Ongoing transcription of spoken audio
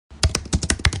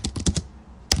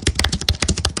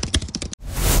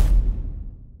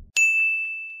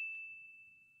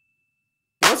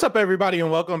What's up, everybody,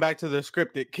 and welcome back to the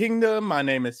Scripted Kingdom. My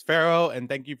name is Pharaoh, and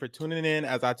thank you for tuning in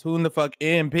as I tune the fuck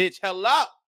in, bitch. Hello!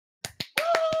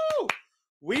 Woo!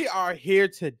 We are here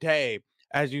today,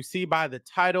 as you see by the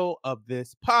title of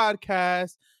this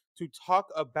podcast, to talk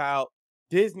about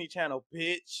Disney Channel,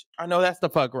 bitch. I know that's the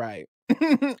fuck right.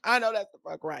 I know that's the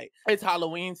fuck right. It's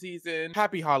Halloween season.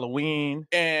 Happy Halloween.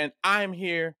 And I'm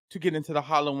here to get into the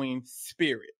Halloween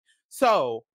spirit.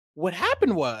 So, what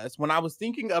happened was, when I was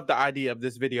thinking of the idea of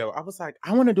this video, I was like,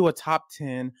 I want to do a top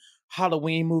 10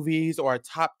 Halloween movies or a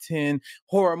top 10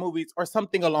 horror movies or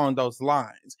something along those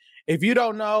lines. If you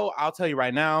don't know, I'll tell you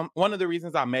right now, one of the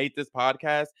reasons I made this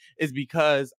podcast is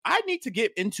because I need to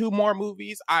get into more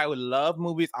movies. I would love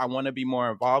movies. I want to be more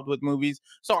involved with movies.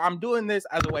 So I'm doing this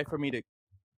as a way for me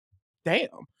to,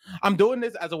 I'm doing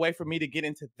this as a way for me to get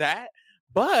into that.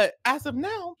 But as of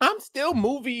now, I'm still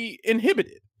movie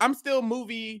inhibited. I'm still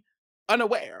movie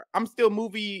unaware. I'm still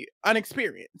movie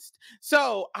unexperienced.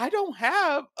 So I don't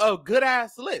have a good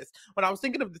ass list. When I was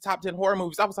thinking of the top 10 horror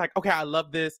movies, I was like, okay, I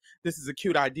love this. This is a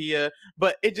cute idea.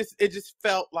 But it just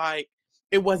felt like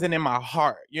it wasn't in my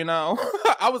heart, you know?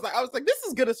 I was like, this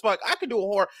is good as fuck. I could do a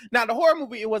horror. Now, the horror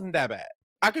movie, it wasn't that bad.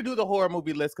 I could do the horror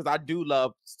movie list because I do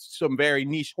love some very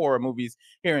niche horror movies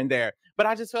here and there. But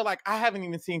I just feel like I haven't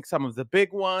even seen some of the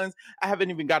big ones. I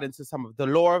haven't even got into some of the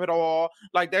lore of it all.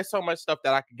 Like, there's so much stuff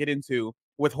that I could get into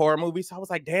with horror movies. So I was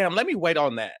like, damn, let me wait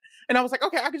on that. And I was like,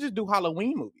 okay, I could just do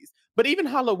Halloween movies. But even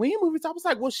Halloween movies, I was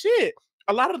like, well, shit.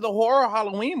 A lot of the horror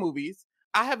Halloween movies,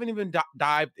 I haven't even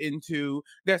dived into.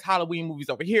 There's Halloween movies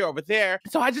over here, over there.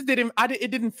 So I just didn't,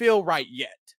 it didn't feel right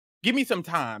yet. Give me some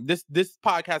time. This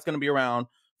podcast is going to be around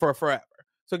for forever.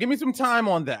 So give me some time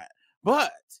on that.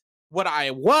 But what I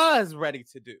was ready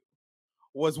to do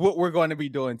was what we're going to be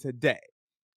doing today.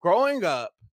 Growing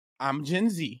up, I'm Gen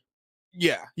Z.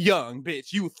 Yeah, young,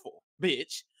 bitch, youthful,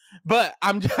 bitch. But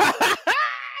I'm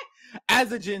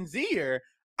as a Gen Zer,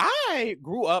 I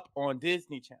grew up on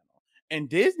Disney Channel. And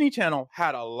Disney Channel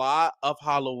had a lot of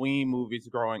Halloween movies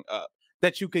growing up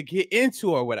that you could get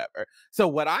into or whatever. So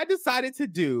what I decided to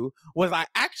do was I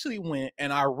actually went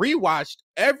and I rewatched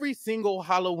every single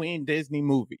Halloween Disney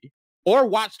movie, or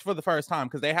watched for the first time,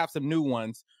 because they have some new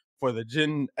ones for the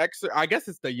Gen X. I guess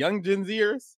it's the young Gen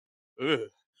Zers. Ugh.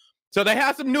 So they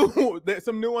have some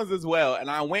new ones as well.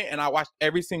 And I went and I watched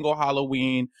every single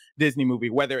Halloween Disney movie,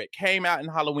 whether it came out in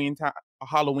Halloween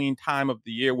time of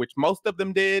the year, which most of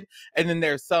them did. And then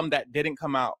there's some that didn't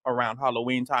come out around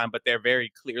Halloween time, but they're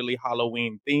very clearly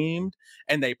Halloween themed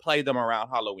and they play them around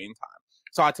Halloween time.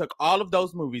 So I took all of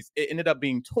those movies. It ended up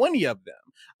being 20 of them.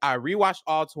 I rewatched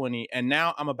all 20, and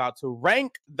now I'm about to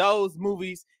rank those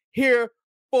movies here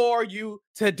for you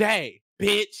today,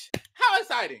 bitch. How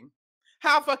exciting.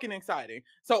 How fucking exciting.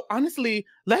 So honestly,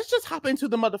 let's just hop into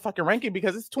the motherfucking ranking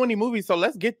because it's 20 movies, so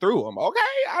let's get through them, okay?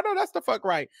 I know that's the fuck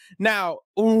right. Now,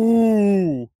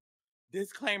 ooh,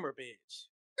 disclaimer, bitch.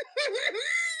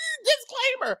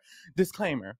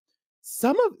 Disclaimer.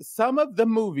 Some of the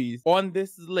movies on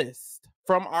this list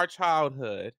from our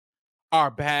childhood are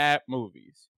bad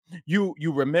movies. You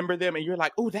remember them and you're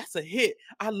like, oh, that's a hit.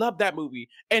 I love that movie.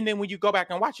 And then when you go back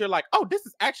and watch, you're like, oh, this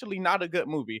is actually not a good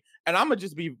movie. And I'm going to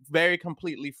just be very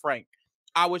completely frank.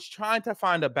 I was trying to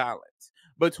find a balance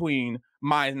between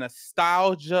my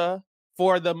nostalgia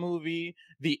for the movie,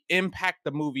 the impact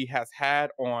the movie has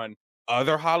had on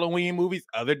other Halloween movies,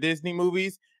 other Disney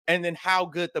movies, and then how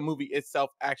good the movie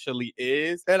itself actually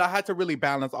is. And I had to really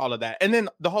balance all of that. And then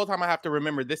the whole time I have to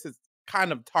remember this is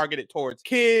kind of targeted towards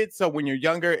kids. So when you're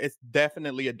younger, it's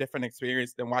definitely a different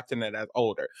experience than watching it as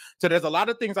older. So there's a lot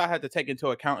of things I had to take into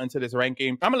account into this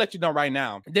ranking. I'm gonna let you know right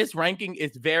now, this ranking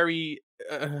is very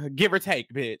give or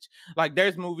take, bitch. Like,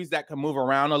 there's movies that can move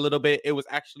around a little bit. It was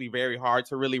actually very hard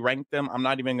to really rank them. I'm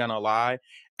not even gonna lie.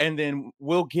 And then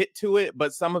we'll get to it.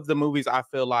 But some of the movies, I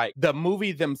feel like the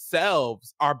movie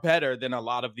themselves are better than a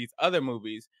lot of these other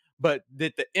movies. But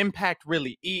did the impact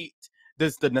really eat?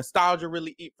 Does the nostalgia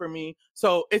really eat for me?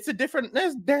 So it's a different,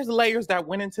 there's layers that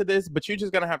went into this, but you're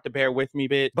just gonna have to bear with me,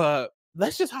 bitch. But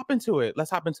let's just hop into it. Let's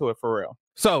hop into it for real.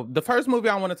 So the first movie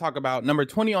I want to talk about, number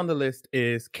 20 on the list,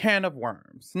 is Can of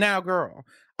Worms. Now, girl,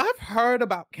 I've heard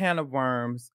about Can of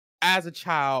Worms as a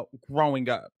child growing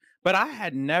up, but I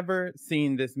had never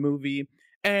seen this movie.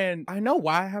 And I know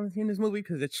why I haven't seen this movie,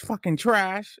 because it's fucking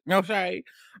trash. No shade.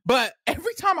 But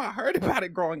every time I heard about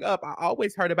it growing up, I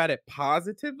always heard about it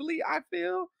positively, I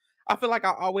feel like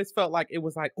I always felt like it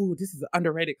was like, oh, this is an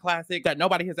underrated classic that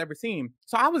nobody has ever seen.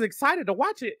 So I was excited to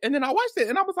watch it. And then I watched it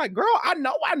and I was like, girl, I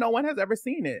know why no one has ever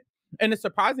seen it. And it's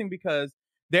surprising because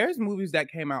there's movies that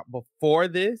came out before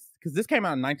this, because this came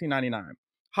out in 1999.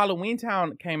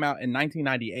 Halloweentown came out in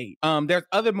 1998. There's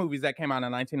other movies that came out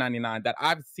in 1999 that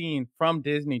I've seen from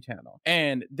Disney Channel.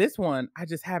 And this one I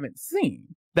just haven't seen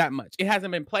that much. It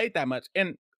hasn't been played that much.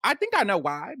 And I think I know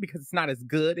why, because it's not as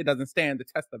good. It doesn't stand the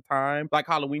test of time like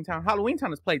Halloweentown.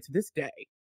 Halloweentown is played to this day,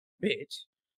 bitch.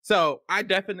 So I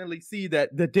definitely see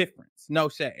that the difference. No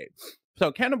shade.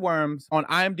 So Can of Worms on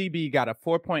IMDb got a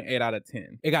 4.8 out of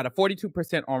 10. It got a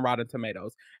 42% on Rotten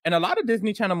Tomatoes. And a lot of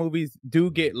Disney Channel movies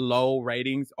do get low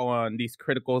ratings on these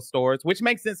critical stores, which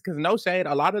makes sense because no shade,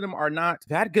 a lot of them are not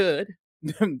that good.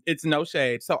 It's no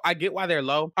shade. So I get why they're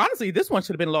low. Honestly, this one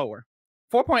should have been lower.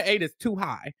 4.8 is too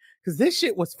high because this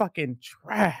shit was fucking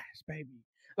trash, baby.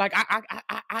 Like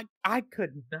I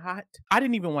could not. I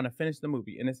didn't even want to finish the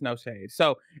movie, and it's no shade.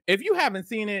 So if you haven't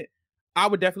seen it, I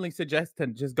would definitely suggest to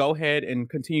just go ahead and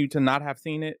continue to not have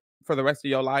seen it for the rest of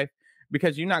your life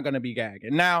because you're not going to be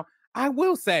gagging. Now, I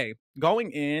will say,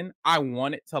 going in, I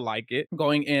wanted to like it.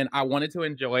 Going in, I wanted to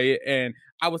enjoy it, and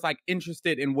I was like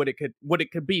interested in what it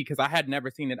could be because I had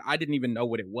never seen it. I didn't even know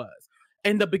what it was.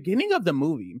 And the beginning of the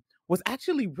movie was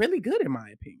actually really good in my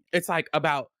opinion. It's like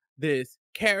about this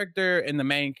character, and the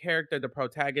main character, the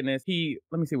protagonist,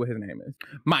 let me see what his name is.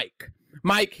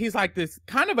 Mike, he's like this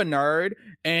kind of a nerd,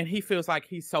 and he feels like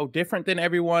he's so different than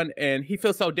everyone, and he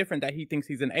feels so different that he thinks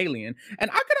he's an alien. And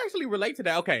I could actually relate to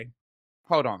that. Okay,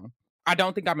 hold on. I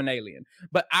don't think I'm an alien,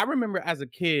 but I remember as a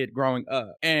kid growing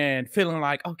up and feeling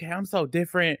like, okay, I'm so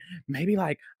different. Maybe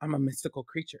like I'm a mystical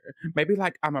creature. Maybe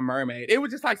like I'm a mermaid. It was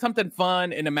just like something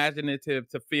fun and imaginative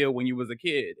to feel when you was a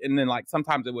kid. And then like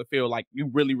sometimes it would feel like you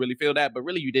really, really feel that, but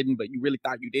really you didn't, but you really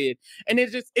thought you did. And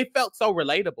it felt so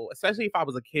relatable, especially if I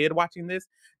was a kid watching this.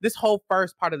 This whole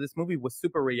first part of this movie was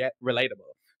super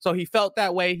relatable. So he felt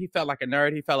that way. He felt like a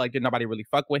nerd. He felt like did nobody really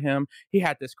fuck with him. He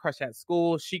had this crush at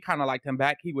school. She kind of liked him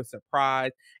back. He was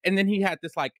surprised. And then he had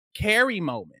this like Carrie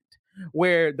moment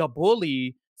where the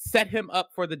bully set him up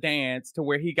for the dance to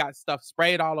where he got stuff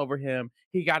sprayed all over him.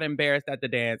 He got embarrassed at the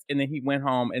dance, and then he went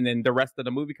home, and then the rest of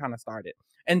the movie kind of started.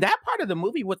 And that part of the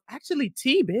movie was actually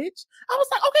tea, bitch. I was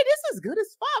like, okay, this is good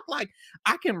as fuck. Like,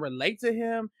 I can relate to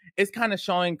him. It's kind of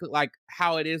showing like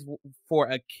how it is for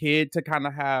a kid to kind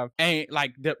of have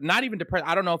like not even depression.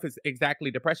 I don't know if it's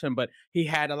exactly depression, but he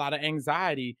had a lot of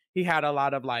anxiety. He had a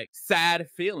lot of like sad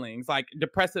feelings, like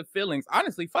depressive feelings.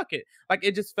 Honestly, fuck it. Like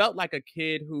it just felt like a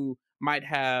kid who might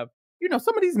have,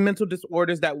 some of these mental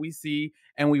disorders that we see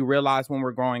and we realize when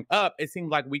we're growing up. It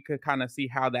seemed like we could kind of see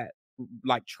how that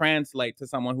like translate to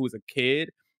someone who's a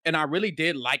kid. And I really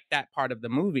did like that part of the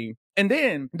movie. And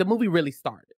then the movie really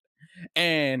started.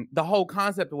 And the whole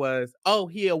concept was, oh,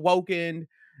 he awoken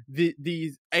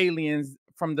these aliens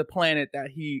from the planet that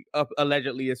he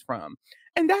allegedly is from.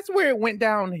 And that's where it went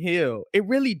downhill. It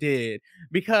really did,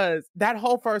 because that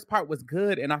whole first part was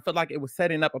good. And I felt like it was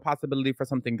setting up a possibility for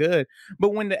something good.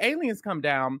 But when the aliens come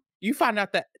down, you find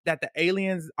out that the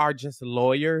aliens are just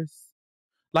lawyers.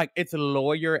 Like it's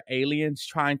lawyer aliens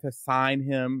trying to sign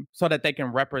him so that they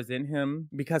can represent him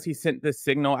because he sent this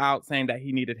signal out saying that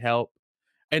he needed help.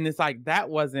 And it's like, that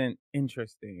wasn't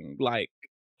interesting. Like,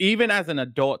 even as an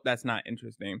adult, that's not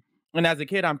interesting. And as a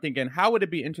kid, I'm thinking, how would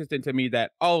it be interesting to me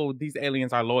that, oh, these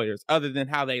aliens are lawyers, other than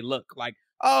how they look? Like,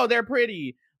 oh, they're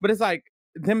pretty. But it's like,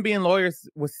 them being lawyers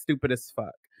was stupid as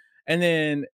fuck. And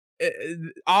then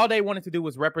all they wanted to do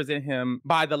was represent him.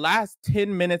 By the last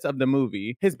 10 minutes of the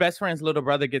movie, his best friend's little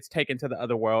brother gets taken to the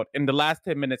other world. And the last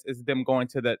 10 minutes is them going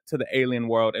to the alien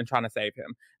world and trying to save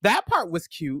him. That part was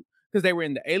cute, because they were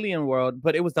in the alien world,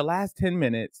 but it was the last 10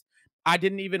 minutes. I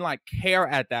didn't even like care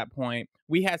at that point.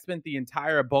 We had spent the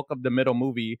entire bulk of the middle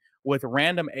movie with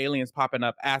random aliens popping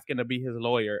up asking to be his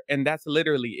lawyer. And that's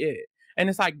literally it. And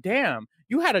it's like, damn,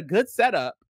 you had a good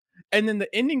setup. And then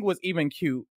the ending was even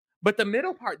cute. But the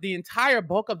middle part, the entire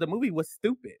bulk of the movie was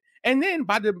stupid. And then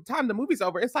by the time the movie's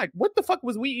over, it's like, what the fuck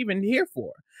was we even here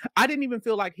for? I didn't even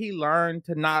feel like he learned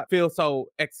to not feel so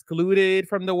excluded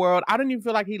from the world. I didn't even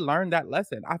feel like he learned that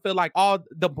lesson. I feel like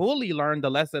the bully learned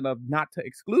the lesson of not to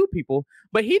exclude people,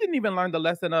 but he didn't even learn the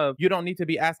lesson of you don't need to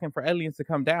be asking for aliens to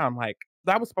come down. Like,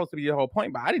 that was supposed to be the whole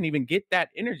point, but I didn't even get that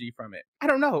energy from it. I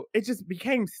don't know. It just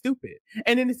became stupid.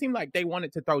 And then it seemed like they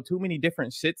wanted to throw too many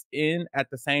different shits in at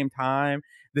the same time.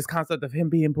 This concept of him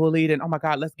being bullied and, oh my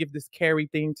God, let's give this Carrie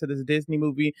thing to this Disney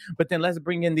movie, but then let's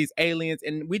bring in these aliens,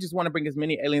 and we just want to bring as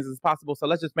many aliens as possible. So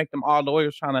let's just make them all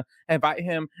lawyers trying to invite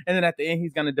him. And then at the end,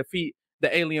 he's going to defeat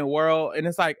the alien world. And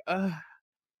it's like,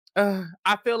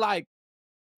 I feel like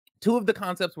Two of the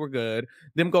concepts were good.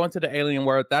 Them going to the alien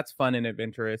world, that's fun and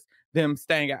adventurous. Them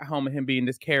staying at home and him being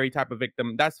this Carrie type of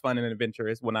victim, that's fun and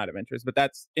adventurous. Well, not adventurous, but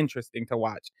that's interesting to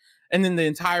watch. And then the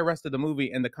entire rest of the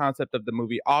movie and the concept of the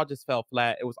movie all just fell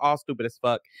flat. It was all stupid as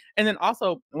fuck. And then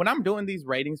also, when I'm doing these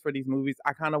ratings for these movies,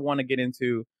 I kind of want to get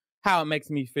into how it makes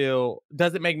me feel.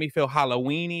 Does it make me feel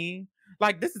Halloween-y?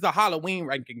 Like, this is a Halloween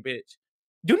ranking, bitch.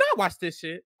 Do not watch this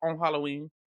shit on Halloween.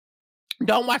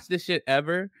 Don't watch this shit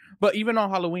ever. But even on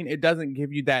Halloween, it doesn't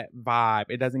give you that vibe.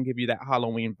 It doesn't give you that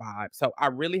Halloween vibe. So I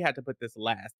really had to put this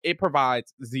last. It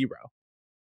provides 0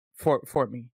 for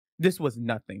me. This was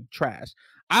nothing. Trash.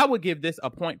 I would give this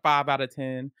a 0.5 out of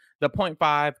 10. The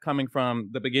 0.5 coming from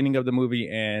the beginning of the movie,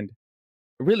 and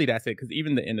really that's it, because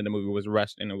even the end of the movie was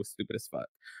rushed and it was stupid as fuck.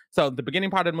 So the beginning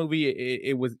part of the movie,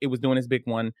 it was doing its big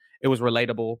one. It was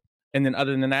relatable. And then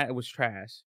other than that, it was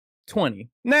trash. 20.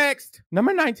 Next,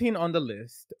 number 19 on the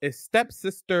list is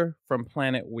Stepsister from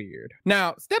Planet Weird.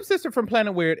 Now, Stepsister from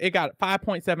Planet Weird, it got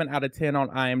 5.7 out of 10 on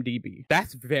IMDb.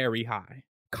 That's very high.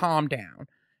 Calm down.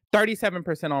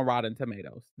 37% on Rotten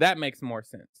Tomatoes. That makes more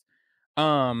sense.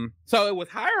 So it was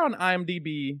higher on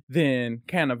IMDb than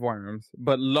Can of Worms,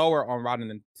 but lower on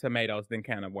Rotten Tomatoes than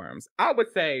Can of Worms. I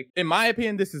would say, in my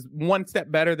opinion, this is one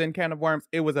step better than Can of Worms.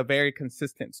 It was a very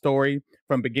consistent story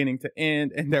from beginning to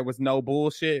end, and there was no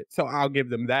bullshit, so I'll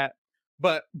give them that.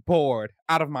 But bored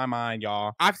out of my mind,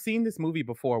 y'all. I've seen this movie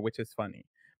before, which is funny,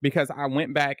 because I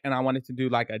went back and I wanted to do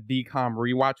like a DCOM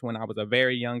rewatch when I was a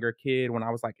very younger kid, when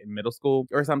I was like in middle school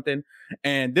or something.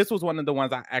 And this was one of the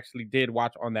ones I actually did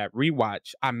watch on that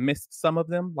rewatch. I missed some of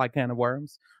them, like Can of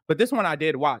Worms, but this one I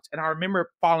did watch. And I remember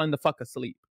falling the fuck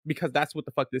asleep, because that's what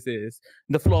the fuck this is.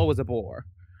 The floor was a bore.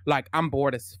 Like, I'm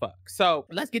bored as fuck. So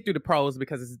let's get through the pros,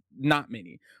 because it's not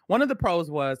many. One of the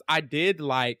pros was I did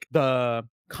like the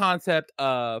concept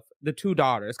of the two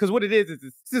daughters, because what it is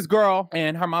it's this girl,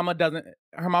 and her mama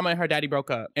and her daddy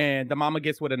broke up, and the mama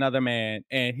gets with another man,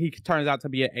 and he turns out to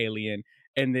be an alien.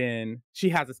 And then she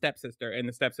has a stepsister, and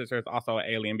the stepsister is also an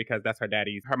alien, because that's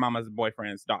her mama's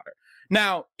boyfriend's daughter.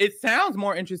 Now, it sounds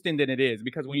more interesting than it is,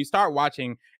 because when you start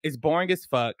watching, it's boring as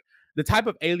fuck. The type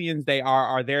of aliens they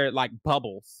are they're like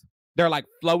bubbles. They're like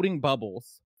floating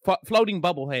bubbles. Floating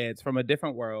bubble heads from a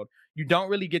different world. You don't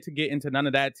really get into none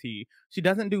of that tea. She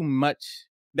doesn't do much.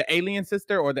 The alien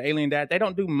sister or the alien dad, they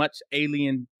don't do much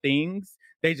alien things.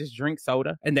 They just drink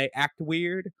soda and they act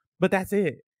weird, but that's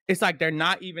it. It's like they're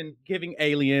not even giving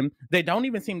alien. They don't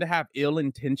even seem to have ill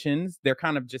intentions. They're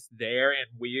kind of just there and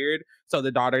weird. So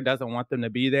the daughter doesn't want them to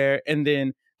be there. And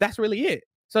then that's really it.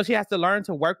 So she has to learn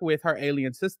to work with her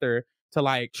alien sister to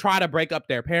like try to break up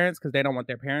their parents, because they don't want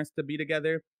their parents to be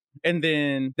together. And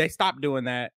then they stop doing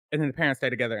that, and then the parents stay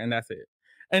together, and that's it.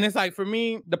 And it's like, for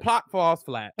me, the plot falls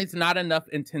flat. It's not enough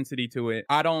intensity to it.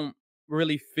 I don't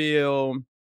really feel,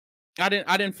 I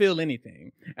didn't feel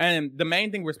anything. And the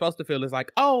main thing we're supposed to feel is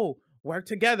like, oh, work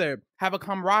together, have a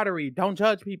camaraderie, don't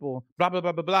judge people, blah, blah,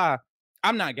 blah, blah, blah.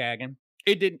 I'm not gagging.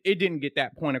 It didn't get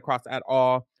that point across at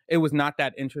all. It was not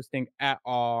that interesting at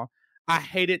all. I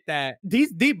hated that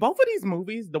both of these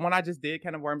movies, the one I just did,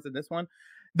 Can of Worms, and this one,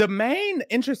 the main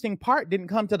interesting part didn't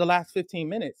come to the last 15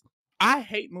 minutes. I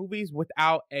hate movies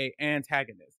without an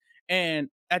antagonist. And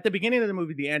at the beginning of the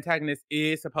movie, the antagonist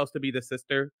is supposed to be the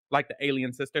sister, like the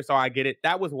alien sister. So I get it.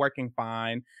 That was working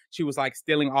fine. She was like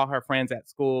stealing all her friends at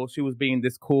school. She was being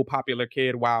this cool, popular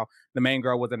kid while the main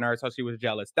girl was a nerd. So she was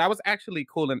jealous. That was actually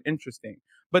cool and interesting.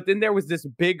 But then there was this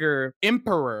bigger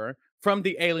emperor from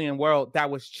the alien world that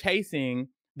was chasing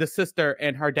the sister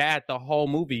and her dad the whole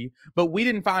movie, but we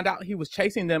didn't find out he was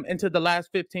chasing them into the last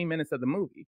 15 minutes of the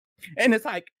movie. And it's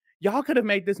like, y'all could have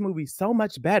made this movie so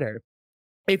much better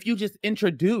if you just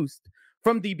introduced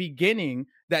from the beginning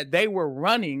that they were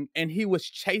running and he was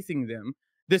chasing them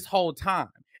this whole time.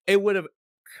 It would have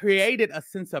created a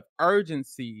sense of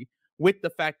urgency with the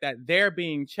fact that they're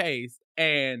being chased,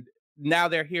 and now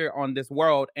they're here on this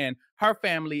world, and her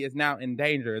family is now in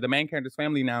danger. The main character's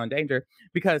family now in danger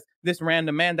because this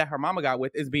random man that her mama got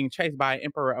with is being chased by an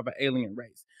emperor of an alien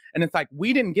race. And it's like,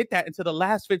 we didn't get that until the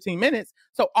last 15 minutes.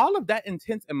 So all of that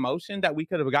intense emotion that we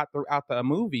could have got throughout the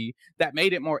movie that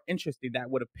made it more interesting, that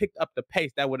would have picked up the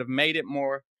pace, that would have made it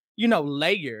more,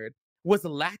 layered, was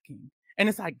lacking. And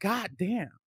it's like, God damn,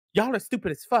 y'all are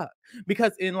stupid as fuck.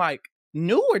 Because in like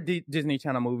newer Disney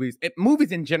Channel movies,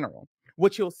 movies in general,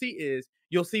 what you'll see is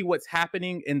what's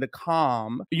happening in the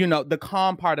calm, the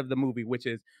calm part of the movie, which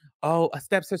is, oh, a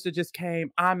stepsister just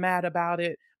came. I'm mad about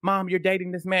it. Mom, you're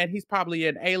dating this man. He's probably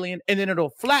an alien. And then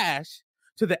it'll flash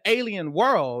to the alien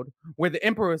world where the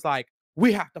emperor is like,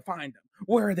 we have to find them.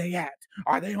 Where are they at?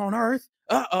 Are they on Earth?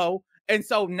 Uh-oh. And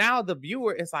so now the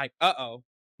viewer is like, uh-oh.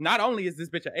 not only is this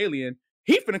bitch an alien,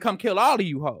 he finna come kill all of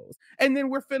you hoes. And then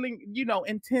we're feeling, you know,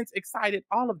 intense, excited,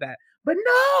 all of that. But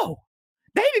no,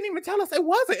 they didn't even tell us it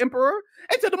was an emperor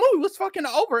until the movie was fucking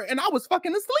over and I was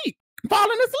fucking asleep,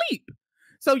 falling asleep.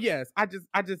 So yes, I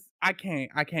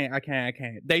can't.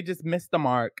 They just missed the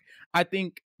mark. I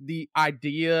think the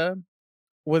idea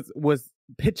was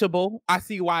pitchable. I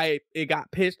see why it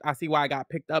got pitched. I see why it got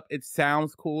picked up. It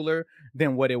sounds cooler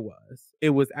than what it was. It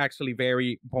was actually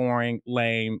very boring,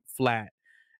 lame, flat.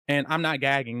 And I'm not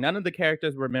gagging. None of the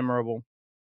characters were memorable.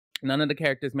 None of the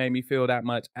characters made me feel that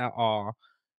much at all.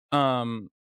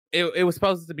 It was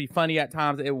supposed to be funny at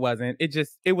times. It wasn't.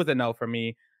 It was a no for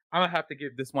me. I'm gonna have to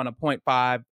give this one a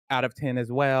 0.5 out of 10 as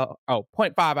well. Oh,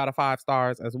 0.5 out of 5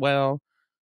 stars as well.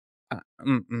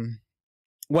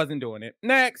 Wasn't doing it.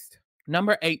 Next,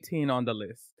 number 18 on the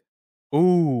list.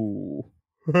 Ooh.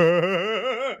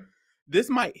 This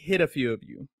might hit a few of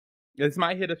you.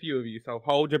 So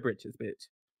hold your britches, bitch.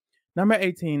 Number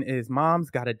 18 is Mom's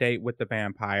Got a Date with the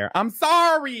Vampire. I'm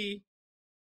sorry.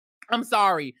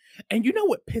 And you know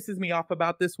what pisses me off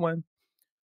about this one?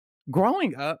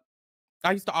 Growing up,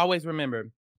 I used to always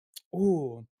remember,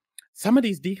 ooh, some of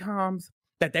these DCOMs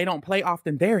that they don't play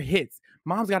often, they're hits.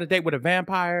 Mom's Got a Date with a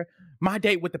Vampire, My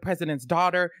Date with the President's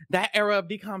Daughter, that era of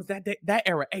DCOMs, that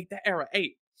era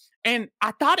ate. And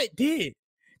I thought it did.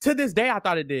 To this day, I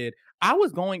thought it did. I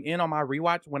was going in on my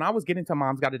rewatch when I was getting to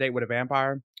Mom's Got a Date with a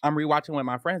Vampire. I'm rewatching with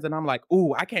my friends and I'm like,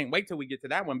 ooh, I can't wait till we get to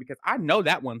that one because I know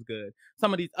that one's good.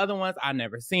 Some of these other ones I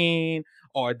never seen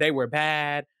or they were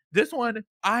bad. This one,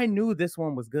 I knew this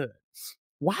one was good.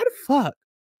 Why the fuck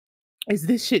is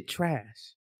this shit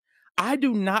trash? I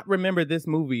do not remember this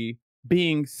movie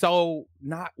being so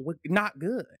not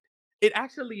good. It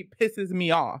actually pisses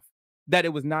me off that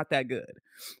it was not that good.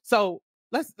 So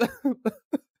let's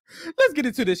get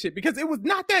into this shit because it was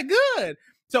not that good.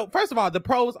 So first of all, the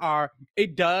pros are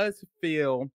it does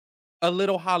feel a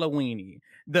little Halloween-y.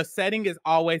 The setting is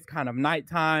always kind of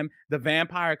nighttime. The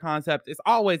vampire concept is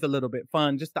always a little bit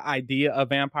fun. Just the idea of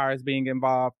vampires being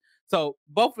involved. So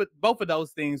both of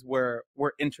those things were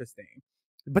interesting.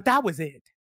 But that was it.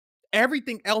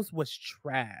 Everything else was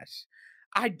trash.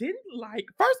 I didn't like,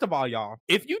 first of all, y'all,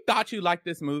 if you thought you liked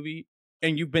this movie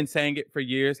and you've been saying it for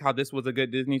years, how this was a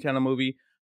good Disney Channel movie,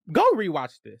 go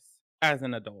rewatch this as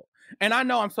an adult. And I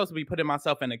know I'm supposed to be putting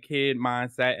myself in a kid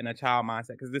mindset and a child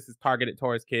mindset because this is targeted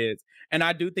towards kids. And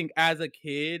I do think as a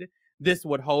kid, this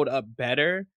would hold up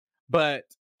better, but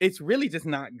it's really just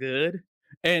not good.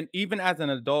 And even as an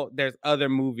adult, there's other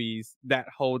movies that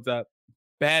holds up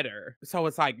better. So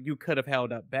it's like you could have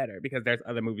held up better because there's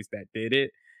other movies that did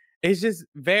it. It's just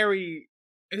very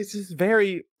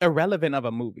irrelevant of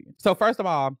a movie. So first of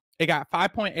all, it got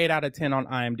 5.8 out of 10 on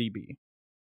IMDb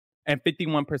and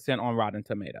 51% on Rotten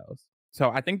Tomatoes. So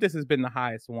I think this has been the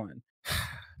highest one.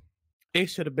 It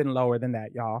should have been lower than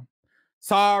that, y'all.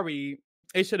 Sorry,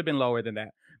 it should have been lower than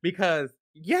that because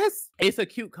yes, it's a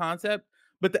cute concept,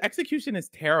 but the execution is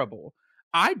terrible.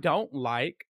 I don't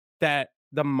like that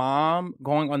the mom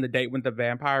going on the date with the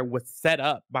vampire was set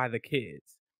up by the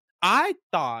kids. I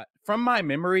thought, from my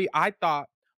memory,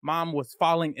 mom was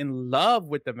falling in love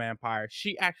with the vampire.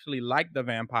 She actually liked the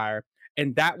vampire.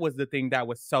 And that was the thing that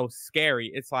was so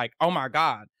scary. It's like, oh my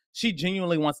God, she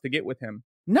genuinely wants to get with him.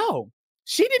 No,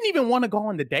 she didn't even want to go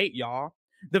on the date, y'all.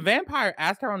 The vampire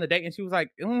asked her on the date and she was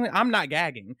like, I'm not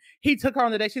gagging. He took her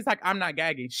on the date. She's like, I'm not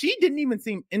gagging. She didn't even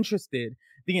seem interested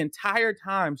the entire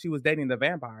time she was dating the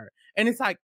vampire. And it's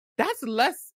like, that's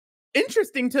less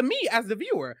interesting to me as the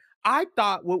viewer. I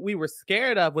thought what we were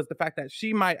scared of was the fact that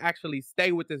she might actually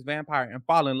stay with this vampire and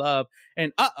fall in love.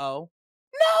 And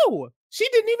no, she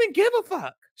didn't even give a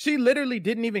fuck. She literally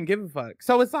didn't even give a fuck.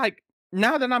 So it's like,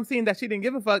 now that I'm seeing that she didn't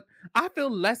give a fuck, I feel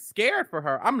less scared for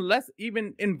her. I'm less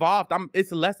even involved.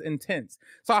 It's less intense.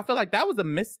 So I feel like that was a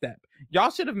misstep. Y'all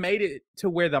should have made it to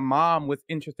where the mom was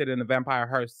interested in the vampire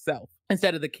herself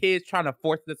instead of the kids trying to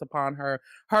force this upon her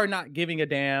not giving a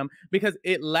damn because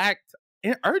it lacked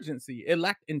urgency. It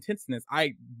lacked intenseness.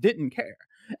 I didn't care.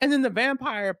 And then the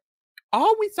vampire,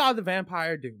 all we saw the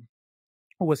vampire do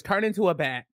was turn into a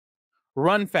bat,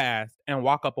 run fast, and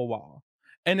walk up a wall.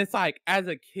 And it's like, as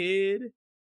a kid,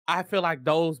 I feel like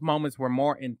those moments were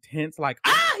more intense. Like,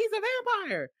 he's a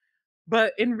vampire.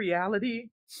 But in reality,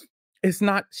 it's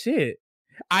not shit.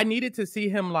 I needed to see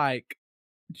him like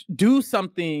do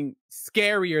something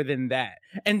scarier than that.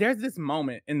 And there's this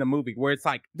moment in the movie where it's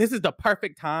like, this is the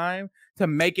perfect time to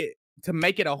make it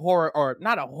a horror, or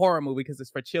not a horror movie because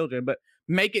it's for children, but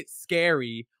make it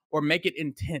scary or make it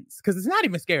intense. Because it's not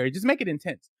even scary. Just make it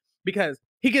intense. Because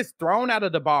he gets thrown out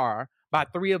of the bar by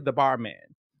 3 of the barmen.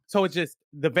 So it's just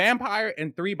the vampire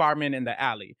and 3 barmen in the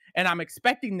alley. And I'm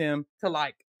expecting them to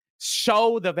like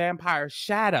show the vampire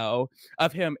shadow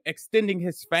of him extending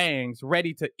his fangs,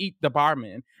 ready to eat the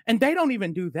barman. And they don't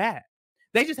even do that.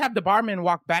 They just have the barman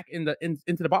walk back into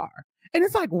the bar. And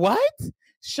it's like, what?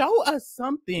 Show us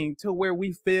something to where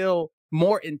we feel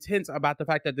more intense about the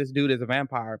fact that this dude is a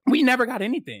vampire. We never got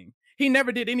anything. He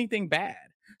never did anything bad.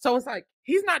 So it's like,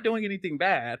 he's not doing anything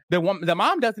bad. The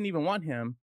mom doesn't even want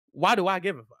him. Why do I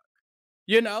give a fuck?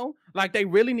 You know, like they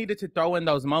really needed to throw in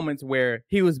those moments where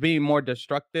he was being more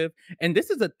destructive. And this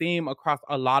is a theme across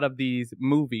a lot of these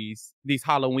movies, these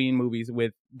Halloween movies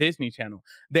with Disney Channel.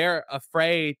 They're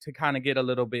afraid to kind of get a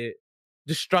little bit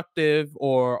destructive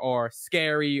or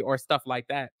scary or stuff like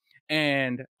that.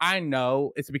 And I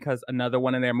know it's because another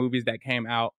one of their movies that came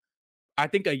out, I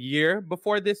think a year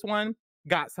before this one,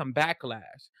 got some backlash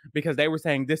because they were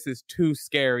saying this is too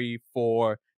scary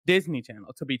for Disney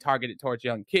Channel to be targeted towards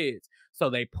young kids. So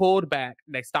they pulled back,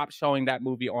 they stopped showing that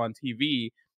movie on TV,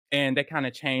 and they kind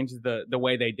of changed the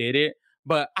way they did it.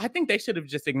 But I think they should have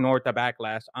just ignored the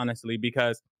backlash, honestly,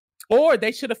 or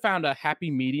they should have found a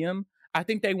happy medium. I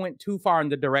think they went too far in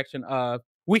the direction of,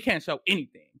 we can't show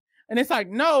anything. And it's like,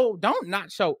 no, don't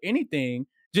not show anything.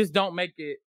 Just don't make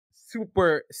it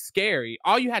super scary.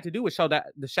 All you had to do was show that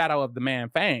the shadow of the man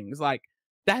fangs. Like,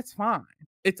 that's fine.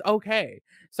 It's okay.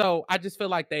 So I just feel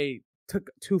like they took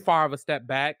too far of a step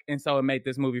back. And so it made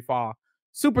this movie fall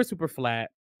super, super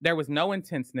flat. There was no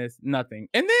intenseness, nothing.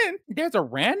 And then there's a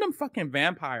random fucking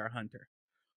vampire hunter.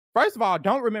 First of all,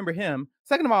 don't remember him.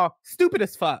 Second of all, stupid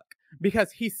as fuck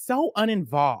because he's so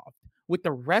uninvolved with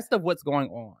the rest of what's going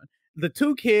on. The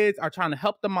 2 kids are trying to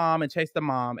help the mom and chase the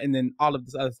mom and then all of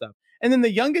this other stuff. And then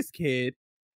the youngest kid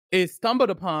is stumbled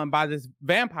upon by this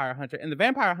vampire hunter, and the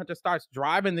vampire hunter starts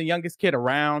driving the youngest kid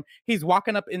around. He's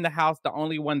walking up in the house. The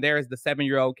only one there is the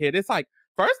 7-year-old kid. It's like,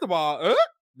 first of all,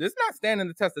 this is not standing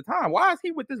the test of time. Why is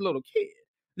he with this little kid,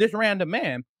 this random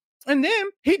man? And then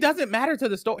he doesn't matter to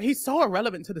the story. He's so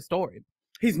irrelevant to the story.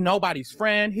 He's nobody's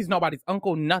friend. He's nobody's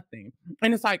uncle, nothing.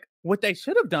 And it's like, what they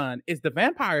should have done is the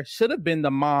vampire should have been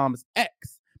the mom's ex,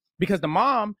 because the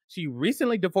mom, she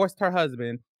recently divorced her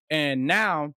husband, and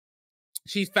now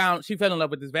she fell in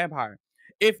love with this vampire.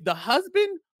 If the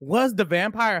husband was the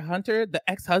vampire hunter, the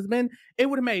ex-husband, it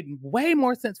would have made way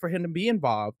more sense for him to be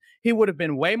involved. He would have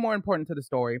been way more important to the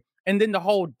story. And then the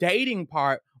whole dating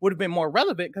part would have been more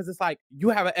relevant because it's like, you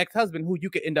have an ex-husband who you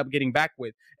could end up getting back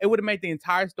with. It would have made the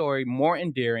entire story more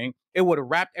endearing. It would have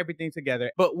wrapped everything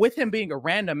together. But with him being a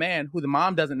random man who the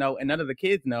mom doesn't know and none of the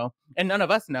kids know and none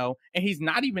of us know, and he's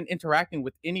not even interacting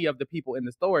with any of the people in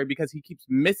the story because he keeps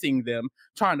missing them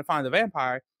trying to find the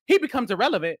vampire, he becomes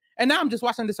irrelevant. And now I'm just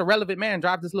watching this irrelevant man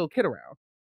drive this little kid around.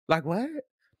 Like, what?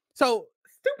 So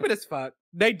stupid as fuck.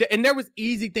 And there was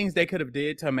easy things they could have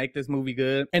did to make this movie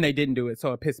good, and they didn't do it,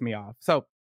 so it pissed me off. So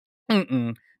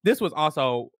this was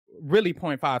also really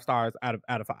 0.5 stars out of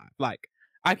 5. Like,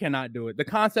 I cannot do it. The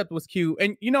concept was cute,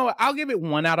 and you know what? I'll give it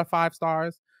 1 out of 5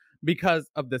 stars because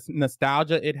of the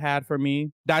nostalgia it had for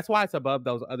me. That's why it's above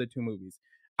those other 2 movies.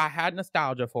 I had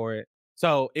nostalgia for it,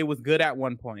 so it was good at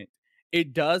one point.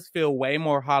 It does feel way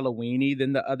more Halloween-y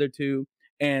than the other 2,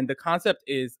 and the concept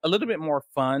is a little bit more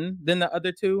fun than the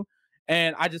other 2.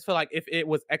 And I just feel like if it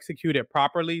was executed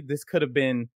properly, this could have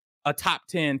been a top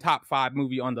 10, top 5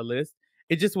 movie on the list.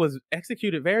 It just was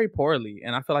executed very poorly,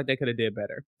 and I feel like they could have did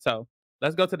better. So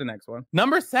let's go to the next one.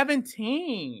 Number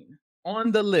 17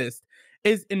 on the list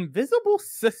is Invisible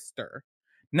Sister.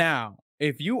 Now,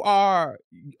 if you are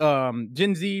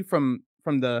Gen Z from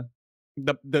the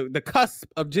cusp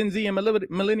of Gen Z and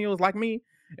millennials like me,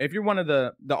 if you're one of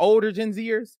the older Gen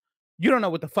Zers, you don't know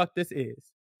what the fuck this is.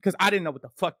 Because I didn't know what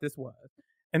the fuck this was.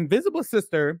 Invisible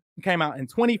Sister came out in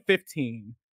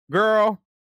 2015. Girl,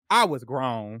 I was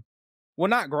grown. Well,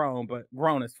 not grown, but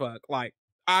grown as fuck. Like,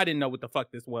 I didn't know what the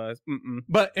fuck this was.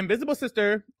 But Invisible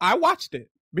Sister, I watched it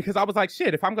because I was like,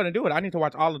 shit, if I'm going to do it, I need to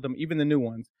watch all of them, even the new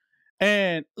ones.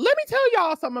 And let me tell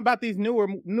y'all something about these newer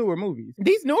movies.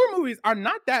 These newer movies are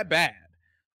not that bad.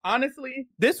 Honestly,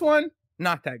 this one,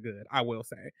 not that good, I will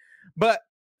say. But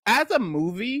as a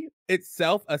movie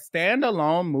itself, a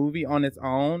standalone movie on its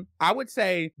own, I would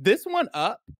say this one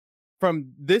up,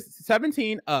 from this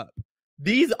 17 up,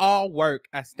 these all work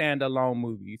as standalone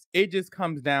movies. It just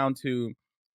comes down to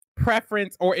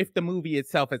preference, or if the movie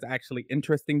itself is actually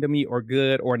interesting to me or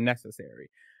good or necessary.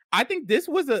 I think this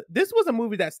was a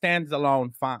movie that stands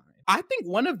alone fine. I think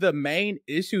one of the main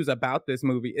issues about this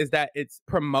movie is that it's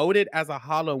promoted as a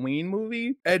Halloween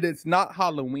movie and it's not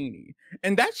Halloween-y.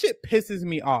 And that shit pisses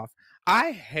me off.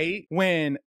 I hate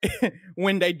when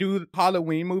when they do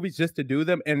Halloween movies just to do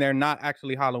them and they're not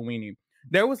actually Halloween-y.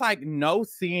 There was like no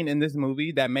scene in this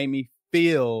movie that made me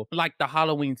feel like the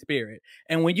Halloween spirit.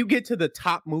 And when you get to the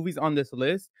top movies on this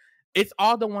list, it's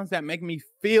all the ones that make me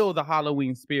feel the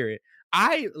Halloween spirit.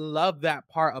 I love that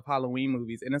part of Halloween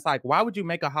movies. And it's like, why would you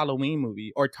make a Halloween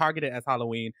movie or target it as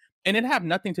Halloween and it have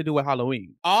nothing to do with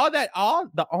Halloween?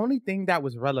 The only thing that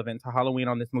was relevant to Halloween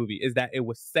on this movie is that it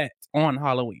was set on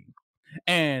Halloween.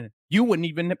 And you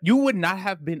would not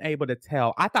have been able to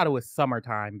tell. I thought it was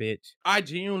summertime, bitch. I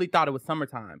genuinely thought it was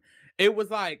summertime. It was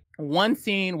like one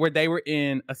scene where they were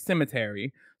in a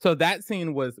cemetery. So that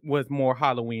scene was more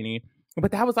Halloweeny.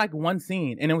 But that was like one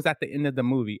scene, and it was at the end of the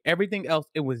movie. Everything else,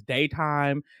 it was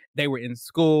daytime. They were in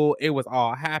school. It was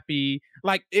all happy.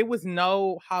 Like, it was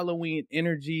no Halloween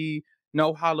energy,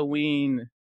 no Halloween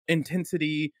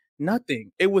intensity,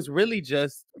 nothing. It was really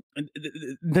just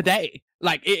the day.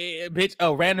 Like, bitch,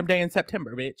 a random day in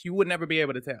September, bitch. You would never be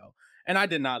able to tell. And I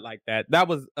did not like that. That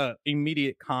was an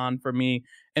immediate con for me,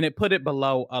 and it put it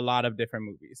below a lot of different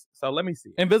movies. So let me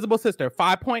see. Invisible Sister,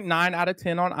 5.9 out of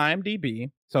 10 on IMDb.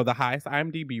 So the highest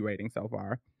IMDb rating so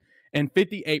far. And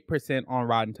 58% on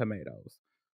Rotten Tomatoes.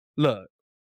 Look,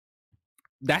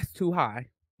 that's too high.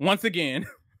 Once again,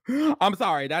 I'm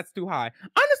sorry, that's too high.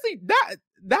 Honestly,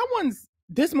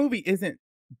 this movie isn't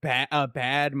a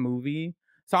bad movie.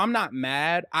 So I'm not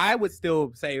mad. I would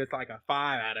still say it's like a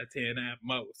 5 out of 10 at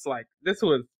most. Like, this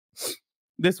was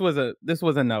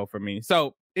a no for me.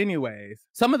 So anyways,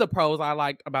 some of the pros I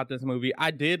liked about this movie,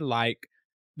 I did like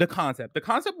the concept. The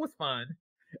concept was fun.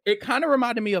 It kind of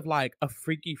reminded me of like a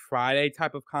Freaky Friday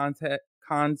type of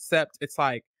concept. It's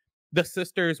like the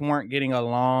sisters weren't getting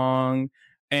along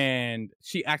and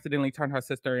she accidentally turned her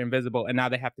sister invisible and now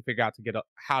they have to figure out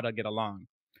how to get along.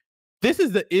 This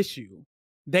is the issue.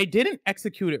 They didn't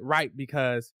execute it right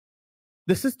because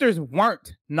the sisters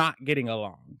weren't not getting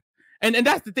along. And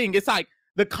that's the thing. It's like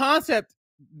the concept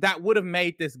that would have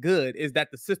made this good is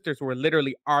that the sisters were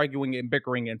literally arguing and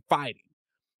bickering and fighting.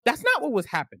 That's not what was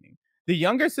happening. The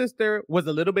younger sister was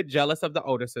a little bit jealous of the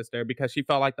older sister because she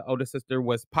felt like the older sister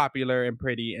was popular and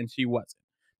pretty and she wasn't.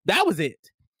 That was it.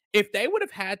 If they would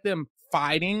have had them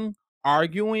fighting,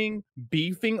 arguing,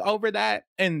 beefing over that,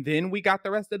 and then we got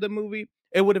the rest of the movie,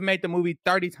 it would have made the movie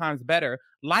 30 times better,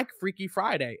 like Freaky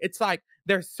Friday. It's like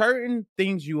there's certain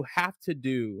things you have to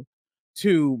do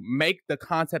to make the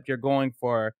concept you're going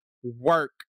for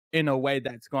work in a way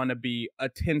that's going to be a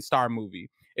 10-star movie.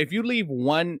 If you leave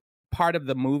one part of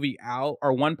the movie out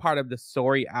or one part of the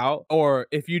story out, or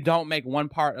if you don't make one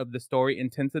part of the story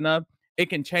intense enough, it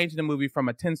can change the movie from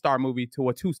a 10-star movie to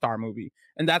a 2-star movie.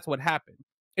 And that's what happened.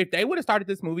 If they would have started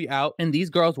this movie out and these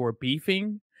girls were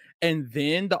beefing, and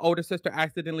then the older sister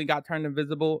accidentally got turned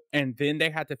invisible, and then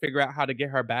they had to figure out how to get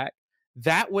her back,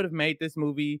 that would have made this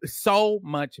movie so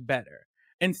much better.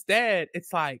 Instead,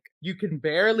 it's like you can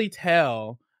barely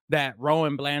tell that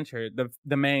Rowan Blanchard,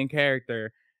 the main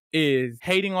character, is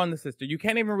hating on the sister. You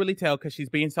can't even really tell because she's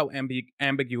being so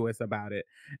ambiguous about it.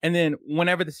 And then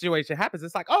whenever the situation happens,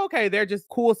 it's like, oh, okay, they're just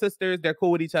cool sisters. They're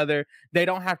cool with each other. They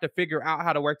don't have to figure out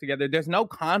how to work together. There's no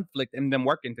conflict in them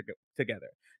working together.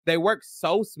 They work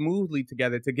so smoothly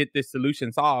together to get this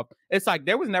solution solved. It's like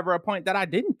there was never a point that I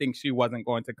didn't think she wasn't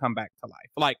going to come back to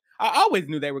life. Like, I always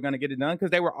knew they were going to get it done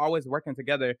because they were always working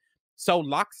together so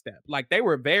lockstep. Like, they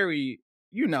were very,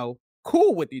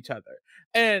 cool with each other.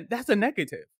 And that's a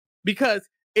negative because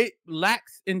it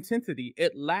lacks intensity.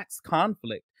 It lacks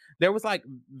conflict. There was like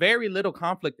very little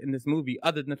conflict in this movie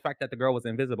other than the fact that the girl was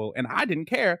invisible. And I didn't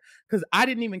care because I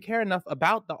didn't even care enough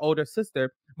about the older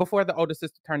sister before the older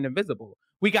sister turned invisible.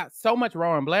 We got so much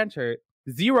Rowan Blanchard,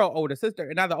 zero older sister,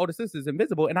 and now the older sister is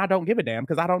invisible and I don't give a damn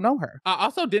because I don't know her. I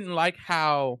also didn't like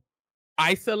how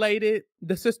isolated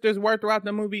the sisters were throughout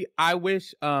the movie. I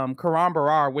wish Karan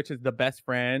Barar, which is the best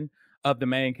friend of the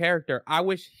main character, I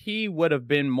wish he would have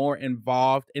been more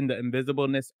involved in the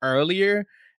invisibleness earlier.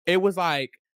 It was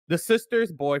like the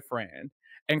sister's boyfriend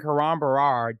and Karan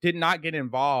Barar did not get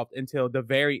involved until the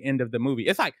very end of the movie.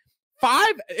 It's like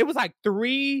it was like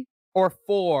 3 or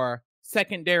 4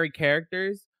 secondary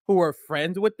characters who were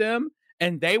friends with them,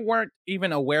 and they weren't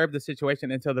even aware of the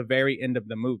situation until the very end of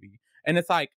the movie. And it's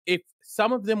like, if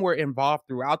some of them were involved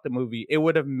throughout the movie, it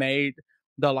would have made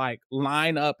the like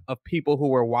lineup of people who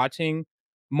were watching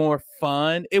more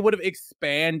fun. It would have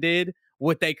expanded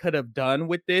what they could have done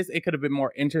with this. It could have been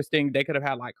more interesting. They could have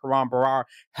had like Karan Barar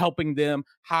helping them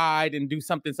hide and do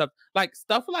something stuff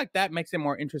like that makes it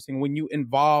more interesting when you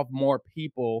involve more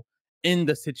people in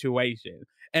the situation.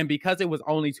 And because it was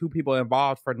only 2 people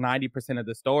involved for 90% of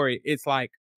the story, it's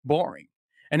like boring.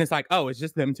 And it's like, oh, it's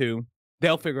just them 2.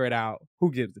 They'll figure it out.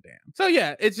 Who gives a damn? So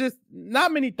yeah, it's just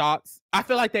not many thoughts. I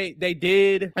feel like they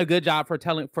did a good job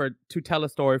to tell a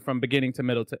story from beginning to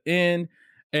middle to end.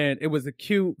 And it was a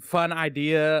cute, fun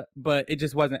idea, but it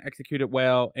just wasn't executed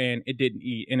well, and it didn't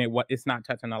eat, and it's not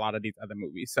touching a lot of these other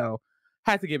movies. So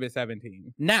had to give it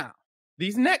 17. Now,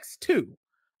 these next two,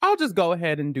 I'll just go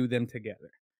ahead and do them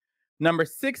together. Number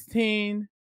 16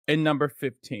 and number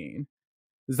 15.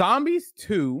 Zombies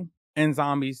 2 and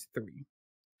Zombies 3.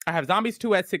 I have Zombies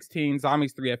 2 at 16,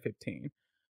 Zombies 3 at 15.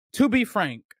 To be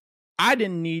frank, I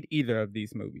didn't need either of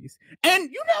these movies. And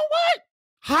you know what?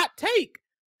 Hot take.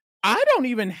 I don't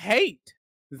even hate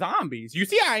zombies. You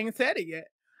see, I ain't said it yet.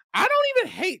 I don't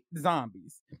even hate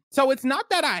zombies. So it's not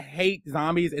that I hate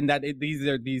zombies and that these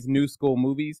are these new school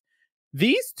movies.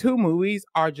 These two movies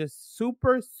are just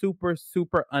super, super,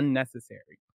 super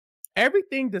unnecessary.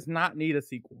 Everything does not need a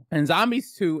sequel. And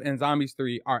Zombies 2 and Zombies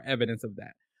 3 are evidence of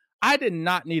that. I did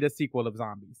not need a sequel of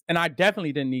Zombies. And I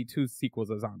definitely didn't need two sequels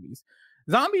of Zombies.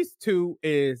 Zombies 2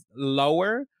 is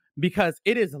lower because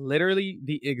it is literally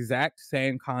the exact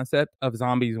same concept of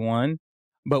Zombies 1,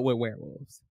 but with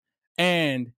werewolves.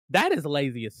 And that is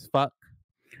lazy as fuck.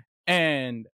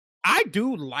 And I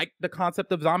do like the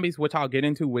concept of zombies, which I'll get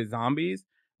into with Zombies,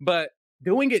 but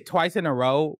doing it twice in a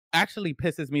row actually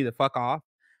pisses me the fuck off.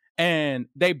 And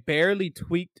they barely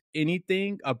tweaked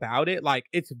anything about it. Like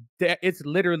it's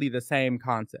literally the same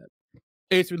concept.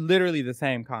 It's literally the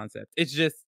same concept. It's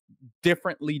just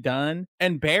differently done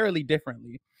and barely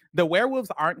differently. The werewolves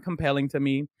aren't compelling to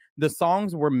me. The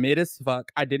songs were mid as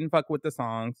fuck. I didn't fuck with the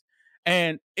songs.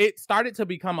 And it started to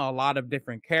become a lot of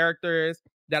different characters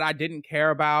that I didn't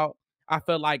care about. I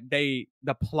felt like the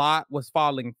plot was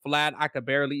falling flat. I could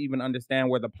barely even understand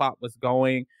where the plot was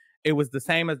going. It was the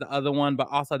same as the other one, but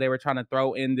also they were trying to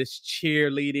throw in this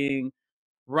cheerleading,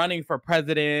 running for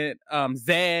president.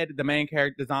 Zed, the main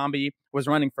character, zombie, was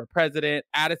running for president.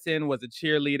 Addison was a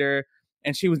cheerleader,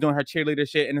 and she was doing her cheerleader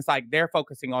shit. And it's like they're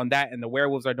focusing on that, and the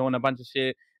werewolves are doing a bunch of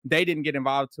shit. They didn't get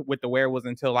involved with the werewolves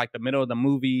until like the middle of the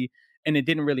movie, and it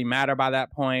didn't really matter by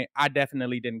that point. I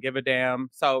definitely didn't give a damn.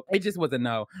 So it just was a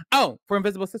no. Oh, for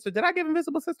Invisible Sister, did I give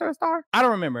Invisible Sister a star? I don't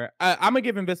remember. I'm going to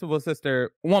give Invisible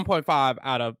Sister 1.5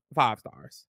 out of 5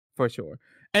 stars for sure.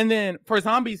 And then for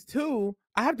Zombies 2,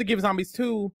 I have to give Zombies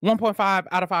 2 1.5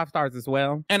 out of 5 stars as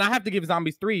well. And I have to give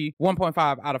Zombies 3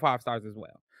 1.5 out of 5 stars as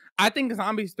well. I think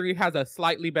Zombies 3 has a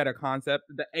slightly better concept.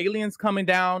 The aliens coming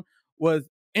down was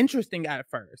interesting at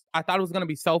first. I thought it was going to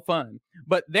be so fun,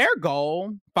 but their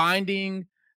goal, finding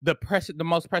the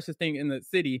most precious thing in the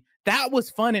city, that was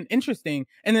fun and interesting.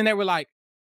 And then they were like,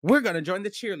 we're going to join the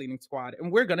cheerleading squad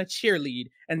and we're going to cheerlead,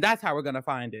 and that's how we're going to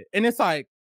find it. And it's like,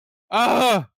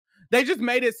 they just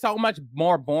made it so much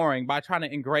more boring by trying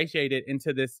to ingratiate it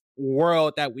into this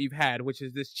world that we've had, which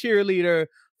is this cheerleader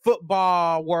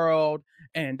football world,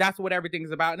 and that's what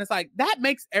everything's about. And it's like, that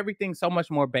makes everything so much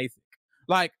more basic.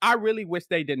 Like, I really wish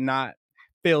they did not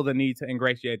feel the need to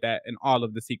ingratiate that in all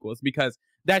of the sequels, because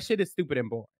that shit is stupid and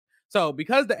boring. So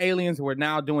because the aliens were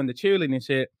now doing the cheerleading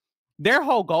shit, their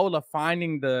whole goal of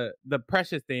finding the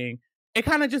precious thing, it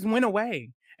kind of just went away.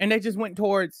 And they just went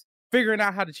towards figuring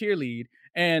out how to cheerlead.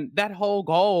 And that whole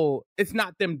goal, it's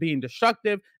not them being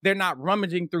destructive. They're not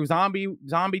rummaging through zombie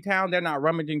town. They're not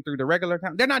rummaging through the regular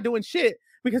town. They're not doing shit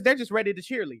because they're just ready to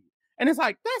cheerlead. And it's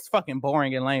like, that's fucking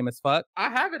boring and lame as fuck. I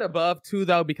have it above 2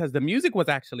 though, because the music was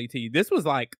actually tea. This was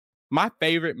like my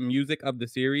favorite music of the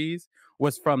series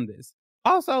was from this.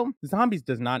 Also, Zombies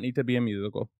does not need to be a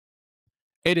musical.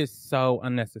 It is so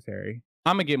unnecessary.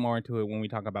 I'm gonna get more into it when we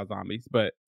talk about Zombies,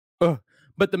 but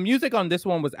the music on this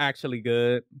one was actually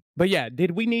good. But yeah,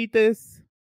 did we need this?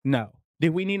 No. Did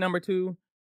we need number 2?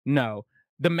 No.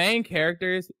 The main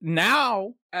characters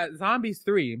now at Zombies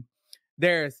 3,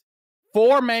 there's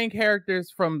 4 main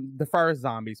characters from the first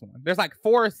Zombies one. There's like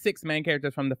 4 or 6 main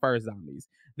characters from the first Zombies.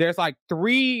 There's like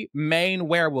 3 main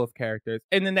werewolf characters.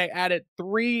 And then they added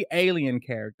 3 alien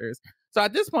characters. So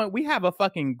at this point, we have a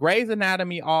fucking Grey's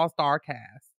Anatomy all-star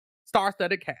cast.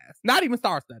 Star-studded cast. Not even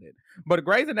star-studded, but a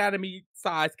Grey's Anatomy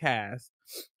size cast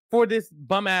for this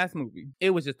bum-ass movie. It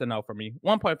was just a no for me.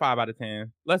 1.5 out of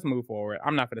 10. Let's move forward.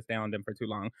 I'm not going to stay on them for too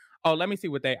long. Oh, let me see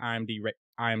what their IMDb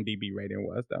rating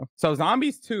was, though. So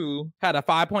Zombies 2 had a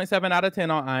 5.7 out of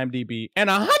 10 on IMDb and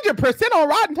 100% on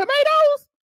Rotten Tomatoes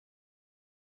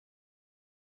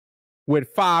with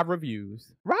 5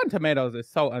 reviews. Rotten Tomatoes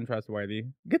is so untrustworthy.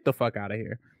 Get the fuck out of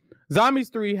here. Zombies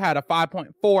 3 had a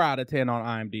 5.4 out of 10 on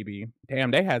IMDb.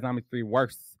 Damn, they had Zombies 3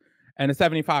 worse. And a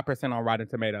 75% on Rotten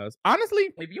Tomatoes.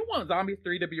 Honestly, if you want Zombies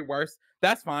 3 to be worse,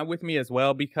 that's fine with me as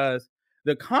well, because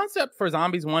the concept for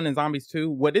Zombies 1 and Zombies 2,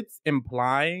 what it's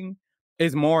implying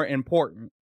is more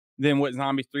important. than what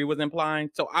Zombies 3 was implying.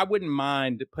 So I wouldn't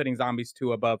mind putting Zombies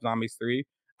 2 above Zombies 3.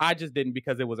 I just didn't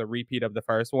because it was a repeat of the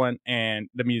first one and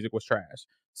the music was trash.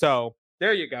 So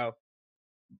there you go.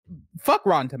 Fuck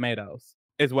Rotten Tomatoes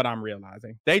is what I'm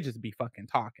realizing. They just be fucking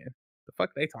talking. The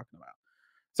fuck they talking about?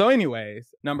 So anyways,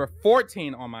 number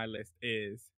 14 on my list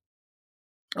is,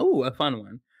 a fun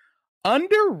one.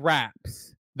 Under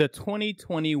Wraps, the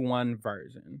 2021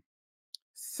 version.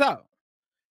 So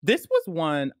this was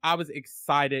one I was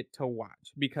excited to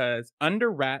watch because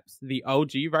Under Wraps, the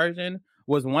OG version,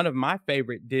 was one of my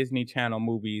favorite Disney Channel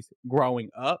movies growing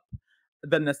up.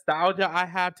 The nostalgia I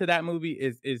have to that movie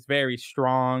is very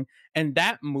strong, and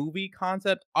that movie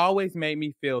concept always made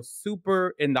me feel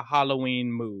super in the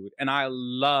Halloween mood, and I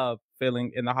love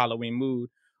feeling in the Halloween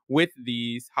mood with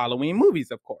these Halloween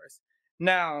movies, of course.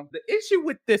 Now, the issue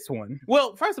with this one,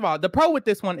 well, first of all, the pro with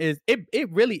this one is it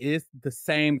really is the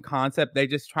same concept. They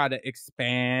just try to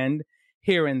expand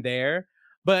here and there.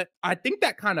 But I think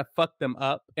that kind of fucked them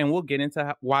up, and we'll get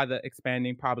into why the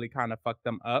expanding probably kind of fucked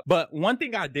them up. But one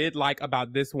thing I did like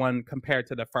about this one compared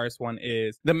to the first one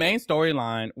is the main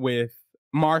storyline with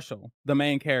Marshall, the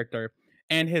main character,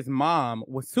 and his mom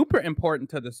was super important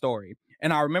to the story.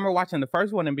 And I remember watching the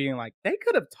first one and being like, they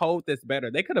could have told this better.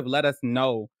 They could have let us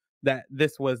know that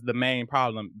this was the main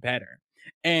problem better.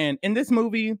 And in this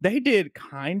movie, they did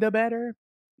kind of better.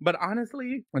 But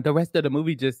honestly, the rest of the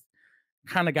movie just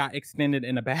kind of got extended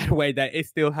in a bad way that it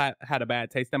still had a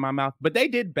bad taste in my mouth. But they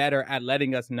did better at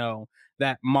letting us know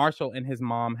that Marshall and his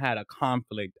mom had a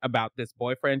conflict about this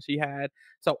boyfriend she had.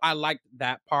 So I liked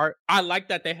that part. I liked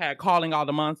that they had Calling All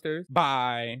the Monsters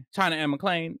by China and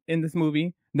McClain in this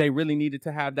movie. They really needed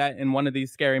to have that in one of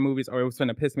these scary movies or it was going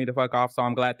to piss me the fuck off. So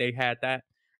I'm glad they had that.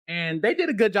 And they did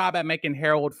a good job at making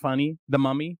Harold funny, the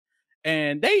mummy.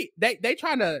 And they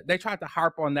tried to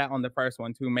harp on that on the first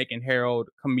one too, making Harold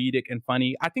comedic and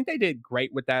funny. I think they did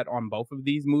great with that on both of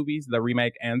these movies, the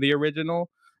remake and the original.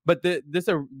 But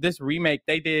this remake,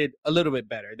 they did a little bit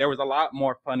better. There was a lot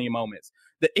more funny moments.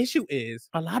 The issue is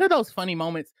a lot of those funny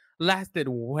moments lasted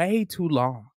way too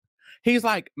long. He's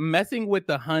like messing with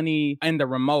the honey and the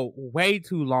remote way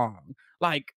too long.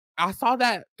 Like I saw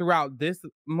that throughout this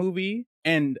movie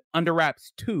and Under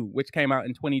Wraps 2, which came out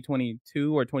in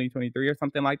 2022 or 2023 or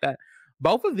something like that.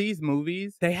 Both of these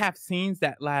movies, they have scenes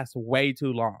that last way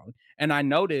too long. And I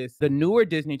noticed the newer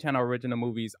Disney Channel original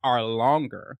movies are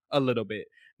longer a little bit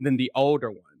than the older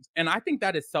ones. And I think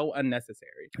that is so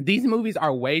unnecessary. These movies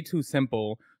are way too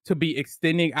simple to be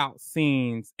extending out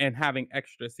scenes and having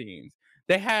extra scenes.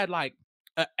 They had like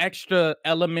an extra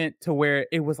element to where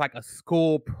it was like a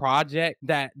school project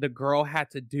that the girl had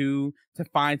to do to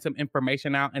find some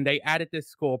information out. And they added this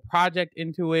school project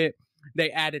into it.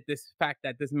 They added this fact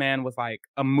that this man was like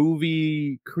a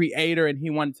movie creator and he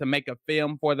wanted to make a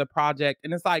film for the project.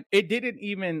 And it's like, it didn't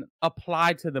even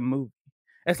apply to the movie.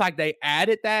 It's like they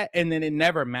added that and then it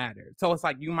never mattered. So it's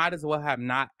like you might as well have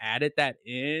not added that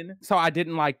in. So I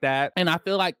didn't like that. And I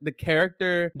feel like the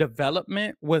character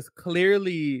development was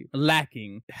clearly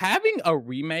lacking. Having a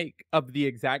remake of the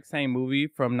exact same movie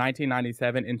from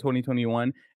 1997 in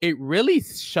 2021, it really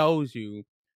shows you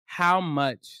how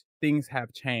much things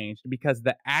have changed because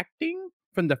the acting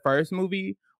from the first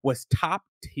movie was top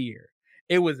tier.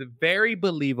 It was very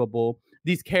believable.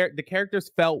 The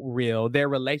characters felt real. Their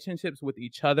relationships with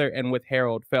each other and with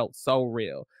Harold felt so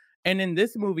real. And in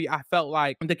this movie, I felt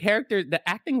like the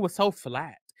acting was so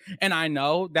flat. And I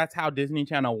know that's how Disney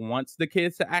Channel wants the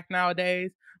kids to act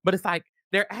nowadays, but it's like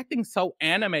they're acting so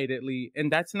animatedly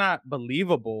and that's not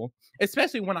believable,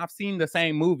 especially when I've seen the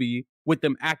same movie with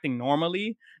them acting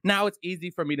normally. Now it's easy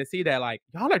for me to see that like,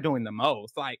 y'all are doing the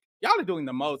most. Like, y'all are doing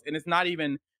the most and it's not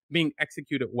even being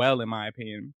executed well, in my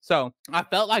opinion. So I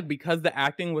felt like because the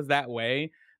acting was that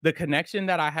way, the connection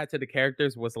that I had to the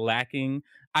characters was lacking.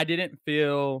 I didn't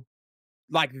feel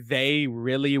like they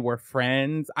really were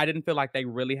friends. I didn't feel like they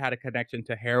really had a connection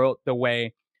to Harold the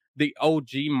way the OG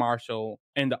Marshall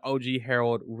and the OG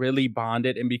Harold really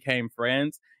bonded and became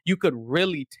friends. You could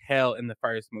really tell in the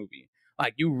first movie.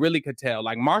 Like you really could tell.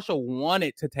 Like Marshall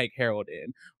wanted to take Harold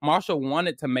in. Marshall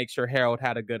wanted to make sure Harold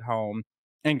had a good home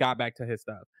and got back to his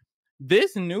stuff.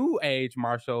 This new age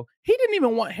Marshall, he didn't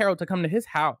even want Harold to come to his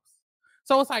house.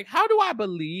 So it's like, how do I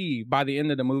believe by the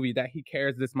end of the movie that he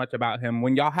cares this much about him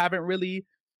when y'all haven't really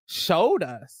showed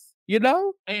us, you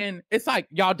know? And it's like,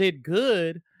 y'all did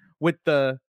good with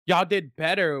y'all did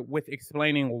better with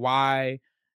explaining why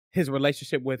his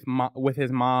relationship with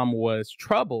his mom was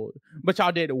troubled, but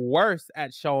y'all did worse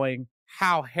at showing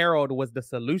how Harold was the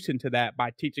solution to that by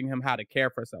teaching him how to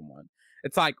care for someone.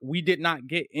 It's like we did not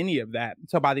get any of that.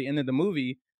 So by the end of the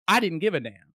movie, I didn't give a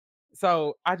damn.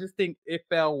 So I just think it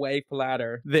fell way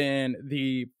flatter than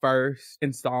the first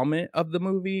installment of the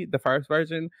movie, the first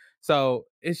version. So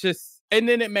it's just, and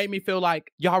then it made me feel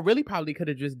like y'all really probably could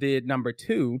have just did number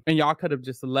 2, and y'all could have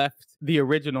just left the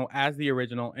original as the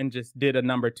original and just did a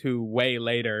number 2 way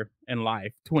later in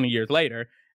life, 20 years later.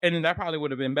 And then that probably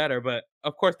would have been better. But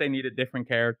of course they needed different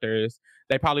characters.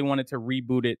 They probably wanted to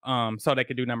reboot it so they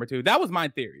could do number 2. That was my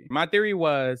theory. My theory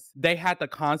was they had the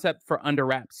concept for Under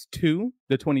Wraps 2,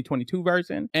 the 2022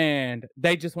 version, and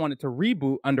they just wanted to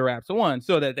reboot Under Wraps 1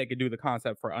 so that they could do the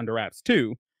concept for Under Wraps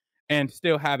 2 and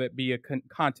still have it be a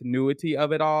continuity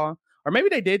of it all. Or maybe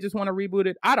they did just want to reboot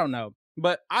it. I don't know.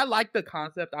 But I like the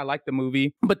concept. I like the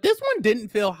movie. But this one didn't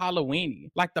feel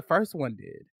Halloween-y like the first one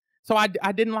did. So I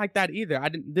didn't like that either.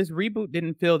 This reboot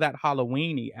didn't feel that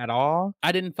Halloween-y at all.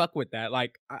 I didn't fuck with that.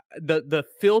 Like the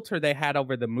filter they had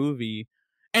over the movie,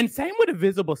 and same with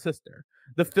Invisible Sister.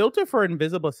 The filter for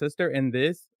Invisible Sister in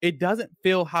this, it doesn't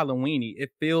feel Halloween-y. It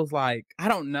feels like, I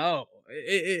don't know.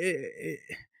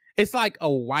 It's like a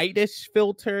whitish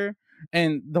filter,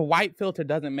 and the white filter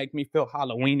doesn't make me feel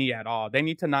Halloween-y at all. They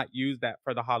need to not use that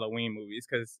for the Halloween movies,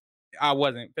 because I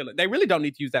wasn't feeling. They really don't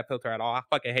need to use that filter at all. I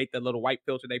fucking hate the little white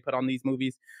filter they put on these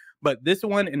movies. But this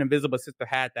one and Invisible Sister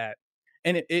had that,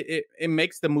 and it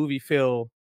makes the movie feel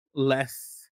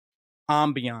less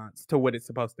ambiance to what it's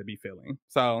supposed to be feeling.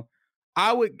 So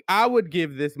I would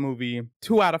give this movie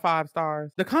 2 out of 5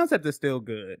 stars. The concept is still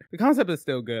good.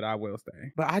 I will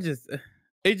say, but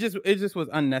it just was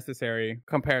unnecessary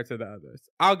compared to the others.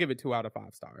 I'll give it 2 out of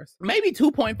 5 stars. Maybe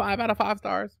 2.5 out of 5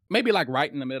 stars. Maybe like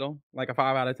right in the middle, like a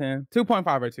 5 out of 10.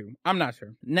 2.5 or 2. I'm not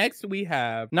sure. Next, we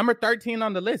have number 13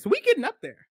 on the list. We getting up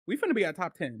there. We finna be at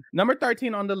top 10. Number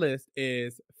 13 on the list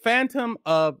is Phantom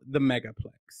of the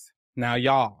Megaplex. Now,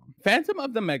 y'all, Phantom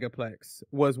of the Megaplex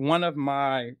was one of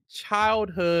my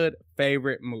childhood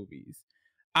favorite movies.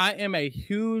 I am a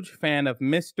huge fan of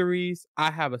mysteries.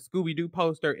 I have a Scooby-Doo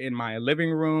poster in my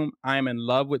living room. I'm in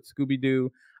love with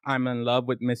Scooby-Doo. I'm in love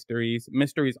with mysteries.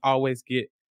 Mysteries always get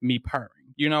me purring.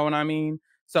 You know what I mean?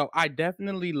 So I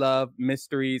definitely love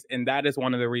mysteries, and that is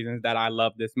one of the reasons that I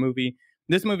love this movie.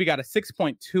 This movie got a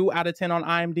 6.2 out of 10 on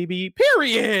IMDb,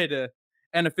 period,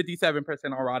 and a 57%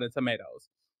 on Rotten Tomatoes.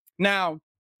 Now,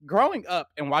 growing up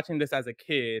and watching this as a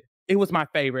kid, it was my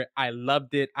favorite. I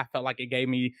loved it. I felt like it gave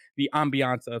me the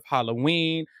ambiance of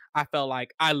Halloween. I felt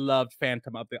like I loved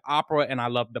Phantom of the Opera, and I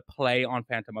loved the play on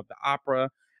Phantom of the Opera.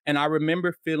 And I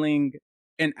remember feeling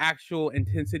an actual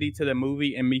intensity to the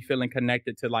movie and me feeling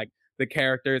connected to like the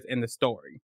characters and the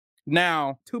story.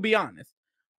 Now, to be honest,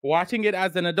 watching it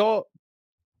as an adult,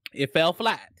 it fell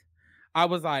flat. I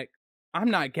was like, I'm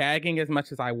not gagging as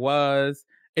much as I was.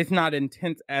 It's not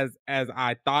intense as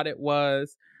I thought it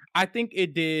was. I think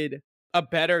it did a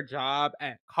better job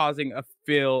at causing a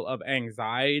feel of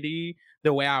anxiety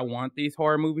the way I want these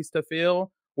horror movies to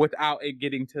feel without it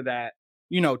getting to that,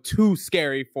 too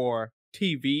scary for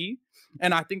TV.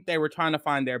 And I think they were trying to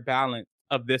find their balance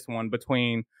of this one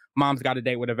between Mom's Got a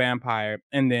Date with a Vampire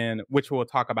and then, which we'll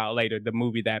talk about later, the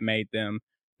movie that made them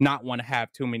not want to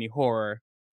have too many horror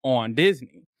on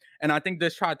Disney. And I think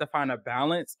this tried to find a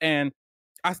balance, and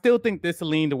I still think this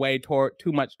leaned away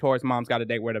too much towards Mom's Got a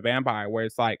Date with a Vampire, where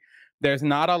it's like there's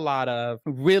not a lot of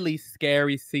really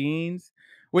scary scenes,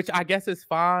 which I guess is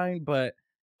fine, but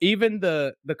even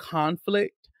the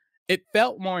conflict, it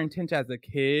felt more intense as a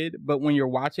kid, but when you're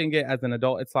watching it as an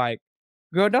adult, it's like,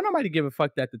 girl, don't nobody give a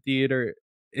fuck that the theater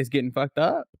is getting fucked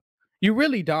up. You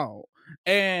really don't.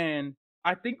 And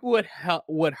I think what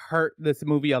hurt this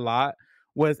movie a lot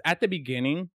was at the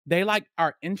beginning, they like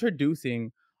are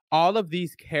introducing all of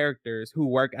these characters who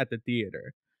work at the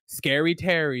theater. Scary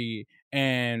Terry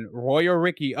and Royal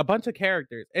Ricky, a bunch of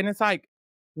characters. And it's like,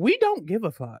 we don't give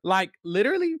a fuck. Like,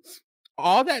 literally,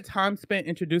 all that time spent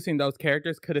introducing those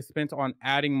characters could have spent on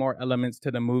adding more elements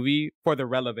to the movie for the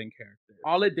relevant characters.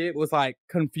 All it did was like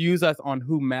confuse us on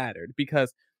who mattered,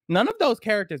 because none of those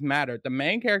characters mattered. The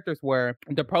main characters were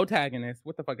the protagonist.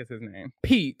 What the fuck is his name?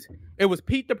 Pete. It was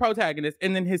Pete, the protagonist,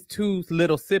 and then his 2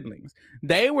 little siblings.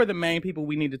 They were the main people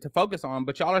we needed to focus on,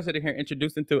 but y'all are sitting here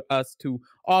introducing to us to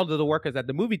all of the workers at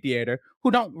the movie theater who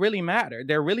don't really matter.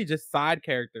 They're really just side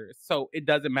characters, so it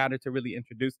doesn't matter to really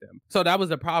introduce them. So that was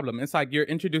the problem. It's like you're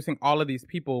introducing all of these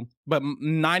people, but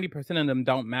 90% of them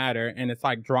don't matter, and it's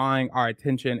like drawing our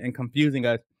attention and confusing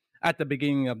us at the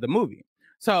beginning of the movie.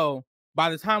 So by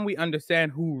the time we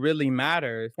understand who really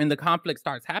matters and the conflict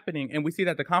starts happening, and we see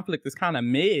that the conflict is kind of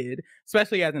mid,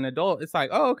 especially as an adult, it's like,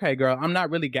 oh, okay, girl, I'm not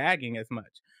really gagging as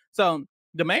much. So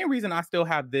the main reason I still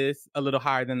have this a little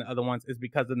higher than the other ones is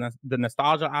because of the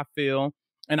nostalgia I feel.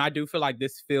 And I do feel like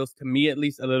this feels, to me at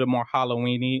least, a little more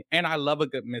Halloween-y. And I love a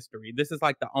good mystery. This is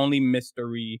like the only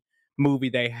mystery movie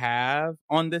they have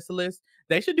on this list.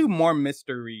 They should do more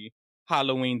mystery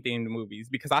Halloween themed movies,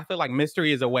 because I feel like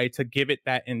mystery is a way to give it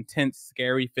that intense,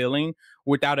 scary feeling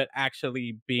without it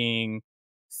actually being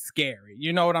scary.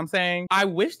 You know what I'm saying? I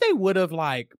wish they would have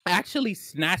like actually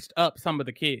snatched up some of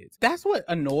the kids. That's what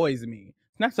annoys me.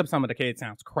 Snatched up some of the kids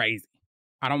sounds crazy.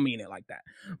 I don't mean it like that.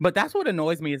 But that's what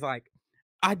annoys me, is like,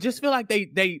 I just feel like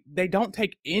they don't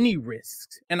take any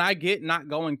risks. And I get not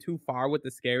going too far with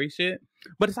the scary shit,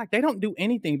 but it's like they don't do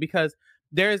anything, because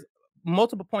there's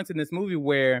multiple points in this movie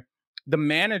where the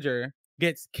manager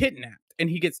gets kidnapped and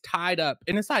he gets tied up.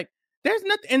 And it's like, there's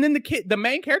nothing. And then the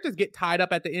main characters get tied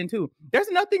up at the end too. There's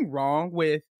nothing wrong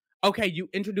with, okay, you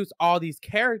introduce all these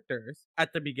characters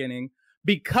at the beginning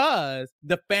because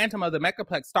the Phantom of the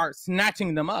Megaplex starts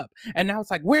snatching them up. And now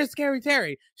it's like, where's Scary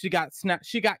Terry? She got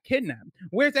kidnapped.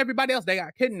 Where's everybody else? They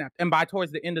got kidnapped. And by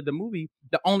towards the end of the movie,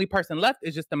 the only person left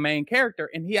is just the main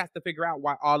character, and he has to figure out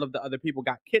why all of the other people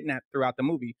got kidnapped throughout the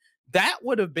movie. That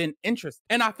would have been interesting.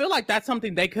 And I feel like that's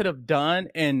something they could have done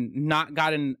and not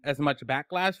gotten as much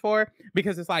backlash for,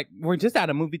 because it's like, we're just at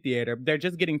a movie theater. They're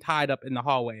just getting tied up in the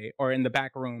hallway or in the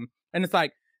back room. And it's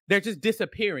like, they're just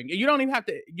disappearing. You don't even have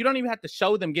to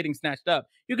show them getting snatched up.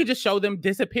 You could just show them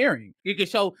disappearing. You could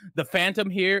show the Phantom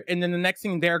here, and then the next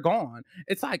thing they're gone.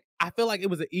 It's like, I feel like it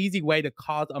was an easy way to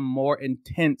cause a more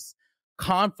intense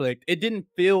conflict. It didn't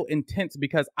feel intense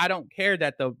because I don't care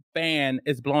that the fan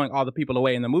is blowing all the people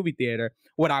away in the movie theater.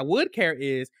 What I would care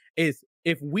is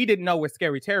if we didn't know where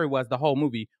Scary Terry was the whole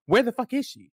movie, where the fuck is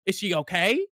she? Is she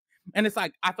okay? And it's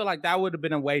like, I feel like that would have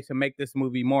been a way to make this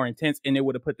movie more intense, and it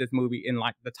would have put this movie in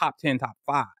like the top 10, top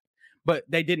 5. But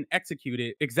they didn't execute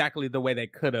it exactly the way they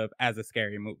could have as a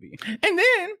scary movie. And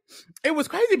then it was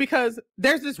crazy because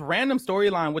there's this random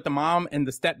storyline with the mom and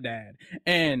the stepdad.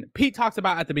 And Pete talks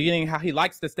about at the beginning how he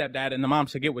likes the stepdad and the mom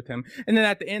should get with him. And then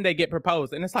at the end, they get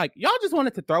proposed. And it's like, y'all just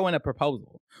wanted to throw in a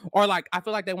proposal. Or like, I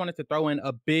feel like they wanted to throw in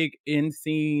a big end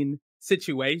scene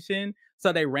situation.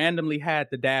 So they randomly had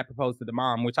the dad propose to the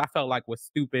mom, which I felt like was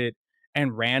stupid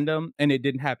and random. And it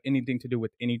didn't have anything to do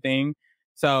with anything.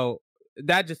 So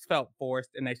that just felt forced,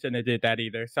 and they shouldn't have did that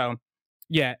either. So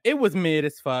yeah, it was mid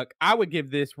as fuck. I would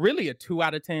give this really a 2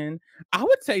 out of 10. I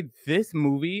would say this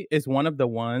movie is one of the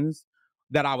ones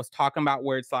that I was talking about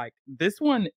where it's like, this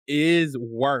one is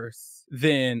worse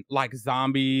than like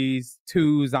Zombies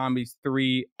 2, Zombies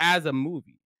 3 as a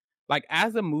movie. Like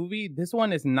as a movie, this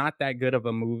one is not that good of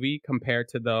a movie compared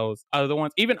to those other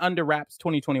ones, even Under Wraps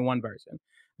 2021 version.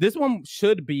 This one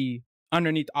should be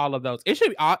underneath all of those. It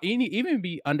should even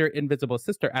be under Invisible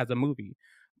Sister as a movie.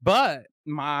 But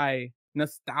my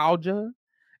nostalgia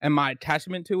and my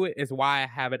attachment to it is why I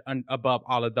have it above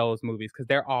all of those movies, because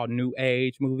they're all new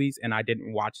age movies and I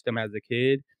didn't watch them as a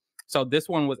kid. So this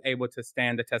one was able to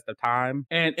stand the test of time.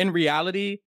 And in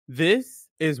reality, this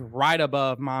is right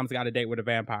above Mom's Got a Date with a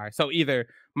Vampire. So either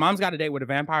Mom's Got a Date with a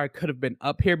Vampire could have been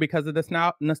up here because of this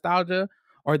nostalgia,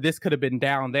 or this could have been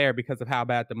down there because of how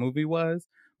bad the movie was.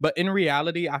 But in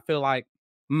reality, I feel like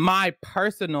my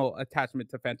personal attachment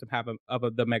to Phantom of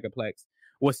the Megaplex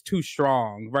was too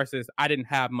strong, versus I didn't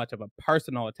have much of a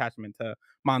personal attachment to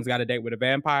Mom's Got a Date with a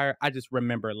Vampire. I just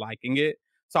remember liking it.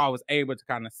 So I was able to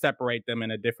kind of separate them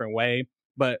in a different way.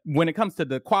 But when it comes to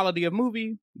the quality of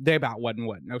movie, they about what and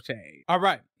what, no shade. All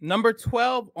right, number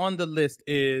 12 on the list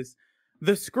is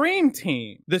The Scream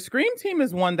Team. The Scream Team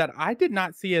is one that I did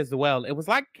not see as well. It was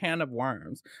like Can of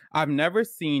Worms. I've never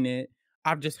seen it.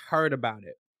 I've just heard about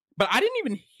it. But I didn't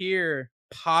even hear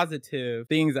positive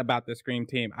things about the Scream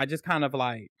Team. I just kind of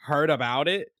like heard about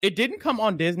it. It didn't come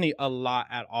on Disney a lot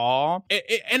at all.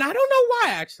 And I don't know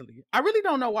why, actually. I really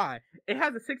don't know why. It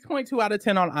has a 6.2 out of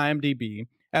 10 on IMDb. It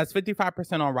has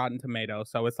 55% on Rotten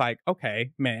Tomatoes. So it's like, okay,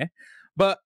 meh.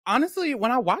 But honestly,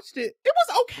 when I watched it, it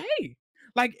was okay.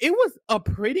 Like, it was a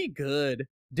pretty good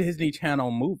Disney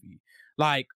Channel movie.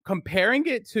 Like, comparing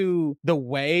it to the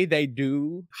way they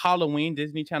do Halloween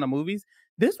Disney Channel movies,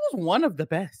 this was one of the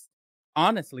best.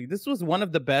 Honestly, this was one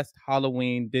of the best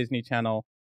Halloween Disney Channel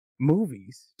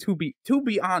movies, to be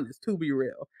honest, to be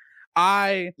real.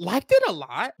 I liked it a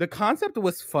lot. The concept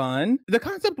was fun.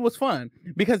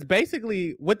 Because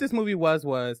basically what this movie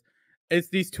was it's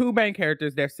these two main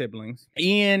characters, they're siblings,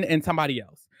 Ian and somebody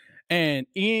else. And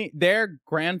their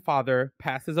grandfather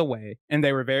passes away, and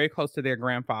they were very close to their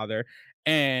grandfather.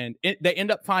 And they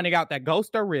end up finding out that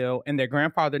ghosts are real, and their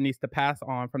grandfather needs to pass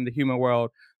on from the human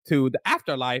world to the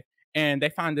afterlife. And they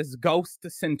find this ghost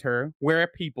center where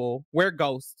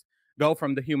ghosts go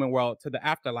from the human world to the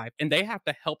afterlife. And they have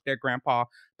to help their grandpa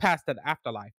pass to the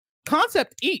afterlife.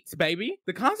 concept eats, baby.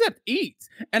 The concept eats.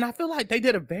 And I feel like they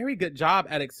did a very good job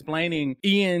at explaining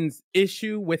Ian's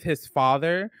issue with his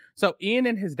father. So Ian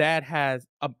and his dad has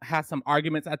some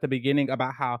arguments at the beginning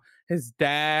about how his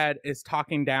dad is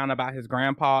talking down about his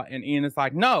grandpa, and Ian is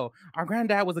like, no, our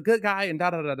granddad was a good guy, and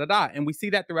da da da da da. And we see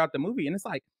that throughout the movie. And it's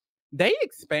like, they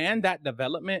expand that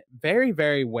development very,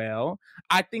 very well.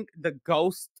 I think the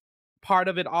ghost part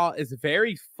of it all is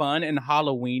very fun and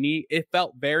Halloweeny. It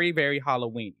felt very, very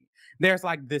Halloweeny. There's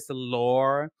like this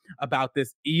lore about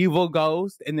this evil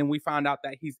ghost, and then we found out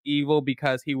that he's evil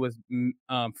because he was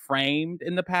framed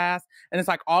in the past. And it's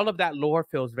like all of that lore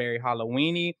feels very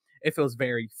Halloweeny. It feels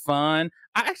very fun.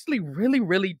 I actually really,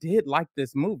 really did like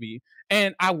this movie,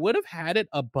 and I would have had it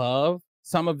above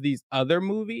some of these other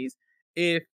movies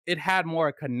if it had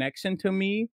more connection to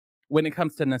me when it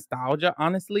comes to nostalgia,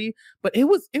 honestly. But it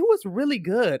was really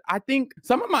good. I think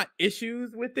some of my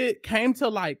issues with it came to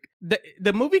like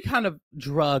the movie kind of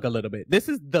drug a little bit. This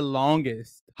is the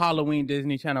longest Halloween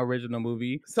Disney Channel original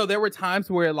movie. So there were times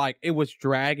where like it was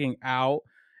dragging out.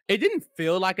 It didn't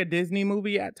feel like a Disney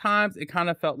movie at times. It kind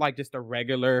of felt like just a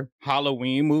regular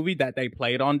Halloween movie that they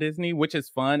played on Disney, which is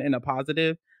fun and a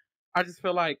positive. I just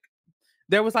feel like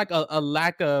there was like a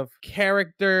lack of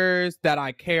characters that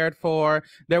I cared for.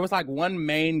 There was like one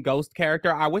main ghost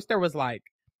character. I wish there was like,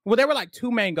 well, there were like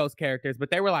two main ghost characters, but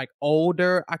they were like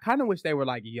older. I kind of wish they were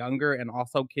like younger and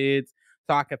also kids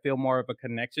so I could feel more of a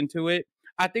connection to it.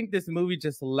 I think this movie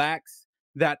just lacks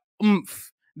that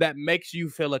oomph that makes you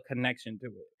feel a connection to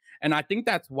it. And I think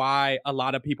that's why a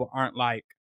lot of people aren't like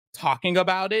talking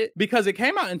about it, because it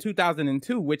came out in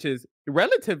 2002, which is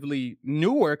relatively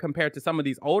newer compared to some of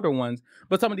these older ones,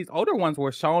 but some of these older ones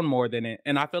were shown more than it.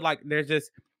 And I feel like there's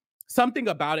just something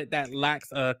about it that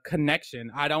lacks a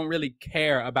connection. I don't really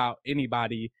care about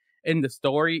anybody in the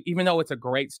story, even though it's a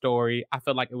great story. I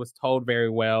feel like it was told very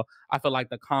well. I feel like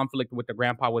the conflict with the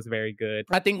grandpa was very good.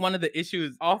 I think one of the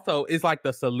issues also is like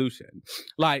the solution.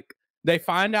 Like, they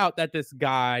find out that this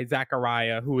guy,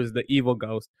 Zachariah, who is the evil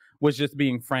ghost, was just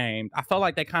being framed. I felt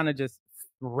like they kind of just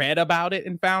read about it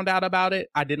and found out about it.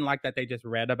 I didn't like that they just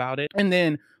read about it. And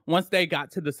then once they got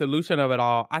to the solution of it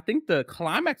all, I think the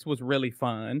climax was really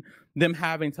fun. Them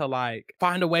having to like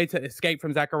find a way to escape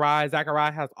from Zachariah.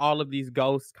 Zachariah has all of these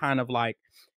ghosts kind of like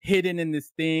hidden in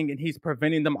this thing, and he's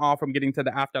preventing them all from getting to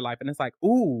the afterlife. And it's like,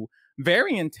 ooh,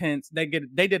 very intense. They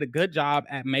did a good job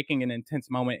at making an intense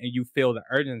moment and you feel the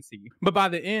urgency. But by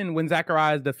the end, when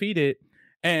Zachariah is defeated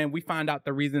and we find out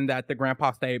the reason that the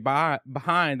grandpa stayed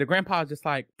behind, the grandpa is just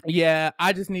like, yeah,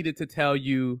 I just needed to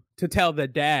tell the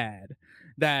dad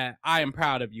that I am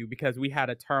proud of you because we had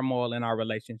a turmoil in our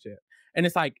relationship. And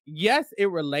it's like, yes,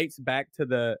 it relates back to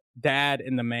the dad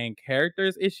and the main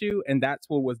character's issue, and that's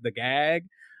what was the gag,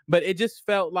 but it just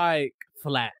felt like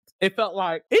flat. It felt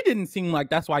like, it didn't seem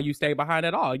like that's why you stayed behind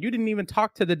at all. You didn't even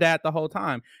talk to the dad the whole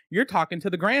time. You're talking to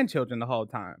the grandchildren the whole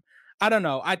time. I don't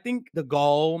know. I think the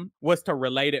goal was to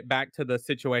relate it back to the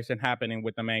situation happening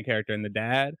with the main character and the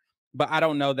dad, but I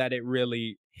don't know that it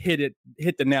really hit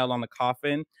the nail on the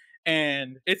coffin.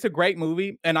 And it's a great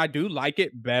movie, and I do like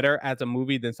it better as a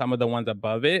movie than some of the ones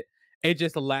above it. It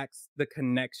just lacks the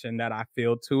connection that I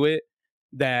feel to it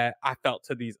that I felt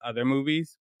to these other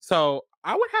movies. So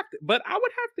I would have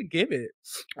to give it,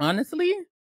 honestly, it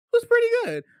was pretty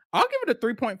good. I'll give it a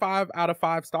 3.5 out of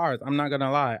 5 stars. I'm not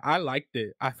gonna lie. I liked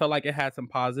it. I felt like it had some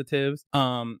positives.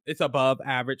 It's above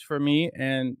average for me,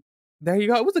 and there you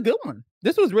go. It was a good one.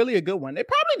 This was really a good one. It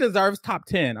probably deserves top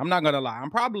 10. I'm not gonna lie. I'm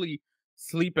probably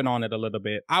sleeping on it a little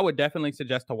bit. I would definitely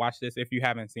suggest to watch this if you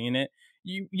haven't seen it.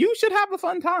 You should have a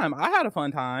fun time. I had a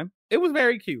fun time. It was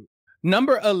very cute.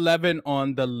 Number 11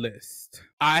 on the list,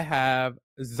 I have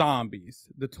Zombies,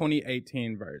 the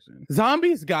 2018 version.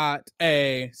 Zombies got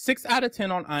a 6 out of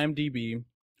 10 on IMDb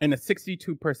and a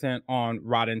 62% on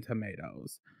Rotten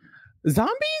Tomatoes.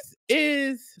 Zombies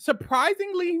is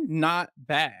surprisingly not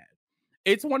bad.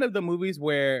 It's one of the movies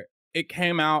where it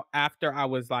came out after I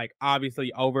was like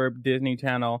obviously over Disney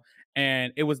Channel,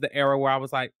 and it was the era where I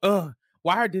was like, ugh,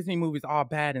 why are Disney movies all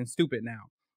bad and stupid now?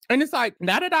 And it's like,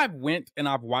 now that I've went and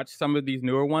I've watched some of these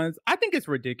newer ones, I think it's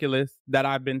ridiculous that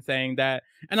I've been saying that.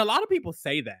 And a lot of people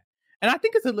say that. And I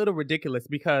think it's a little ridiculous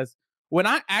because when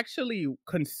I actually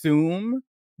consume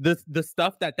the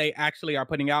stuff that they actually are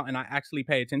putting out and I actually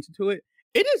pay attention to it,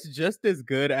 it is just as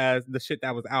good as the shit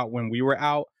that was out when we were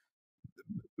out.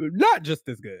 Not just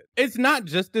as good. It's not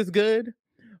just as good,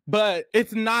 but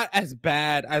it's not as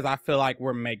bad as I feel like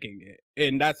we're making it.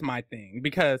 And that's my thing,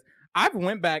 because I've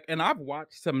went back and I've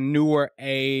watched some newer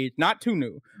age, not too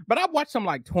new, but I've watched some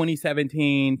like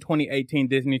 2017, 2018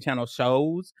 Disney Channel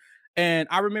shows. And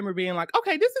I remember being like,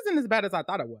 okay, this isn't as bad as I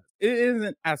thought it was. It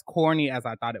isn't as corny as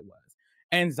I thought it was.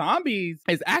 And zombies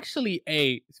is actually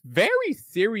a very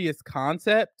serious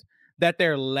concept that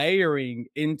they're layering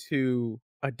into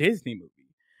a Disney movie.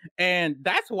 And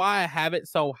that's why I have it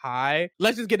so high.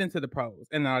 Let's just get into the pros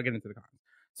and then I'll get into the cons.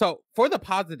 So, for the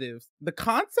positives, the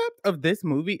concept of this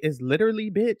movie is literally,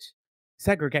 bitch,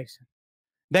 segregation.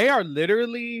 They are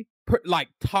literally like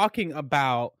talking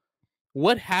about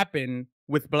what happened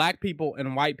with black people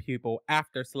and white people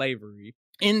after slavery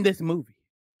in this movie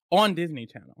on Disney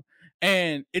Channel.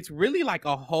 And it's really like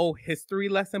a whole history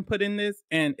lesson put in this,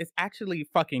 and it's actually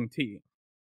fucking tea.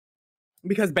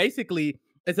 Because basically,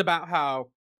 it's about how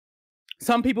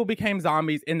some people became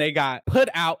zombies and they got put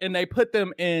out and they put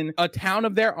them in a town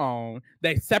of their own.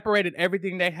 They separated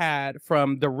everything they had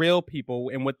from the real people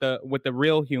and what the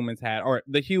real humans had, or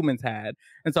the humans had.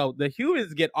 And so the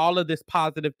humans get all of this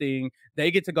positive thing. They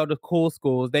get to go to cool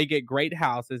schools. They get great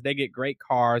houses. They get great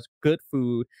cars, good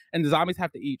food. And the zombies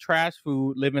have to eat trash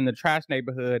food, live in the trash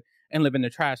neighborhood, and live in the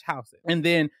trash houses. And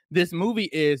then this movie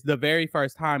is the very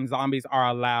first time zombies are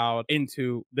allowed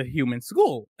into the human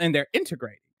school and they're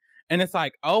integrated. And it's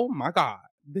like, oh my God,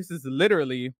 this is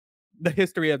literally the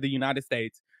history of the United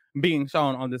States being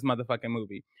shown on this motherfucking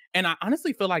movie. And I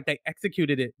honestly feel like they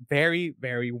executed it very,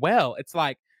 very well. It's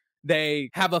like they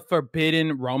have a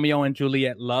forbidden Romeo and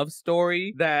Juliet love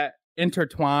story that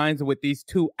intertwines with these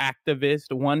two activists,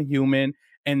 one human,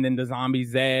 and then the zombie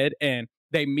Zed. And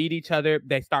they meet each other,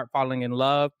 they start falling in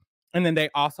love. And then they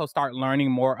also start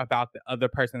learning more about the other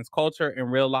person's culture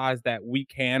and realize that we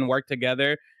can work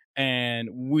together. And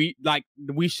we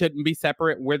shouldn't be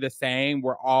separate. We're the same.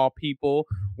 We're all people.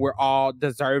 We're all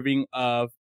deserving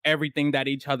of everything that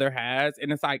each other has.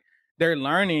 And it's like they're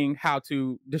learning how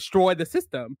to destroy the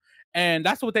system. And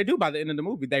that's what they do by the end of the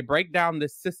movie. They break down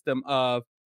this system of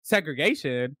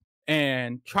segregation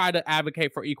and try to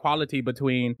advocate for equality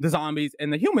between the zombies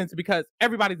and the humans because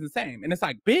everybody's the same. And it's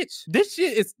like, bitch,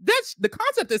 the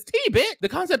concept is tea, bitch. The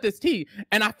concept is tea.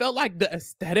 And I felt like the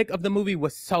aesthetic of the movie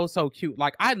was so cute.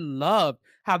 Like, I loved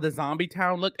how the zombie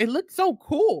town looked. It looked so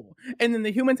cool. And then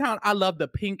the human town, I love the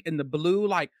pink and the blue.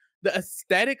 Like, the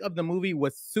aesthetic of the movie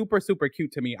was super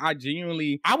cute to me.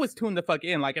 I was tuned the fuck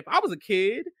in. Like, if I was a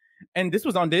kid and this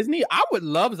was on Disney, I would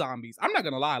love zombies. I'm not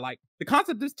gonna lie. Like, the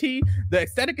concept is tea. The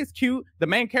aesthetic is cute. The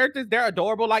main characters, they're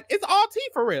adorable. Like, it's all tea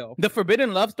for real. The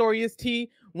forbidden love story is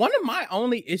tea. One of my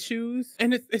only issues,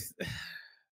 and it's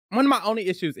one of my only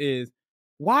issues is,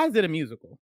 why is it a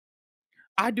musical?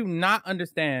 I do not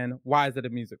understand why it's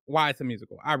a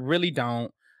musical. I really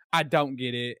don't. I don't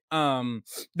get it.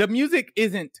 The music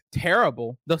isn't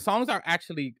terrible. The songs are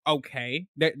actually okay.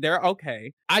 They're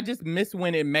okay. I just miss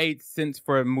when it made sense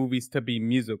for movies to be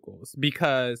musicals,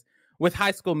 because with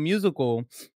High School Musical,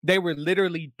 they were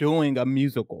literally doing a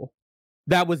musical.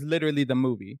 That was literally the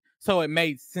movie. So it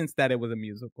made sense that it was a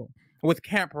musical. With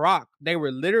Camp Rock, they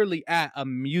were literally at a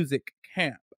music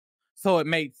camp. So it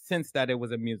made sense that it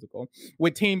was a musical.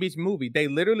 With Teen Beach Movie, they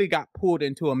literally got pulled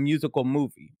into a musical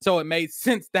movie. So it made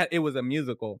sense that it was a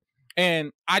musical.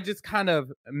 And I just kind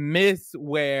of miss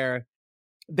where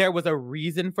there was a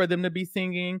reason for them to be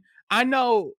singing. I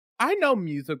know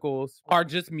musicals are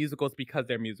just musicals because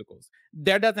they're musicals.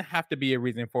 There doesn't have to be a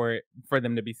reason for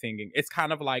them to be singing. It's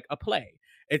kind of like a play.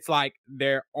 It's like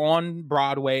they're on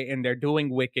Broadway and they're doing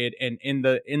Wicked, and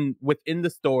within the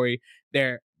story,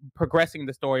 they're progressing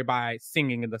the story by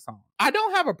singing in the song. I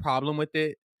don't have a problem with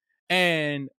it.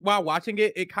 And while watching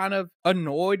it, it kind of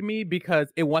annoyed me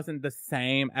because it wasn't the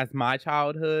same as my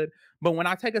childhood. But when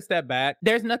I take a step back,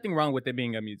 there's nothing wrong with it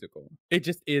being a musical. It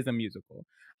just is a musical.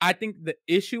 I think the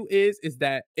issue is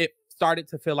that it started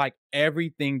to feel like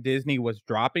everything Disney was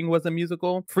dropping was a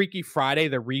musical. Freaky Friday,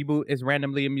 the reboot, is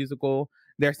randomly a musical.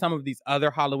 There's some of these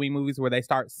other Halloween movies where they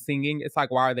start singing. It's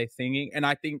like, why are they singing? And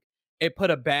I think it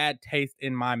put a bad taste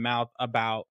in my mouth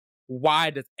about why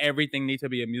does everything need to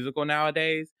be a musical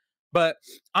nowadays? But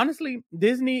honestly,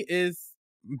 Disney is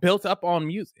built up on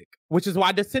music, which is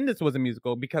why Descendants was a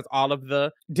musical, because all of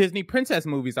the Disney princess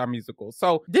movies are musicals.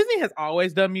 So Disney has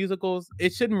always done musicals.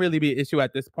 It shouldn't really be an issue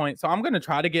at this point. So I'm going to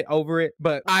try to get over it.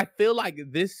 But I feel like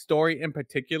this story in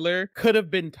particular could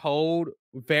have been told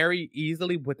very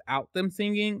easily without them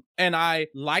singing. And I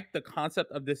like the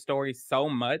concept of this story so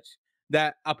much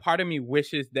that a part of me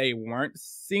wishes they weren't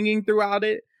singing throughout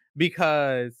it,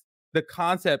 because the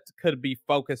concept could be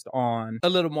focused on a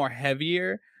little more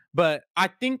heavier. But I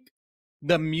think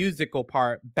the musical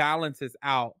part balances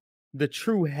out the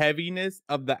true heaviness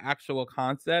of the actual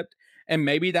concept. And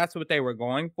maybe that's what they were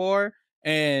going for.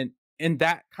 And in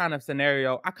that kind of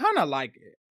scenario, I kind of like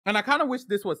it. And I kind of wish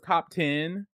this was top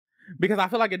 10. because I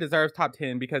feel like it deserves top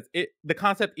 10 because the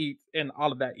concept eats and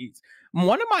all of that eats.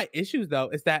 One of my issues though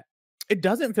is that it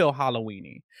doesn't feel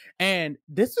Halloweeny. And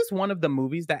this is one of the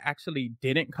movies that actually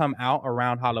didn't come out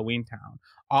around Halloween Town.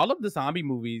 All of the zombie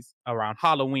movies around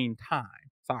Halloween time,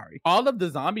 sorry. All of the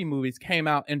zombie movies came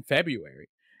out in February.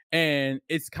 And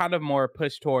it's kind of more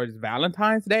pushed towards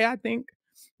Valentine's Day, I think,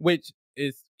 which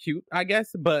is cute, I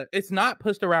guess, but it's not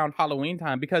pushed around Halloween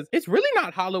time because it's really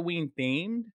not Halloween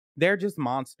themed. They're just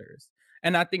monsters.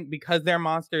 And I think because they're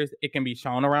monsters, it can be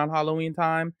shown around Halloween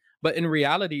time. But in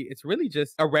reality, it's really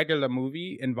just a regular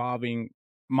movie involving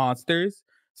monsters.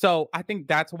 So I think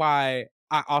that's why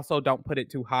I also don't put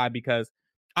it too high because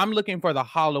I'm looking for the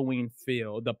Halloween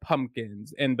feel, the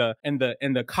pumpkins and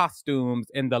the costumes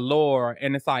and the lore.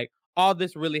 And it's like all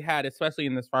this really had, especially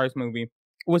in this first movie,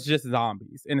 was just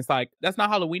zombies. And it's like, that's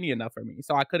not Halloweeny enough for me.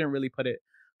 So I couldn't really put it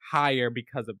higher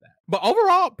because of that. But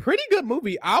overall, pretty good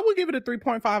movie. I would give it a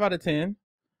 3.5 out of 10.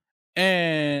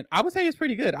 And I would say it's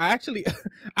pretty good. I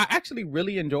actually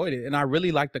really enjoyed it. And I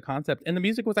really liked the concept. And the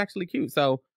music was actually cute.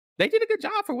 So they did a good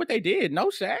job for what they did. No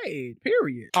shade,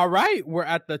 period. All right, we're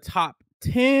at the top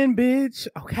 10, bitch.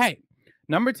 Okay.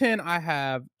 Number 10, I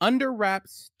have Under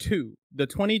Wraps 2, the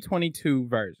 2022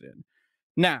 version.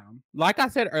 Now, like I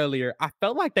said earlier, I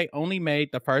felt like they only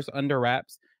made the first Under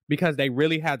Wraps because they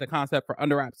really had the concept for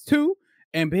Under Wraps 2.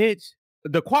 And bitch,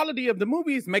 the quality of the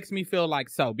movies makes me feel like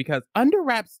so because Under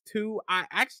Wraps 2, I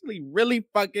actually really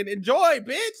fucking enjoy,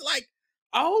 bitch. Like,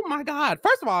 oh my God.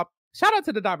 First of all, shout out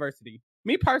to the diversity.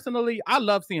 Me personally, I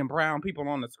love seeing brown people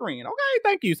on the screen. Okay,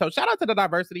 thank you. So shout out to the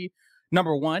diversity,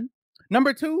 number one.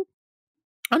 Number two,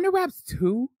 Under Wraps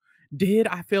 2 did,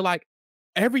 I feel like,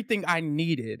 everything I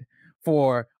needed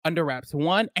for Under Wraps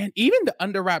 1 and even the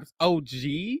Under Wraps OG.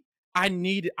 I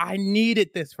needed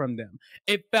this from them.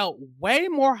 It felt way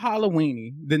more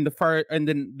Halloweeny than the first and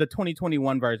then the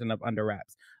 2021 version of Under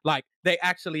Wraps. Like they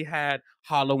actually had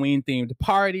Halloween themed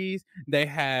parties. They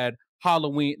had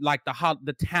Halloween, like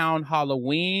the town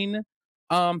Halloween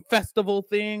festival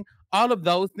thing. All of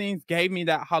those things gave me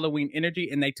that Halloween energy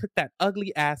and they took that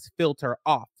ugly ass filter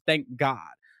off. Thank God.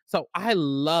 So I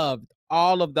loved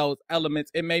all of those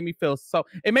elements. It made me feel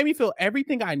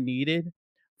everything I needed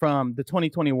from the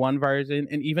 2021 version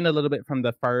and even a little bit from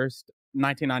the first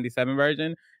 1997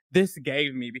 version. This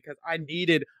gave me because I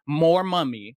needed more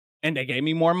mummy and they gave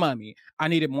me more mummy. I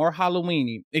needed more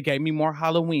Halloweeny. It gave me more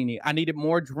Halloweeny. I needed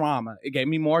more drama. It gave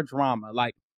me more drama.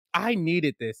 Like I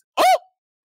needed this. Oh,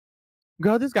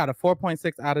 girl, this got a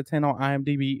 4.6 out of 10 on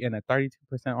IMDb and a 32%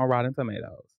 on Rotten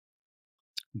Tomatoes.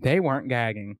 They weren't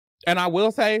gagging. And I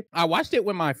will say, I watched it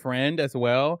with my friend as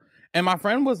well. And my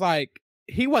friend was like,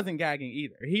 he wasn't gagging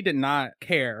either. He did not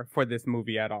care for this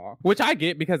movie at all, which I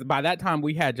get because by that time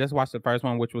we had just watched the first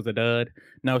one, which was a dud.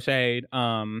 No shade.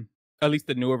 At least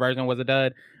the newer version was a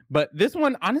dud. But this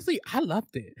one, honestly, I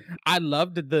loved it. I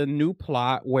loved the new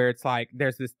plot where it's like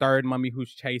there's this third mummy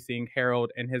who's chasing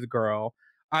Harold and his girl.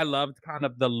 I loved kind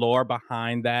of the lore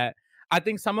behind that. I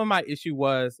think some of my issue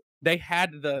was they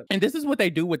had and this is what they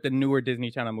do with the newer Disney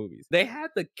Channel movies. They had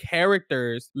the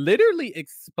characters literally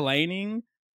explaining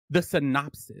the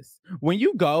synopsis. When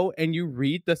you go and you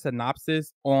read the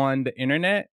synopsis on the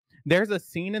internet, there's a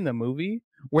scene in the movie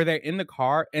where they're in the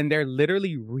car and they're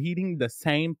literally reading the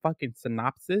same fucking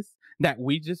synopsis that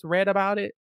we just read about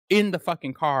it in the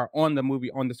fucking car on the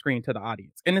movie on the screen to the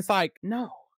audience. And it's like,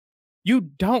 no, you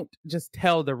don't just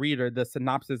tell the reader the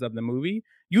synopsis of the movie.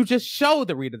 You just show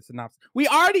the reader the synopsis. We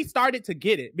already started to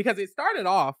get it because it started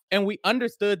off and we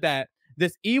understood that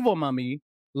this evil mummy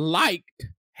liked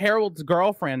Harold's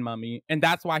girlfriend mummy, and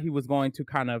that's why he was going to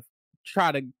kind of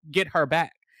try to get her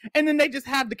back. And then they just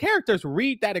have the characters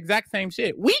read that exact same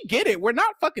shit. We get it. We're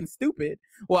not fucking stupid.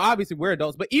 Well, obviously we're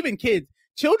adults, but even kids,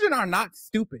 children are not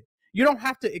stupid. You don't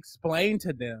have to explain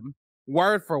to them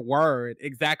word for word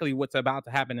exactly what's about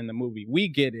to happen in the movie. We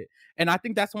get it. And I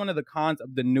think that's one of the cons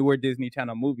of the newer Disney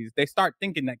Channel movies. They start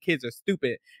thinking that kids are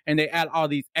stupid and they add all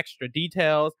these extra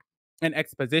details and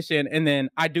exposition. And then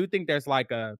I do think there's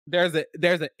like there's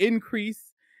an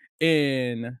increase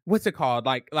in what's it called?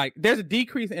 Like there's a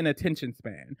decrease in attention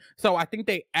span. So I think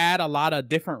they add a lot of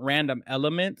different random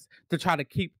elements to try to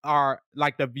keep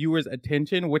the viewers'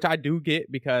 attention, which I do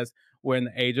get because we're in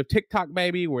the age of TikTok,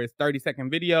 baby, where it's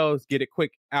 30-second videos, get it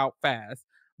quick, out fast.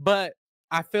 But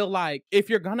I feel like if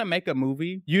you're gonna make a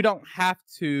movie, you don't have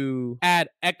to add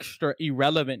extra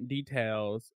irrelevant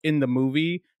details in the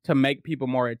movie to make people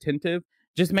more attentive.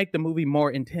 Just make the movie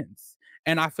more intense.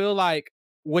 And I feel like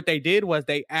what they did was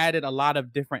they added a lot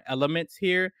of different elements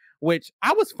here, which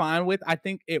I was fine with. I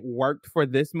think it worked for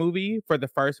this movie. For the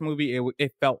first movie,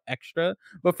 it felt extra.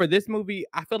 But for this movie,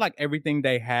 I feel like everything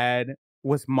they had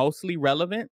was mostly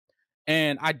relevant.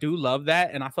 And I do love that.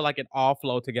 And I feel like it all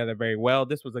flowed together very well.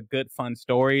 This was a good, fun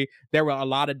story. There were a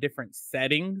lot of different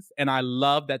settings. And I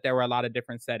love that there were a lot of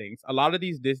different settings. A lot of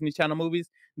these Disney Channel movies,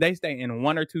 they stay in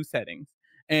one or two settings.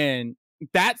 And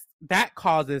that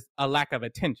causes a lack of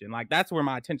attention. Like, that's where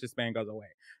my attention span goes away.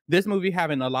 This movie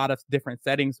having a lot of different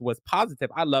settings was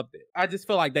positive. I loved it. I just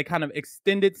feel like they kind of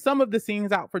extended some of the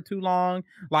scenes out for too long.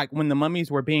 Like when the mummies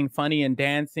were being funny and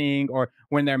dancing, or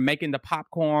when they're making the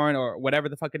popcorn or whatever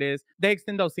the fuck it is, they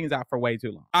extend those scenes out for way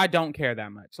too long. I don't care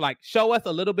that much. Like, show us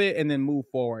a little bit and then move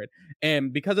forward.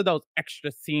 And because of those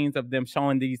extra scenes of them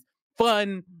showing these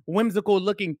fun, whimsical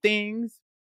looking things,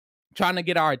 trying to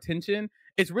get our attention,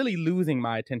 it's really losing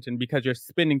my attention because you're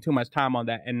spending too much time on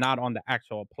that and not on the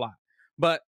actual plot.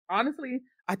 But honestly,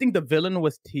 I think the villain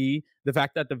was T. The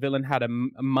fact that the villain had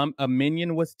a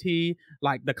minion was T.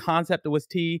 Like, the concept was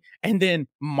T. And then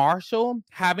Marshall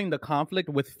having the conflict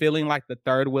with feeling like the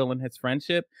third wheel in his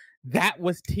friendship, that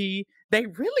was T. They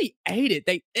really ate it.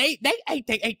 They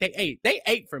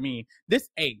ate for me. This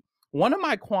ate. One of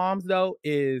my qualms, though,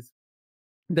 is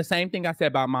the same thing I said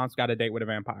about Mom's Got a Date with a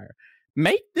Vampire.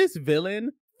 Make this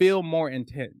villain feel more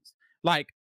intense. Like,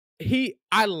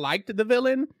 I liked the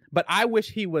villain, but I wish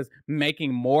he was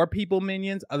making more people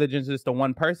minions other than just the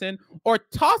one person, or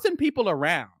tossing people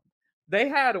around. They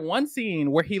had one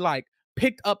scene where he like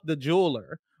picked up the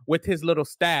jeweler with his little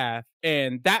staff,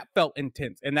 and that felt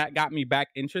intense, and that got me back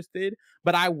interested.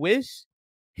 But I wish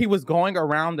he was going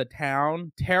around the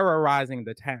town, terrorizing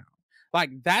the town.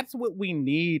 Like, that's what we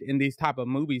need in these type of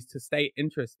movies to stay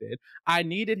interested. I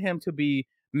needed him to be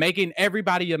making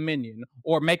everybody a minion,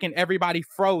 or making everybody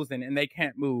frozen and they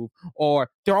can't move, or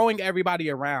throwing everybody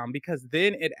around, because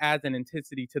then it adds an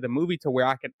intensity to the movie to where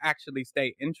I can actually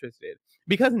stay interested.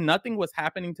 Because nothing was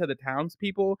happening to the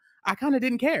townspeople, I kind of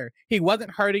didn't care. He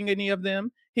wasn't hurting any of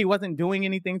them. He wasn't doing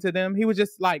anything to them. He was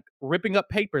just like ripping up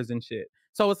papers and shit.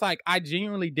 So it's like, I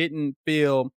genuinely didn't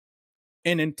feel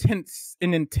an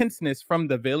intenseness from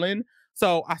the villain.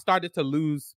 So I started to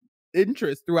lose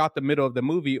interest throughout the middle of the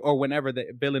movie, or whenever the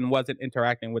villain wasn't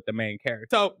interacting with the main character.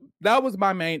 So that was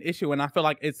my main issue, and I feel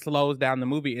like it slows down the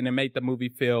movie, and it made the movie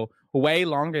feel way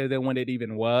longer than what it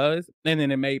even was. And then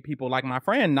it made people like my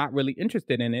friend not really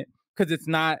interested in it, because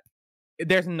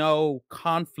there's no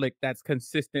conflict that's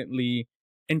consistently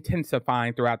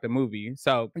intensifying throughout the movie.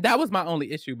 So that was my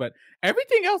only issue, but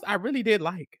everything else I really did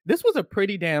like. This was a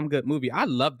pretty damn good movie. I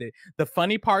loved it. The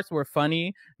funny parts were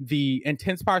funny, the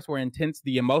intense parts were intense,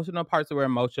 the emotional parts were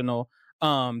emotional.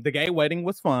 The gay wedding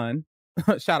was fun.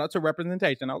 Shout out to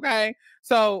representation. Okay,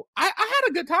 so I had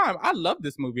a good time. I love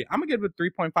this movie. I'm gonna give it a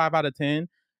 3.5 out of 10.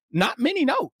 Not many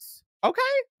notes. Okay,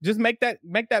 just make that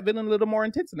villain a little more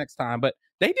intense next time. But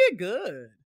they did good.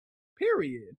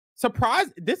 Period. Surprise!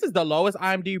 This is the lowest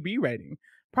IMDb rating,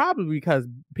 probably because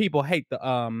people hate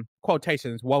the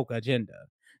quotations woke agenda.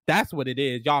 That's what it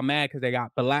is. Y'all mad because they got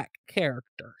black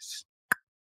characters.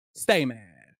 Stay mad.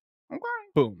 Okay.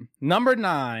 Boom. Number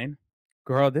 9.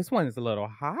 Girl, this one is a little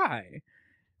high.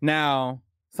 Now,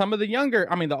 some of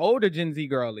the older Gen Z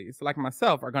girlies like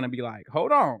myself are gonna be like,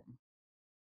 hold on.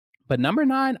 But number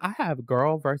 9, I have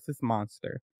Girl versus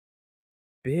Monster.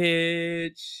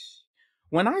 Bitch.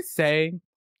 When I say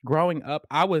growing up,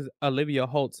 I was Olivia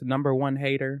Holt's #1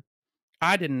 hater.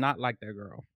 I did not like that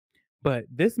girl. But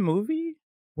this movie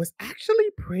was actually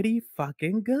pretty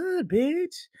fucking good,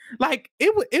 bitch. Like,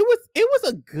 it was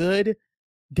a good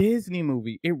Disney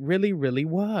movie. It really, really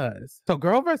was. So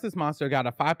Girl vs. Monster got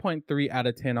a 5.3 out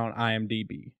of 10 on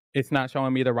IMDb. It's not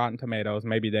showing me the Rotten Tomatoes.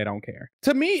 Maybe they don't care.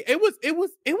 To me, it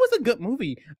was a good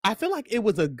movie. I feel like it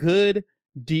was a good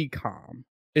DCOM,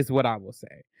 is what I will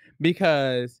say.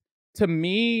 Because to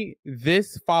me,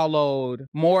 this followed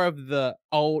more of the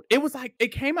old. It was like, it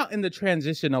came out in the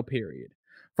transitional period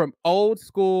from old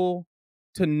school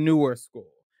to newer school,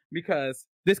 because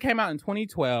this came out in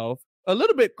 2012, a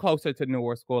little bit closer to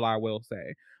newer school, I will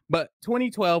say. But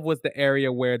 2012 was the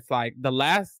area where it's like the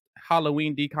last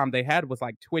Halloween DCOM they had was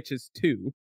like Twitches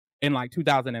 2 in like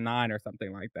 2009 or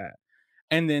something like that.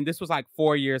 And then this was like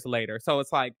 4 years later. So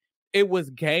it's like, it was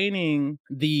gaining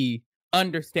the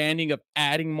understanding of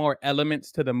adding more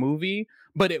elements to the movie,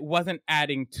 but it wasn't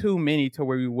adding too many to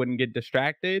where we wouldn't get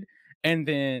distracted. And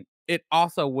then it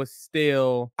also was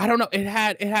still, I don't know, it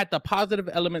had the positive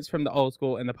elements from the old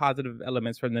school and the positive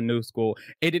elements from the new school.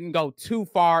 It didn't go too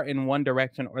far in one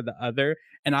direction or the other.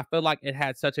 And I feel like it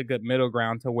had such a good middle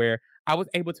ground to where I was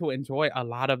able to enjoy a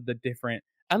lot of the different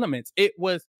elements. It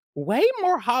was way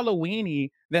more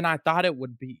Halloweeny than I thought it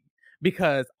would be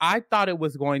because I thought it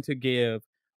was going to give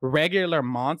regular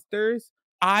monsters.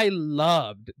 I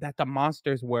loved that the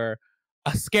monsters were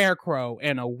a scarecrow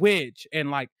and a witch and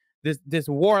like this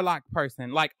warlock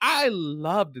person. Like I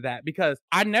loved that because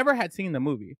I never had seen the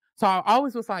movie. So I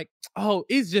always was like, oh,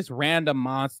 it's just random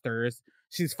monsters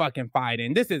she's fucking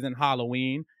fighting. This isn't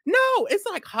Halloween. No, it's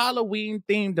like Halloween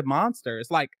themed monsters.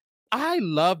 Like I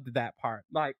loved that part.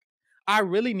 Like I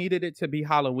really needed it to be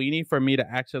Halloweeny for me to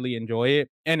actually enjoy it,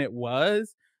 and it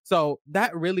was. So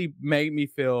that really made me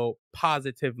feel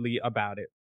positively about it.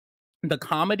 The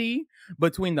comedy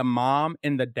between the mom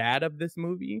and the dad of this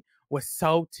movie was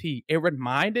so tea. It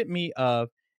reminded me of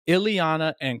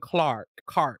Ileana and Clark,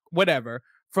 whatever,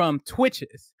 from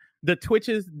Twitches. The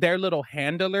Twitches, their little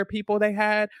handler people they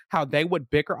had, how they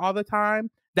would bicker all the time.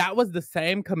 That was the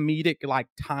same comedic like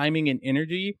timing and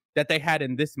energy that they had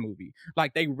in this movie.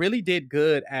 Like they really did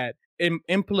good at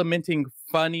implementing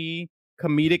funny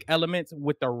comedic elements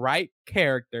with the right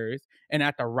characters and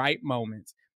at the right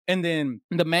moments. And then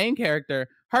the main character,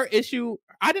 her issue,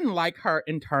 I didn't like her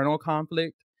internal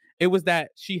conflict. It was that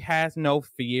she has no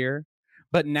fear,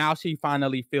 but now she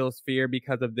finally feels fear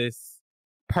because of this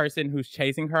person who's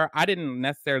chasing her. I didn't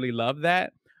necessarily love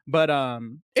that, but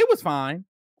it was fine.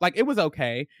 Like it was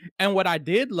okay. And what I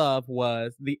did love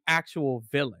was the actual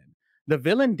villain. The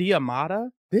villain Diamata,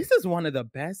 this is one of the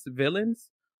best villains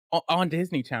on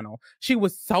Disney Channel. She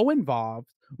was so involved.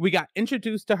 We got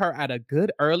introduced to her at a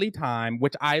good early time,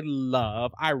 which I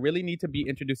love. I really need to be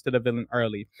introduced to the villain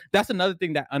early. That's another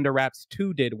thing that Under Wraps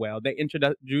 2 did well. They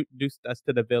introduced us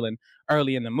to the villain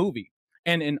early in the movie.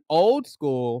 And in old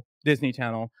school Disney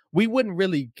Channel, we wouldn't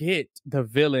really get the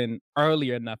villain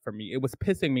early enough for me. It was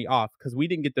pissing me off because we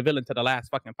didn't get the villain to the last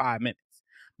fucking 5 minutes.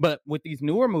 But with these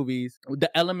newer movies,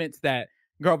 the elements that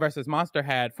Girl vs. Monster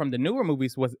had from the newer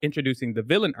movies was introducing the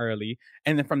villain early.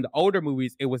 And then from the older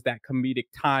movies, it was that comedic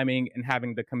timing and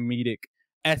having the comedic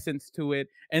essence to it.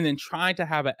 And then trying to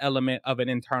have an element of an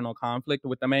internal conflict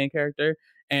with the main character.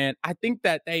 And I think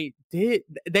that they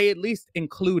at least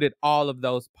included all of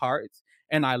those parts.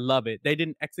 And I love it. They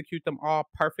didn't execute them all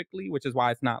perfectly, which is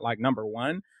why it's not like number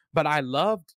one. But I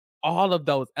loved all of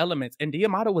those elements. And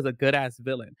Diamata was a good ass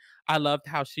villain. I loved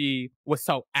how she was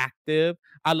so active.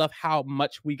 I love how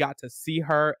much we got to see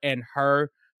her and her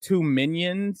two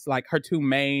minions, like her two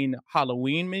main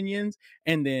Halloween minions.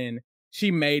 And then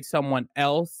she made someone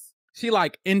else. She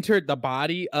like entered the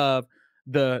body of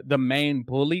the main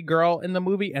bully girl in the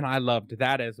movie, and I loved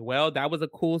that as well. That was a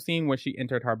cool scene where she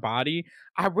entered her body.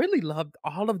 I really loved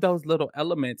all of those little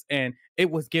elements, and it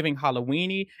was giving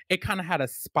Halloweeny. It kind of had a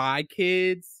Spy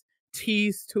Kids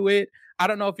tease to it. I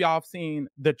don't know if y'all have seen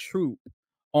The Troop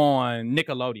on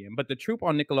Nickelodeon, but The Troop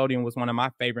on Nickelodeon was one of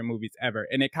my favorite movies ever,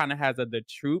 and it kind of has a The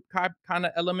Troop kind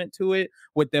of element to it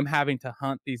with them having to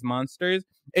hunt these monsters.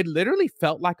 It literally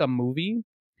felt like a movie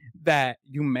that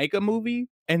you make a movie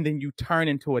and then you turn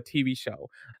into a TV show,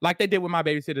 like they did with My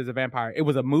Babysitter's a Vampire. It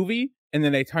was a movie and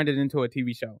then they turned it into a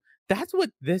TV show. That's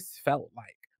what this felt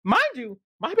like. Mind you,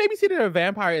 My Babysitter a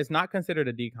Vampire is not considered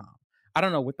a DCOM. I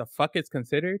don't know what the fuck it's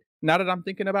considered now that I'm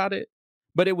thinking about it,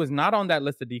 but it was not on that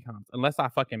list of DCOMs unless I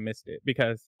fucking missed it,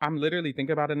 because I'm literally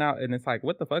thinking about it now and it's like,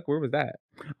 what the fuck? Where was that?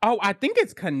 Oh, I think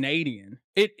it's Canadian.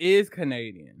 It is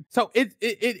Canadian. So it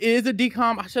is a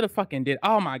DCOM. I should have fucking did.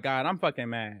 Oh my God, I'm fucking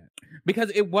mad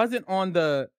because it wasn't on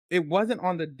the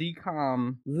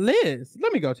DCOM list.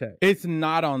 Let me go check. It's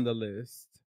not on the list.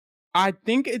 I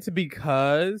think it's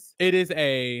because it is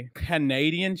a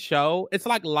Canadian show. It's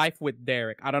like Life with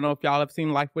Derek. I don't know if y'all have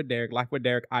seen Life with Derek. Life with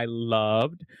Derek I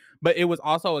loved, but it was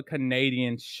also a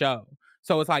Canadian show.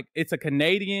 So it's a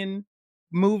Canadian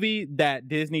movie that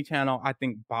Disney Channel, I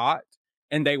think, bought,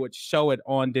 and they would show it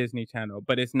on Disney Channel,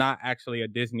 but it's not actually a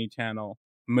Disney Channel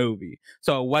movie.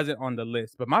 So it wasn't on the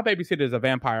list. But My Babysitter's a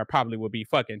Vampire probably would be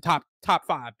fucking top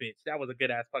 5, bitch. That was a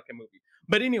good ass fucking movie.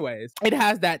 But anyways, it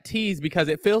has that tease because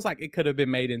it feels like it could have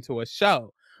been made into a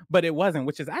show, but it wasn't,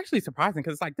 which is actually surprising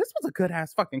because it's like, this was a good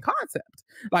ass fucking concept.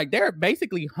 Like they're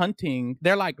basically hunting,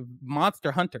 they're like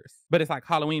monster hunters, but it's like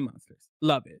Halloween monsters.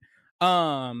 Love it.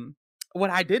 What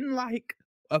I didn't like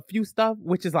a few stuff,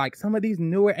 which is like some of these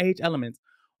newer age elements.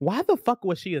 Why the fuck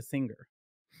was she a singer?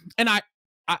 And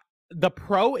the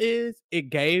pro is it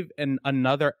gave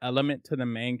another element to the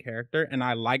main character, and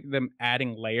I like them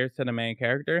adding layers to the main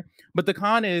character. But the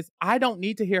con is I don't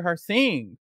need to hear her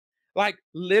sing. Like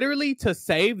literally to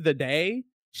save the day,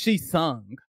 she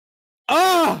sung.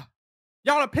 Ah,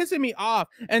 Y'all are pissing me off.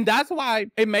 And that's why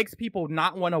it makes people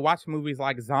not want to watch movies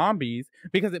like Zombies,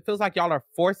 because it feels like y'all are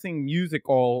forcing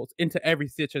musicals into every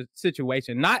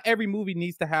situation. Not every movie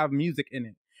needs to have music in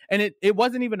it. And it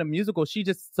wasn't even a musical. She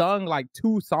just sung like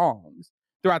 2 songs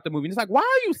throughout the movie. And it's like, why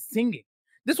are you singing?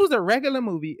 This was a regular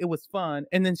movie. It was fun.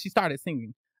 And then she started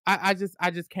singing. I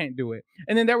just can't do it.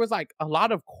 And then there was like a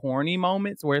lot of corny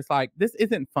moments where it's like, this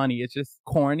isn't funny. It's just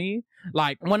corny.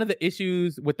 Like, one of the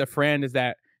issues with the friend is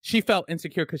that she felt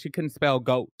insecure because she couldn't spell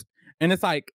goat. And it's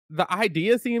like, the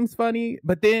idea seems funny,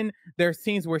 but then there's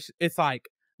scenes where it's like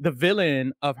the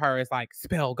villain of her is like,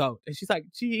 spell goat. And she's like,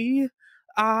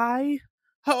 G-I,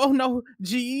 oh no,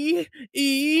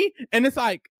 G-E. And it's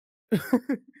like,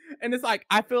 and it's like,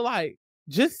 I feel like,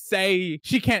 just say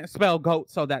she can't spell goat,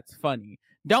 so that's funny.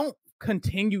 Don't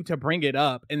continue to bring it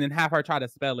up and then have her try to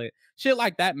spell it. Shit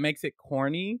like that makes it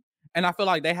corny. And I feel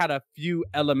like they had a few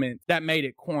elements that made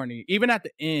it corny. Even at the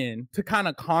end, to kind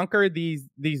of conquer these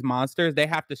monsters, they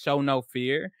have to show no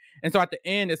fear. And so at the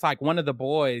end, it's like one of the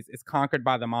boys is conquered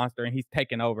by the monster and he's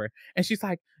taken over. And she's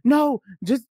like, no,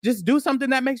 just do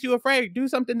something that makes you afraid. Do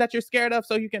something that you're scared of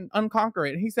so you can unconquer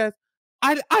it. And he says,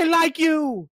 I like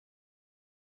you.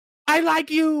 I like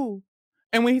you.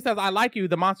 And when he says, I like you,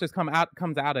 the monsters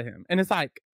comes out of him. And it's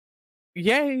like,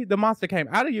 yay, the monster came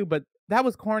out of you, but that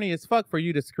was corny as fuck for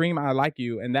you to scream, I like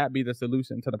you, and that be the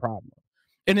solution to the problem.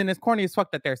 And then it's corny as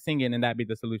fuck that they're singing and that be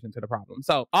the solution to the problem.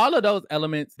 So all of those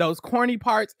elements, those corny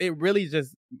parts, it really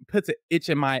just puts an itch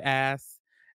in my ass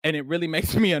and it really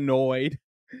makes me annoyed.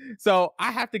 So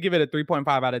I have to give it a 3.5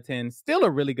 out of 10. Still a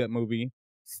really good movie.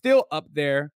 Still up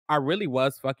there. I really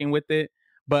was fucking with it.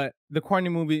 But the corny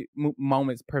movie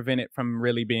moments prevent it from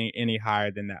really being any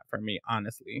higher than that for me,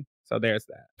 honestly. So there's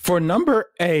that. For number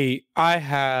 8, I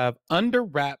have Under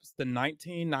Wraps, the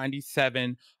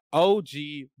 1997 OG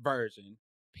version.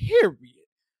 Period.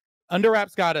 Under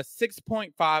Wraps got a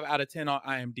 6.5 out of 10 on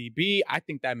IMDb. I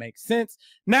think that makes sense.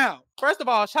 Now, first of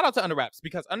all, shout out to Under Wraps,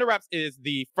 because Under Wraps is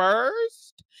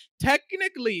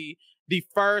technically the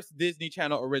first Disney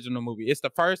Channel original movie. It's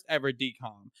the first ever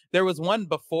DCOM. There was one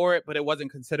before it, but it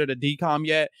wasn't considered a DCOM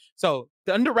yet. So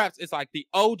the Under Wraps is like the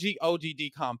OG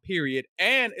DCOM, period.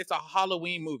 And it's a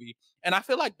Halloween movie. And I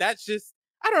feel like that's just,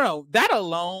 I don't know, that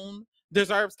alone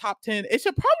deserves top 10. It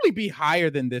should probably be higher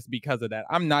than this because of that.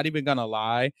 I'm not even gonna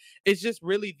lie. It's just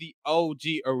really the OG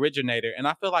originator. And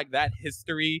I feel like that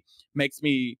history makes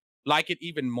me like it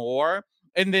even more.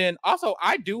 And then also,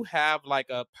 I do have like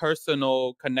a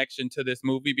personal connection to this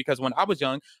movie because when I was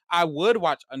young, I would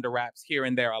watch Under Wraps here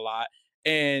and there a lot.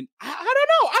 And I don't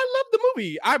know, I love the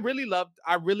movie. I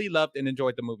really loved and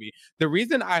enjoyed the movie. The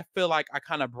reason I feel like I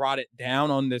kind of brought it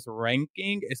down on this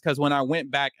ranking is because when I went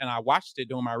back and I watched it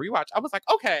during my rewatch, I was like,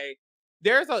 okay,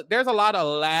 there's a lot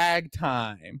of lag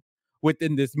time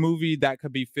within this movie that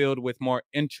could be filled with more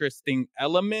interesting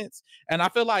elements. And I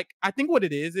feel like, I think what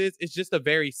it is it's just a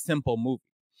very simple movie.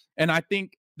 And I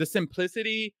think the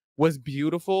simplicity was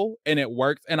beautiful and it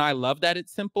works. And I love that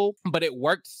it's simple, but it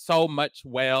worked so much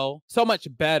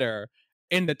better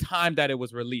in the time that it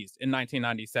was released in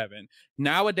 1997.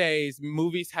 Nowadays,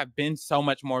 movies have been so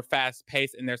much more fast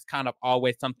paced and there's kind of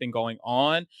always something going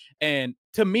on. And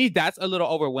to me, that's a little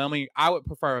overwhelming. I would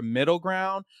prefer a middle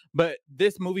ground, but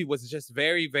this movie was just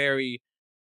very, very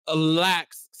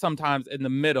lax sometimes in the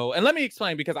middle. And let me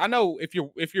explain, because I know if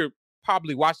you're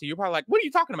probably watching, you're probably like, what are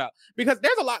you talking about? Because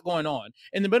there's a lot going on.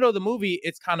 In the middle of the movie,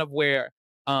 it's kind of where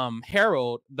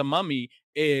Harold, the mummy,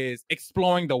 is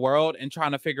exploring the world and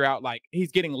trying to figure out, like,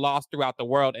 he's getting lost throughout the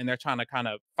world and they're trying to kind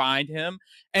of find him.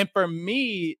 And for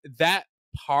me, that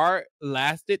part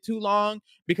lasted too long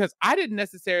because I didn't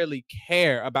necessarily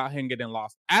care about him getting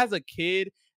lost. As a kid,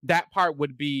 that part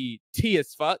would be tea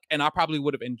as fuck and I probably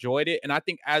would have enjoyed it. And I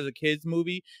think as a kid's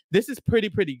movie, this is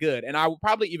pretty good. And I would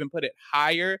probably even put it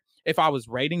higher if I was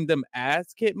rating them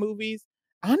as kid movies.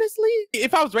 Honestly,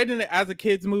 if I was rating it as a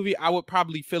kid's movie, I would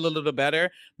probably feel a little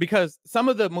better because some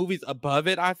of the movies above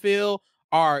it, I feel,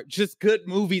 are just good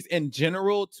movies in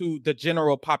general to the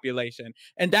general population.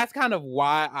 And that's kind of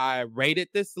why I rated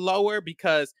this lower,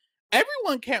 because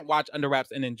everyone can't watch Under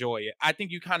Wraps and enjoy it. I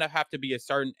think you kind of have to be a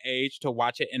certain age to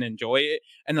watch it and enjoy it.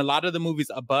 And a lot of the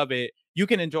movies above it, you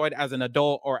can enjoy it as an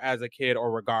adult or as a kid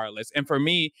or regardless. And for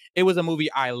me, it was a movie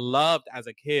I loved as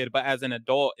a kid, but as an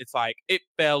adult, it's like it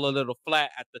fell a little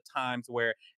flat at the times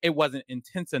where it wasn't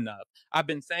intense enough. I've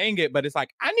been saying it, but it's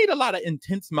like I need a lot of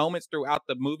intense moments throughout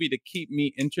the movie to keep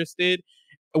me interested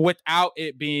without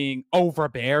it being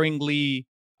overbearingly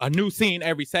a new scene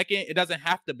every second. It doesn't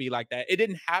have to be like that. They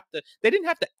didn't have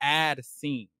to add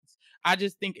scenes. I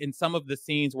just think in some of the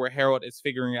scenes where Harold is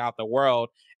figuring out the world,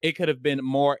 it could have been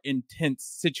more intense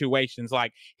situations.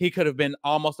 Like he could have been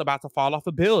almost about to fall off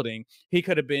a building. He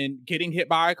could have been getting hit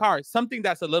by a car. Something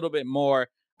that's a little bit more,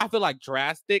 I feel like,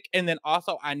 drastic. And then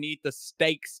also I need the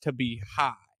stakes to be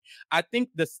high. I think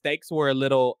the stakes were a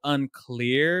little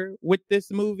unclear with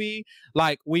this movie.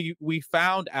 Like we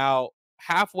found out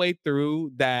halfway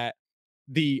through that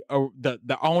the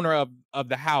owner of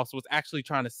the house was actually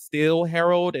trying to steal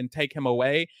Harold and take him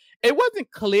away. It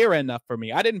wasn't clear enough for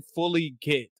me. I didn't fully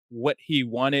get what he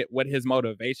wanted, what his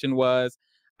motivation was.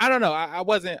 I don't know. I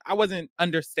wasn't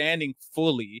understanding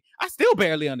fully. I still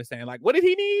barely understand. Like, what did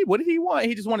he need? What did he want?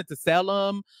 He just wanted to sell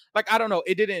him. Like, I don't know.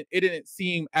 It didn't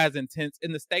seem as intense,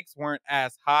 and the stakes weren't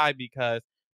as high because,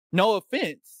 no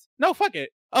offense, no fuck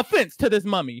it, offense to this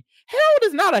mummy. Harold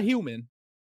is not a human.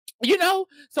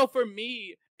 So for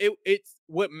me, it's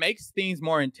what makes things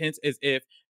more intense is if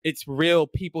it's real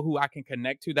people who I can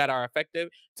connect to that are effective.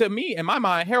 To me, in my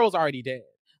mind, Harold's already dead.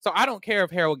 So I don't care if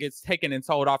Harold gets taken and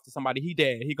sold off to somebody. He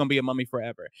dead. He gonna be a mummy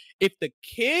forever. If the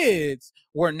kids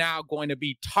were now going to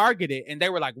be targeted and they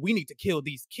were like, we need to kill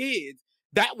these kids,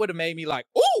 that would have made me like,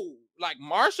 ooh, like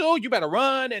Marshall, you better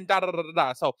run and da da da da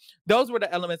da. So those were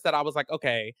the elements that I was like,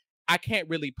 okay, I can't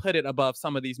really put it above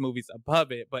some of these movies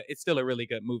above it, but it's still a really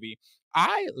good movie.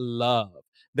 I love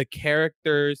the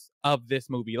characters of this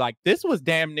movie. Like, this was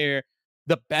damn near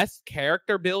the best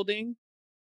character building,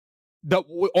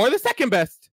 or the second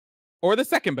best,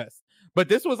 But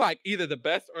this was like either the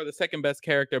best or the second best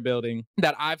character building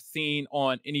that I've seen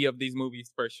on any of these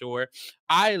movies for sure.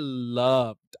 I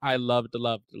loved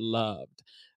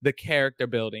the character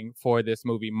building for this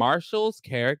movie. Marshall's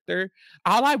character,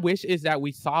 all I wish is that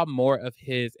we saw more of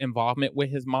his involvement with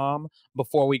his mom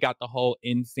before we got the whole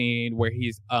end scene where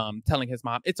he's telling his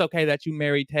mom, it's okay that you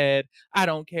married Ted. I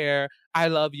don't care. I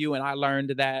love you. And I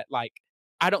learned that. Like,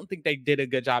 I don't think they did a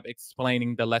good job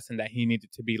explaining the lesson that he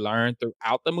needed to be learned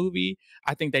throughout the movie.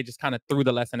 I think they just kind of threw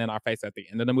the lesson in our face at the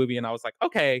end of the movie. And I was like,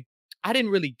 okay, I didn't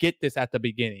really get this at the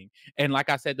beginning. And like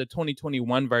I said, the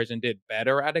 2021 version did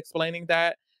better at explaining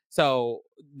that. So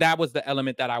that was the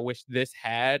element that I wish this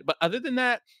had. But other than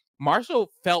that, Marshall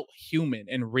felt human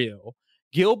and real.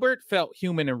 Gilbert felt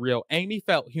human and real. Amy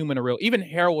felt human and real. Even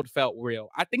Harold felt real.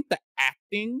 I think the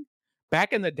acting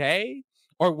back in the day,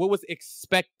 or what was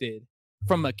expected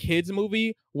from a kids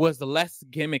movie, was less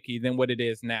gimmicky than what it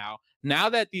is now. Now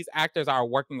that these actors are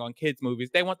working on kids movies,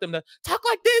 they want them to talk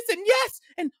like this and yes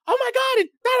and oh my god and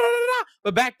da da da da.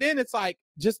 But back then it's like,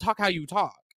 just talk how you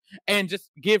talk and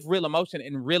just give real emotion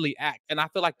and really act. And I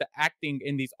feel like the acting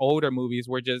in these older movies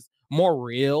were just more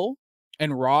real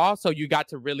and raw, so you got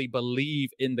to really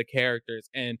believe in the characters.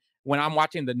 And when I'm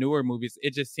watching the newer movies,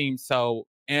 it just seems so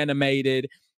animated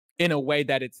in a way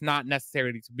that it's not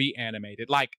necessarily to be animated.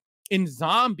 Like in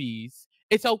Zombies,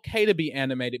 it's okay to be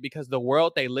animated because the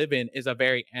world they live in is a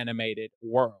very animated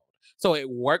world. So it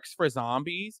works for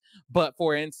zombies. But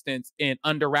for instance, in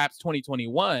Under Wraps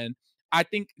 2021, I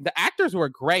think the actors were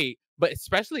great, but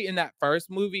especially in that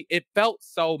first movie, it felt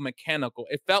so mechanical.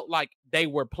 It felt like they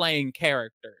were playing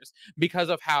characters because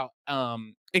of how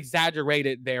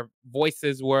exaggerated their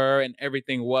voices were and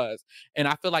everything was. And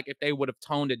I feel like if they would have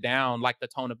toned it down like the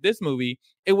tone of this movie,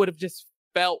 it would have just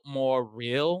felt more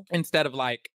real instead of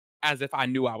like as if I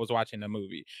knew I was watching a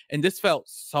movie. And this felt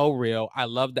so real. I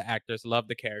love the actors, love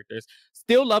the characters,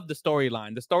 still love the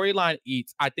storyline. The storyline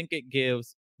eats. I think it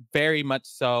gives very much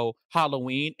so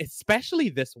Halloween, especially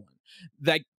this one.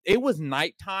 Like, it was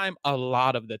nighttime a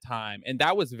lot of the time, and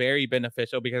that was very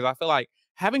beneficial because I feel like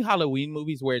having Halloween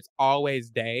movies where it's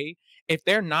always day, if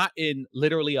they're not in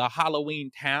literally a Halloween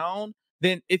town,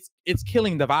 then it's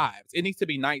killing the vibes. It needs to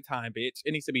be nighttime, bitch.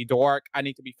 It needs to be dark. I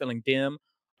need to be feeling dim,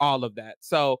 all of that.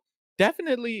 So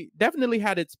definitely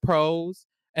had its pros,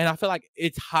 and I feel like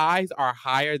its highs are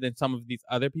higher than some of these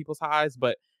other people's highs,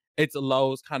 but its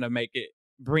lows kind of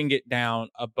bring it down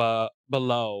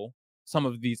below some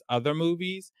of these other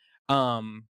movies.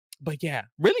 But yeah,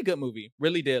 really good movie.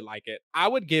 Really did like it. I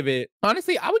would give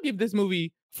this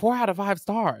movie 4 out of 5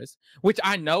 stars, which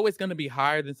I know is going to be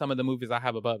higher than some of the movies I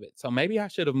have above it. So maybe I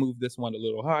should have moved this one a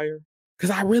little higher because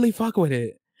I really fuck with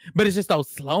it. But it's just those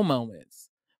slow moments.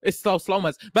 It's so slow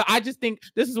moments. But I just think,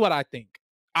 this is what I think.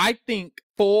 I think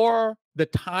for the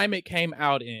time it came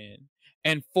out in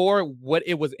and for what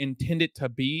it was intended to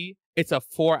be, it's a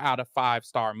 4 out of 5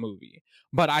 star movie.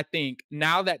 But I think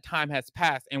now that time has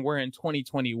passed and we're in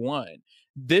 2021,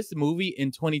 this movie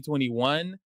in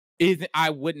 2021 I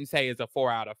wouldn't say is a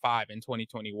 4 out of 5 in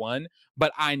 2021,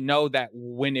 but I know that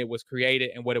when it was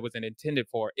created and what it was intended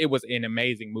for, it was an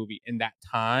amazing movie in that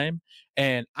time.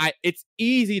 And it's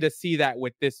easy to see that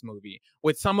with this movie.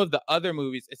 With some of the other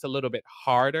movies, it's a little bit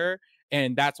harder.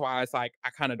 And that's why it's like I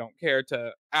kind of don't care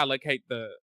to allocate the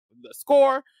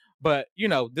score. But you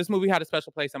know, this movie had a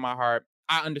special place in my heart.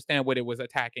 I understand what it was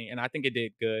attacking, and I think it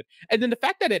did good. And then the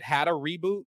fact that it had a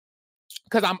reboot,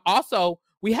 because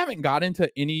we haven't got into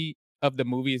any of the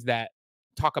movies that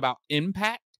talk about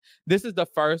impact. This is the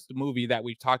first movie that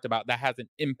we've talked about that has an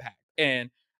impact.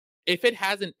 And if it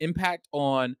has an impact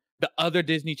on the other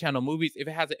Disney Channel movies, if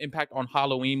it has an impact on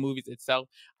Halloween movies itself,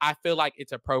 I feel like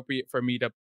it's appropriate for me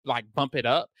to like bump it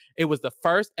up. It was the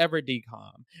first ever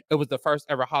DCOM. It was the first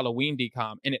ever Halloween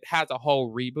DCOM, and it has a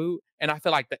whole reboot. And I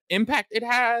feel like the impact it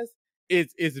has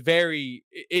is very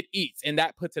it eats, and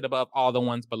that puts it above all the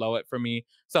ones below it for me.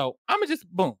 So I'm gonna just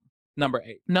boom. Number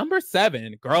 8. Number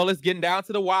 7, girl is getting down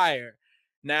to the wire.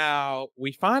 Now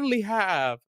we finally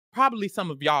have probably some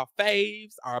of y'all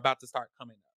faves are about to start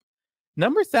coming up.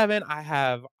 Number 7, I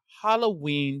have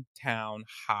Halloweentown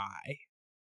High.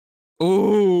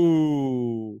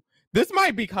 Ooh. This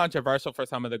might be controversial for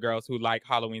some of the girls who like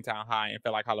Halloweentown High and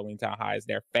feel like Halloweentown High is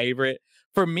their favorite.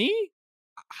 For me,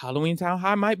 Halloweentown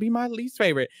High might be my least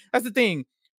favorite. That's the thing.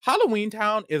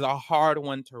 Halloweentown is a hard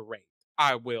one to rate,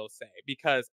 I will say,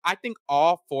 because I think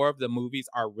all 4 of the movies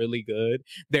are really good.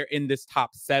 They're in this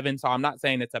top 7, so I'm not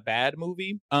saying it's a bad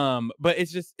movie. But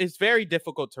it's very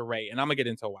difficult to rate, and I'm gonna get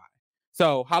into why.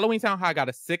 So Halloweentown High got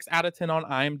a 6 out of 10 on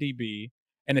IMDb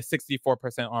and a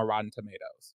 64% on Rotten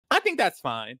Tomatoes. I think that's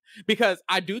fine because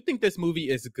I do think this movie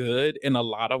is good in a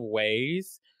lot of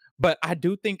ways, but I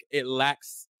do think it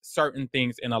lacks certain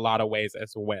things in a lot of ways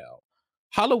as well.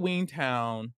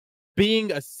 Halloweentown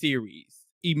being a series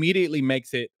immediately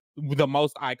makes it the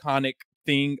most iconic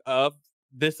thing of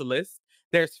this list.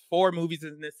 There's 4 movies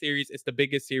in this series. It's the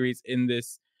biggest series in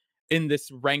this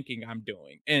ranking I'm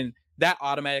doing, and that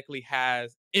automatically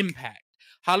has impact.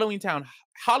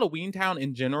 Halloweentown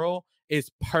in general is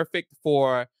perfect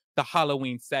for the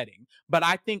Halloween setting, but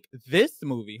I think this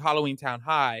movie, Halloweentown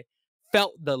High,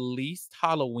 felt the least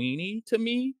Halloweeny to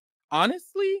me,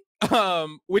 honestly.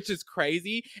 Which is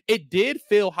crazy. It did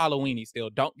feel Halloweeny still,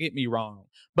 don't get me wrong,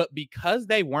 but because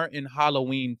they weren't in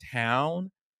Halloween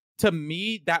Town, to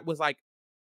me that was like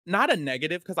not a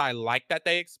negative because I like that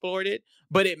they explored it,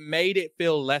 but it made it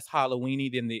feel less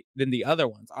Halloweeny than the other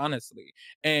ones, honestly.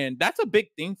 And that's a big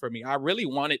thing for me. I really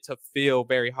want it to feel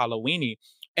very Halloweeny.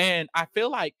 And I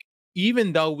feel like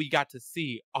even though we got to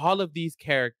see all of these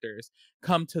characters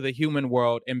come to the human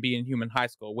world and be in human high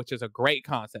school, which is a great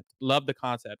concept. Love the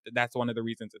concept. That's one of the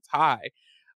reasons it's high.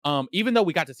 Even though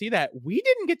we got to see that, we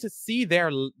didn't get to see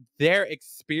their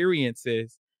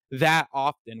experiences that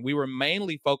often. We were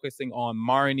mainly focusing on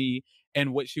Marnie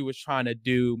and what she was trying to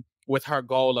do with her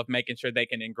goal of making sure they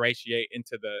can ingratiate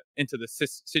into the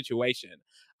situation.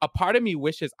 A part of me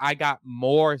wishes I got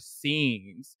more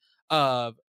scenes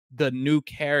of the new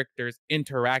characters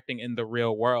interacting in the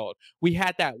real world. We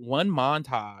had that one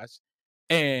montage,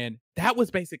 and that was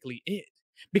basically it.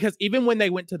 Because even when they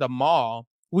went to the mall,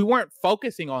 we weren't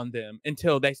focusing on them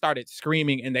until they started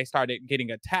screaming and they started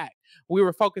getting attacked. We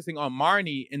were focusing on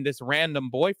Marnie and this random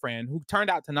boyfriend who turned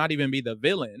out to not even be the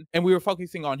villain. And we were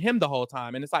focusing on him the whole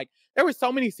time. And it's like, there were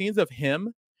so many scenes of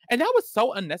him, and that was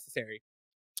so unnecessary.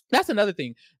 That's another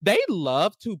thing. They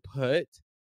love to put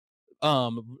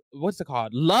what's it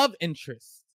called, love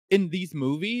interests in these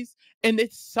movies, and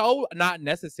it's so not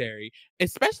necessary,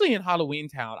 especially in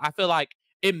Halloweentown. I feel like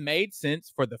it made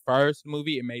sense for the first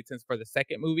movie, it made sense for the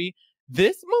second movie.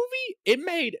 This movie, it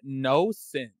made no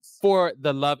sense for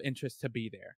the love interest to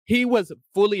be there. He was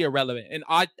fully irrelevant, and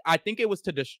I think it was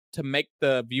to make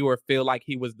the viewer feel like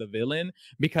he was the villain,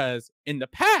 because in the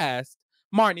past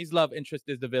Marnie's love interest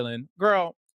is the villain.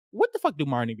 Girl, what the fuck do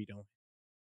Marnie be doing?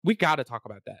 We gotta talk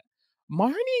about that.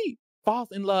 Marnie falls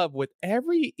in love with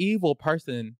every evil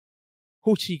person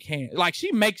who she can. Like,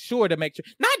 she makes sure to make sure,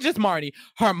 not just Marnie,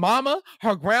 her mama,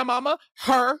 her grandmama,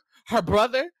 her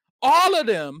brother, all of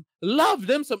them love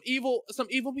them some evil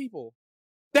people.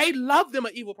 They love them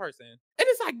an evil person. And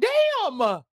it's like, damn,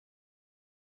 why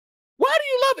do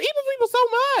you love evil people so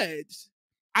much?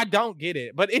 I don't get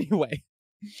it. But anyway.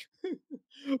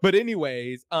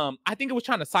 I think it was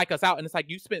trying to psych us out. And it's like,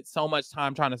 you spent so much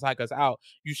time trying to psych us out.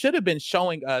 You should have been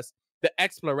showing us the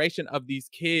exploration of these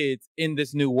kids in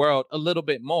this new world a little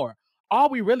bit more. All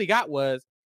we really got was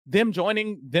them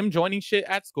joining shit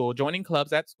at school, joining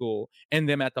clubs at school, and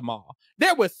them at the mall.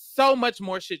 There was so much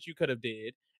more shit you could have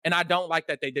did. And I don't like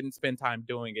that they didn't spend time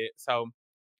doing it. So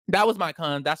That was my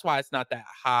con. That's why it's not that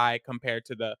high compared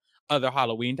to the other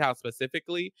Halloweentown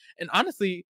specifically. And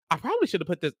honestly, I probably should have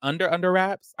put this under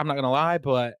wraps. I'm not gonna lie,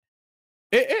 but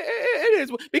it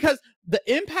is because the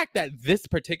impact that this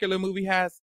particular movie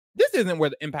has. This isn't where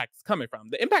the impact is coming from.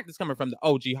 The impact is coming from the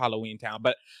OG Halloweentown,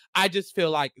 but I just feel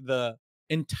like the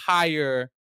entire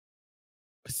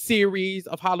series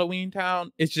of Halloweentown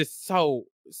is just so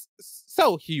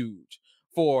huge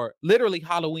for literally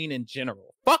Halloween in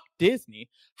general. Fuck Disney.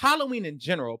 Halloween in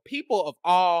general. People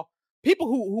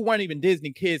who weren't even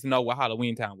Disney kids know what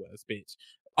Halloweentown was, bitch.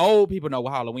 Old people know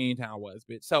what Halloweentown was,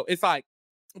 bitch. So it's like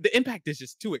the impact is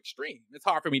just too extreme. It's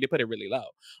hard for me to put it really low.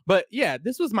 But yeah,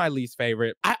 this was my least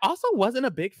favorite. I also wasn't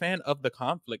a big fan of the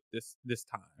conflict this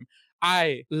time.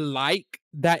 I like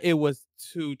that it was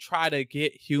to try to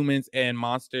get humans and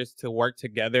monsters to work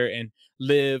together and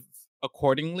live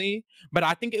accordingly, but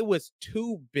I think it was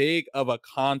too big of a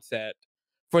concept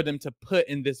for them to put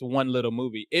in this one little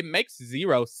movie. It makes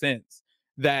zero sense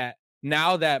that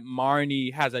now that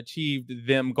Marnie has achieved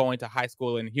them going to high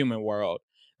school in human world,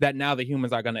 that now the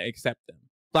humans are going to accept them.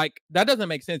 Like, that doesn't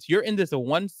make sense. You're in this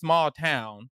one small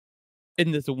town,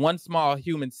 in this one small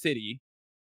human city,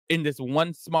 in this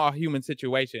one small human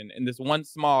situation, in this one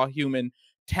small human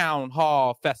town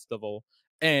hall festival,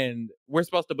 and we're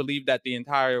supposed to believe that the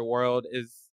entire world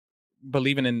is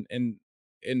believing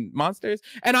in monsters.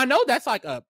 And I know that's like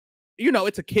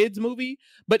it's a kids movie,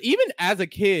 but even as a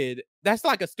kid, that's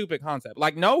like a stupid concept.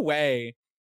 Like, no way.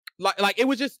 Like it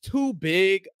was just too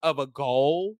big of a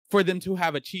goal for them to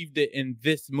have achieved it in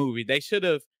this movie. They should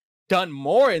have done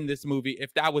more in this movie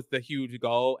if that was the huge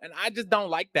goal. And I just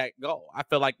don't like that goal. I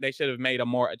feel like they should have made a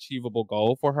more achievable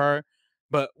goal for her,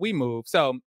 but we moved.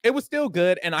 So it was still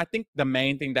good. And I think the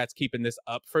main thing that's keeping this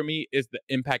up for me is the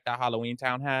impact that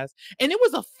Halloweentown has. And it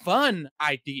was a fun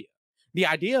idea. The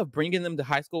idea of bringing them to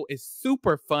high school is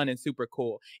super fun and super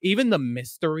cool. Even the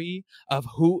mystery of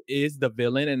who is the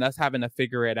villain and us having to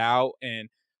figure it out, and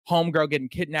homegirl getting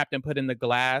kidnapped and put in the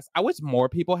glass. I wish more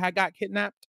people had got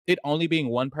kidnapped. It only being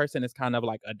one person is kind of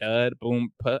like a dud, boom,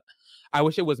 put. I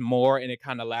wish it was more and it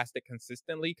kind of lasted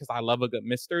consistently because I love a good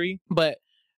mystery. But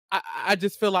I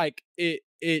just feel like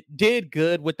it did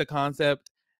good with the concept,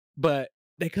 but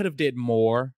they could have did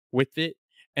more with it,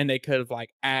 and they could have like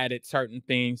added certain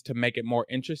things to make it more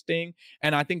interesting.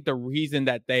 And I think the reason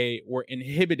that they were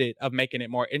inhibited of making it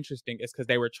more interesting is because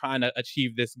they were trying to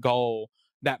achieve this goal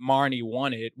that Marnie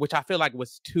wanted, which I feel like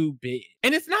was too big.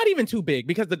 And it's not even too big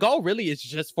because the goal really is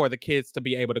just for the kids to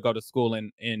be able to go to school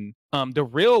in the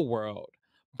real world.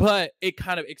 But it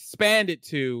kind of expanded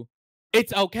to,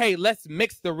 it's okay, let's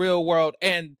mix the real world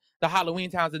and the Halloween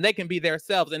towns and they can be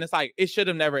themselves. And it's like, it should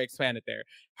have never expanded there.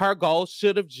 Her goal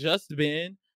should have just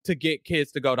been to get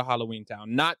kids to go to Halloweentown,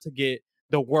 not to get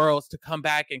the worlds to come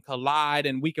back and collide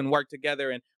and we can work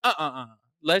together. And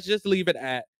let's just leave it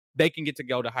at they can get to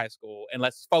go to high school, and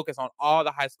let's focus on all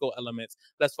the high school elements.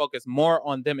 Let's focus more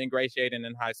on them ingratiating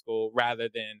in high school rather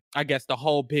than, I guess, the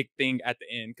whole big thing at the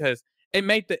end, because it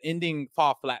made the ending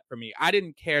fall flat for me. I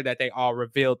didn't care that they all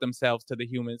revealed themselves to the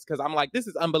humans because I'm like, this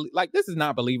is this is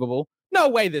not believable. No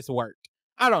way this worked.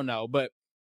 I don't know, but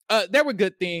there were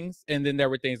good things, and then there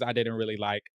were things I didn't really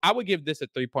like. I would give this a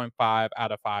 3.5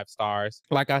 out of 5 stars.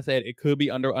 Like I said, it could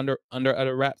be under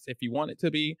other wraps if you want it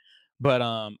to be, but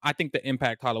I think the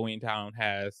impact Halloweentown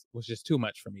has was just too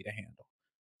much for me to handle.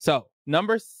 So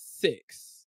number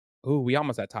 6. Ooh, we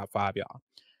almost at top 5, y'all.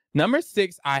 Number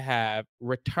 6, I have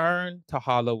Return to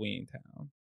Halloweentown.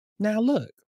 Now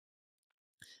look,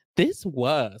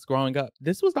 growing up,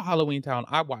 this was the Halloweentown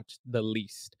I watched the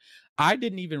least. I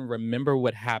didn't even remember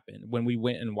what happened when we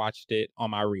went and watched it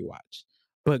on my rewatch.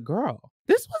 But girl,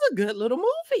 this was a good little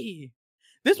movie.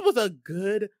 This was a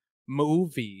good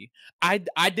movie. I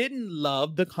didn't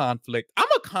love the conflict. I'm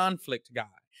a conflict guy.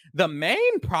 The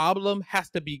main problem has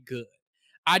to be good.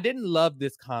 I didn't love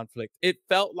this conflict. It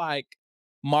felt like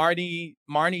Marnie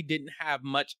didn't have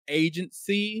much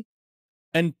agency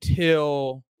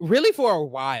until really for a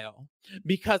while,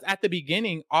 because at the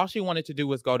beginning all she wanted to do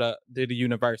was go to the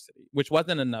university, which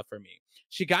wasn't enough for me.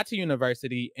 She got to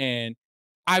university and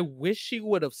I wish she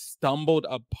would have stumbled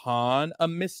upon a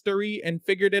mystery and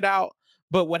figured it out.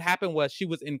 But what happened was she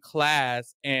was in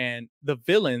class and the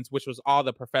villains, which was all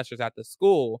the professors at the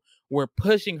school, were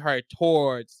pushing her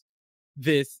towards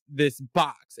this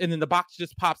box, and then the box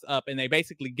just pops up and they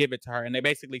basically give it to her and they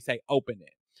basically say open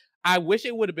it. I wish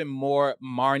it would have been more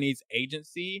Marnie's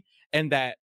agency, and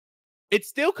that it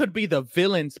still could be the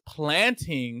villains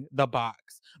planting the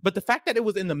box. But the fact that it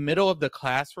was in the middle of the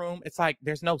classroom, it's like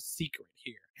there's no secret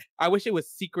here. I wish it was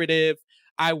secretive.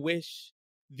 I wish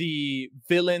the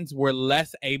villains were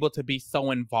less able to be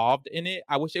so involved in it.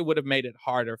 I wish it would have made it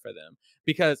harder for them,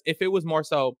 because if it was more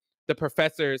so the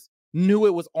professors knew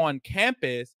it was on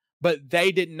campus, but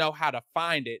they didn't know how to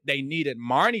find it. They needed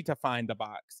Marnie to find the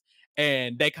box,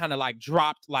 and they kind of like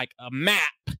dropped like a map,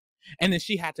 and then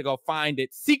she had to go find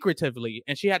it secretively,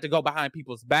 and she had to go behind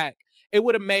people's back. It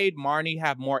would have made Marnie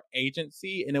have more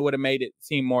agency, and it would have made it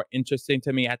seem more interesting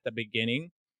to me at the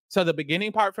beginning. So the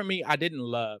beginning part for me, I didn't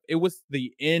love. It was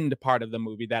the end part of the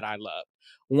movie that I loved.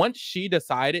 Once she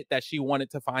decided that she wanted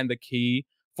to find the key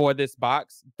for this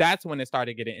box, that's when it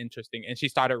started getting interesting. And she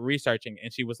started researching,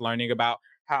 and she was learning about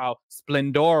how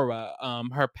Splendora,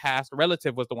 her past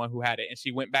relative, was the one who had it. And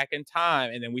she went back in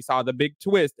time, and then we saw the big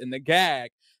twist and the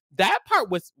gag. That part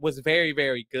was very,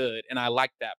 very good. And I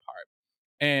liked that part.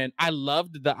 And I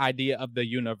loved the idea of the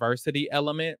university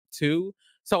element too.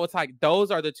 So it's like those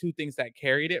are the two things that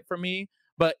carried it for me.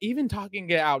 But even talking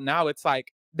it out now, it's like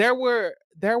there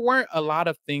weren't a lot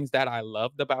of things that I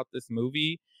loved about this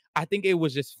movie. I think it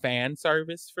was just fan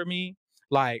service for me.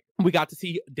 Like, we got to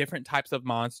see different types of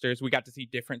monsters. We got to see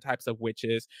different types of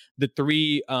witches. The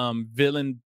three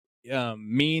villain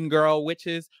mean girl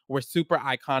witches were super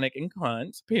iconic and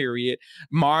cunts, period.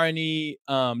 Marnie,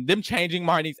 them changing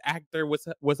Marnie's actor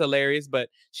was hilarious, but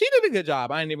she did a good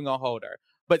job. I ain't even gonna hold her.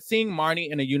 But seeing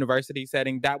Marnie in a university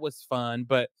setting, that was fun.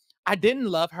 But I didn't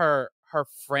love her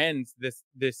friends this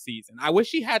season. I wish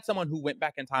she had someone who went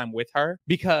back in time with her,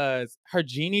 because her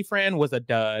genie friend was a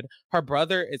dud. Her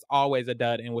brother is always a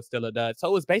dud and was still a dud. So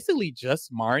it was basically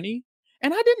just Marnie.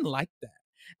 And I didn't like that.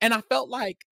 And I felt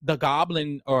like the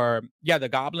goblin, the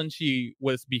goblin she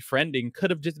was befriending could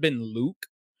have just been Luke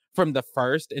from the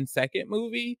first and second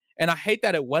movie. And I hate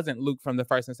that it wasn't Luke from the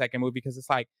first and second movie, because it's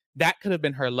like that could have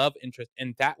been her love interest,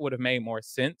 and that would have made more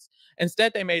sense.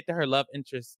 Instead, they made her love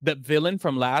interest the villain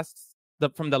from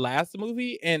the last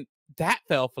movie, and that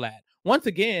fell flat. Once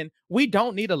again, we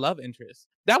don't need a love interest.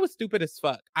 That was stupid as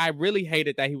fuck. I really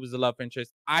hated that he was a love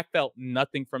interest. I felt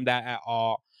nothing from that at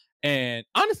all. And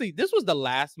honestly, this was the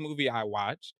last movie I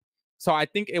watched. So I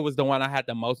think it was the one I had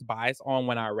the most bias on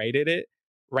when I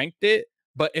ranked it.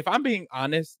 But if I'm being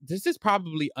honest, this is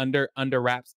probably under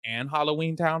Wraps and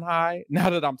Halloweentown High. Now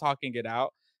that I'm talking it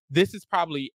out, this is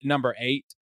probably number 8.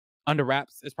 Under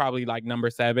Wraps is probably like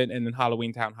number 7, and then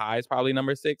Halloweentown High is probably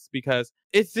number 6, because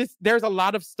it's just there's a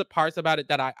lot of parts about it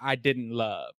that I didn't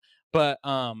love. But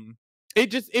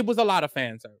it was a lot of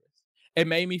fan service. It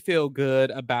made me feel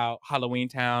good about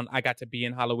Halloweentown. I got to be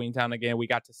in Halloweentown again. We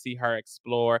got to see her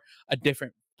explore a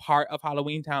different part of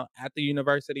Halloweentown at the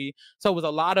university. So it was a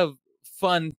lot of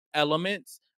fun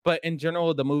elements. But in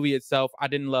general, the movie itself, I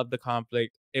didn't love the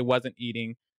conflict. It wasn't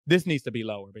eating. This needs to be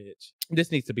lower, bitch.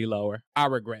 This needs to be lower. I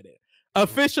regret it.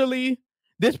 Officially,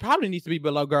 this probably needs to be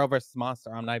below Girl versus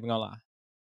Monster. I'm not even gonna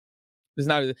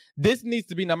lie. This needs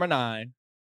to be number 9.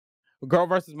 Girl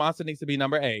versus Monster needs to be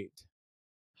number 8.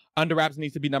 Under Wraps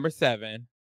needs to be number 7.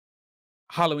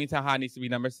 Halloweentown High needs to be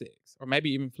number 6, or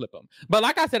maybe even flip them. But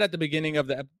like I said at the beginning of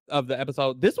the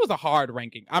episode, this was a hard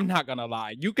ranking. I'm not gonna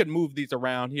lie. You can move these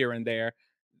around here and there.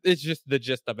 It's just the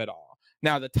gist of it all.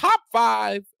 Now, the top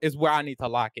 5 is where I need to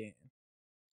lock in.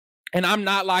 And I'm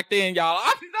not locked in, y'all.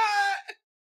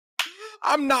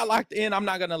 I'm not locked in. I'm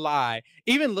not going to lie.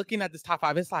 Even looking at this top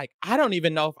 5, it's like, I don't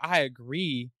even know if I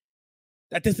agree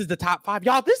that this is the top 5.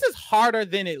 Y'all, this is harder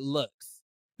than it looks.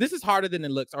 This is harder than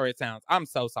it looks or it sounds. I'm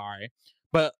so sorry.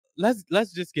 But let's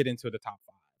just get into the top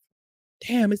 5.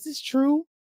 Damn, is this true?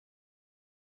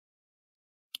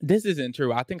 This isn't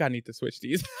true. I think I need to switch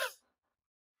these.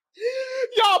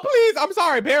 Y'all, please, I'm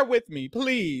sorry, bear with me,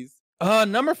 please.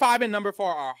 Number 5 and number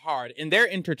 4 are hard, and they're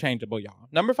interchangeable, y'all.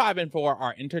 Number 5 and 4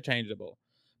 are interchangeable,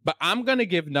 but I'm gonna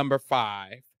give number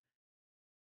 5.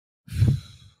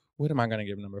 What am I gonna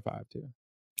give number 5 to?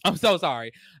 I'm so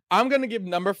sorry. I'm gonna give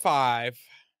number 5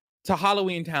 to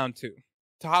Halloweentown 2.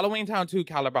 To Halloweentown 2,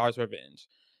 Kalabar's Revenge.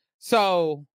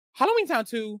 So, Halloweentown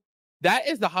 2, that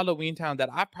is the Halloweentown that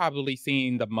I've probably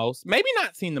seen the most. Maybe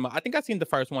not seen the most. I think I've seen the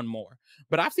first one more.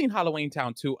 But I've seen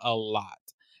Halloweentown 2 a lot.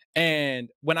 And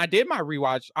when I did my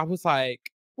rewatch, I was like,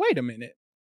 wait a minute.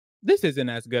 This isn't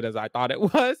as good as I thought it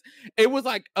was. It was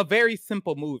like a very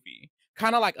simple movie.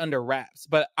 Kind of like Under Wraps.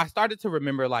 But I started to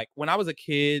remember like when I was a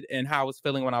kid and how I was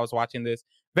feeling when I was watching this.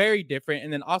 Very different.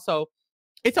 And then also,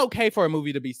 it's okay for a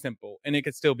movie to be simple and it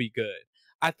could still be good.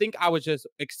 I think I was just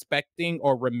expecting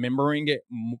or remembering it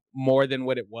more than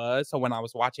what it was. So when I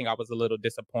was watching, I was a little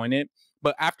disappointed.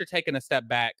 But after taking a step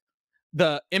back,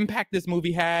 the impact this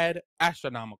movie had,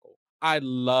 astronomical. I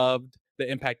loved the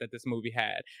impact that this movie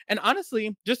had. And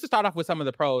honestly, just to start off with some of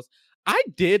the pros, I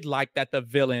did like that the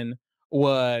villain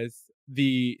was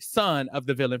the son of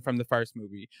the villain from the first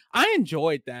movie. I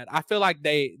enjoyed that. I feel like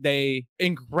they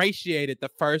ingratiated the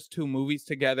first two movies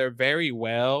together very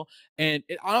well, and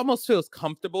it almost feels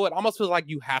comfortable. It almost feels like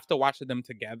you have to watch them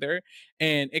together,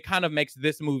 and it kind of makes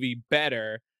this movie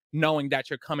better knowing that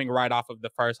you're coming right off of the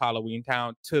first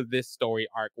Halloweentown to this story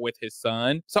arc with his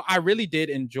son. So I really did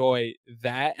enjoy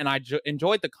that, and I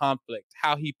enjoyed the conflict,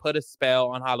 how he put a spell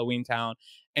on Halloweentown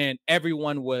and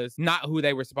everyone was not who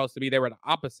they were supposed to be. They were the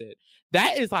opposite.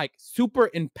 That is like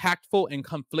super impactful and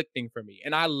conflicting for me.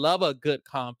 And I love a good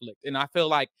conflict. And I feel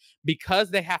like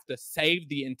because they have to save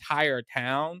the entire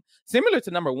town, similar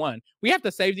to number one, we have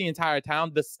to save the entire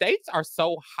town. The stakes are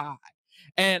so high.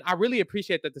 And I really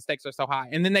appreciate that the stakes are so high.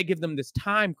 And then they give them this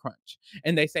time crunch.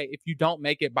 And they say, if you don't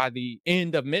make it by the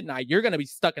end of midnight, you're going to be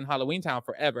stuck in Halloweentown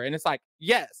forever. And it's like,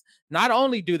 yes, not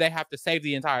only do they have to save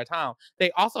the entire town, they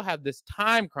also have this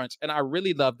time crunch. And I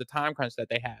really love the time crunch that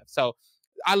they have. So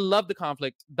I love the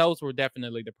conflict. Those were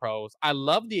definitely the pros. I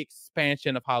love the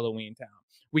expansion of Halloweentown.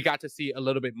 We got to see a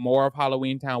little bit more of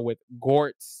Halloweentown with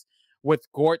Gort's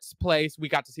place. We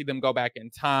got to see them go back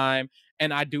in time.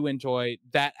 And I do enjoy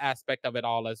that aspect of it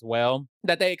all as well,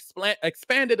 that they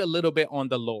expanded a little bit on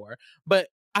the lore. But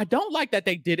I don't like that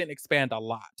they didn't expand a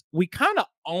lot. We kind of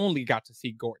only got to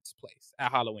see Gort's place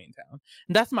at Halloweentown.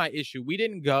 And that's my issue. We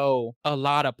didn't go a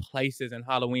lot of places in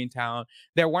Halloweentown.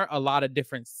 There weren't a lot of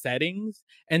different settings.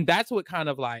 And that's what kind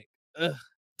of like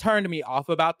turned me off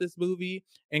about this movie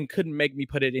and couldn't make me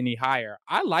put it any higher.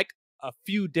 I like a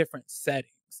few different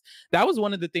settings. That was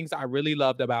one of the things I really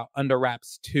loved about Under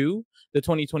Wraps 2, the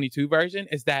 2022 version,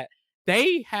 is that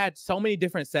they had so many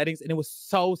different settings and it was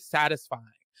so satisfying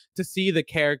to see the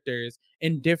characters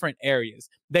in different areas.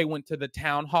 They went to the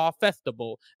town hall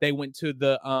festival. They went to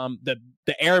the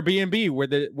Airbnb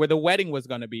where the wedding was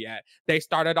going to be at. They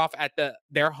started off at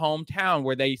their hometown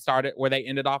where they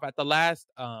ended off at the last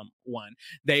one.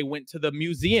 They went to the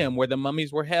museum where the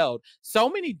mummies were held.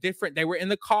 They were in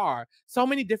the car. So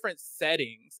many different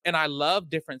settings. And I love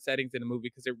different settings in the movie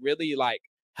because it really like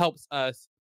helps us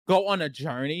go on a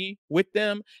journey with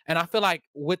them. And I feel like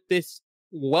what this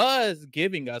was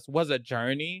giving us was a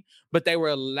journey, but they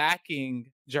were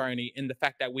lacking journey in the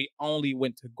fact that we only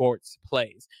went to Gort's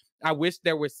place. I wish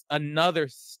there was another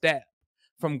step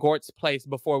from Gort's place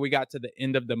before we got to the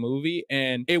end of the movie,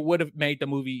 and it would have made the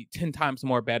movie 10 times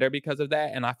more better because of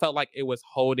that. And I felt like it was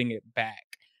holding it back,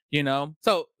 you know?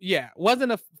 So yeah,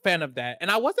 wasn't a fan of that. And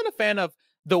I wasn't a fan of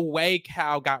the way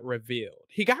Cal got revealed.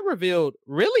 He got revealed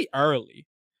really early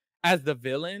as the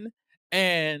villain.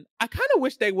 And I kind of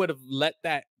wish they would have let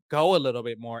that go a little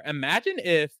bit more. Imagine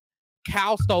if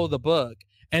Cal stole the book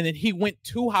and then he went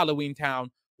to Halloweentown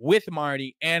with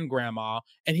Marty and Grandma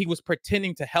and he was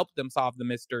pretending to help them solve the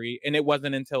mystery. And it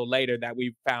wasn't until later that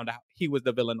we found out he was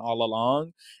the villain all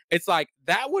along. It's like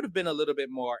that would have been a little bit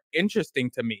more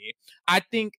interesting to me. I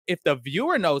think if the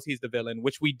viewer knows he's the villain,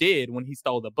 which we did when he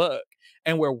stole the book,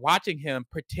 and we're watching him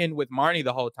pretend with Marty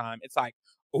the whole time, it's like,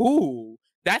 ooh,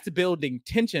 that's building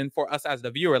tension for us as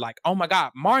the viewer. Like, oh my God,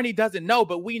 Marnie doesn't know,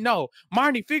 but we know.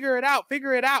 Marnie, figure it out.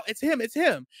 It's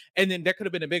him. And then there could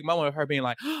have been a big moment of her being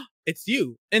like, oh, it's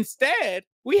you. Instead,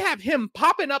 we have him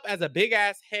popping up as a big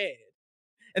ass head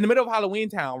in the middle of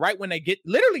Halloweentown, right when they get to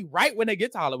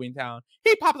Halloweentown.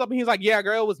 He pops up and he's like, yeah,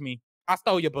 girl, it was me. I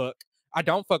stole your book. I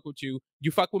don't fuck with you.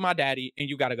 You fuck with my daddy and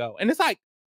you gotta go. And it's like,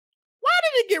 why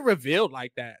did it get revealed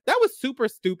like that? That was super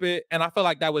stupid. And I feel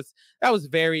like that was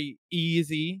very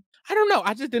easy. I don't know.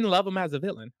 I just didn't love him as a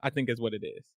villain, I think is what it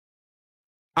is.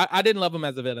 I didn't love him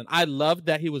as a villain. I loved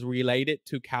that he was related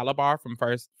to Kalabar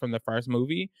from the first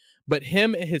movie, but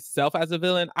him himself as a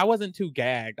villain, I wasn't too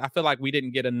gagged. I feel like we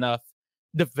didn't get enough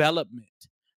development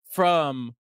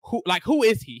from who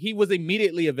is he? He was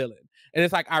immediately a villain. And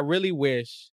it's like, I really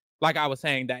wish, like I was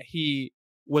saying, that he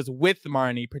was with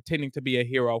Marnie pretending to be a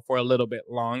hero for a little bit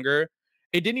longer.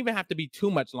 It didn't even have to be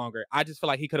too much longer. I just feel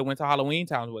like he could have went to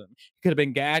Halloweentown with him. He could have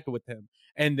been gagged with him.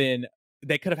 And then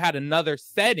they could have had another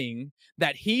setting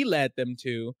that he led them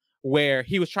to where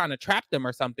he was trying to trap them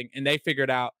or something. And they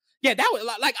figured out, yeah, that was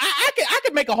like, I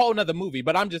could make a whole nother movie,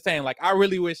 but I'm just saying, like, I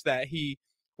really wish that he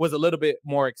was a little bit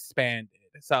more expanded.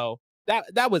 So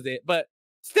that was it. But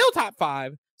still top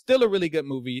 5. Still a really good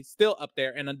movie, still up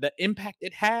there. And the impact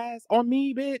it has on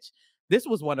me, bitch, this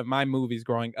was one of my movies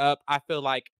growing up. I feel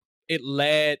like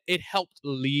it helped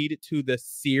lead to the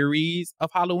series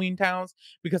of Halloween Towns,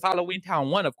 because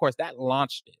Halloweentown 1, of course, that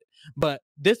launched it. But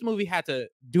this movie had to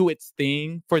do its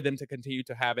thing for them to continue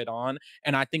to have it on.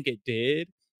 And I think it did.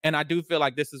 And I do feel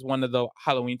like this is one of the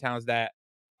Halloween Towns that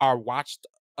are watched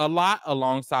a lot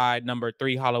alongside number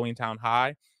 3, Halloweentown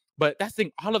High. But that's the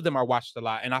thing, all of them are watched a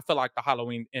lot, and I feel like the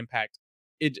Halloween impact,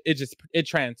 it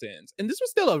transcends. And this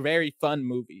was still a very fun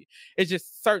movie. It's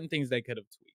just certain things they could have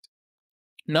tweaked.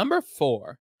 Number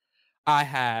 4, I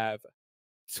have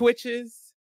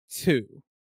Twitches 2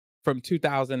 from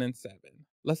 2007.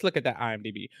 Let's look at that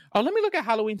IMDb. Oh, let me look at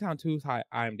Halloweentown 2's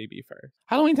IMDb first.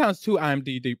 Halloweentown's 2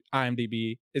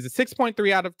 IMDb is a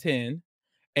 6.3 out of 10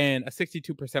 and a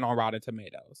 62% on Rotten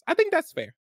Tomatoes. I think that's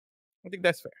fair.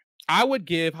 I would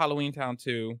give Halloweentown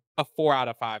 2 a 4 out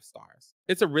of 5 stars.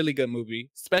 It's a really good movie,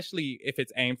 especially if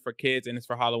it's aimed for kids and it's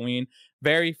for Halloween.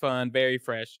 Very fun, very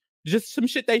fresh. Just some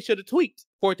shit they should have tweaked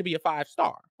for it to be a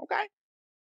 5-star, okay?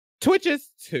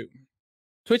 Twitches 2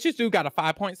 got a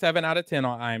 5.7 out of 10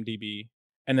 on IMDb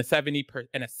and a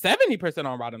 70%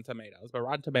 on Rotten Tomatoes. But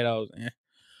Rotten Tomatoes,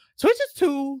 Twitches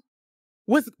 2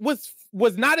 was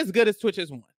not as good as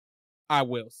Twitches 1, I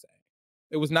will say.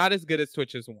 It was not as good as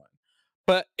Twitches 1.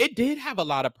 But it did have a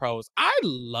lot of pros. I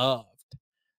loved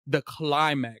the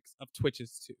climax of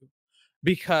Twitches 2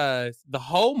 because the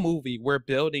whole movie we're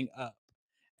building up.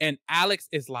 And Alex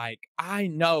is like, I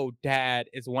know Dad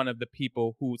is one of the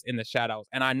people who's in the shadows.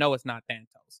 And I know it's not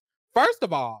Thanatos. First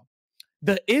of all,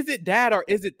 the is it Dad or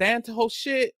is it Thanatos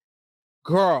shit?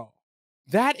 Girl,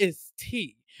 that is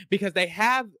tea. Because they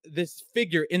have this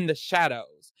figure in the shadows.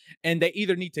 And they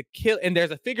either need to kill. And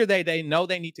there's a figure they know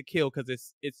they need to kill because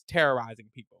it's terrorizing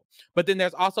people. But then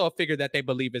there's also a figure that they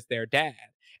believe is their dad.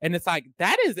 And it's like,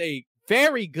 that is a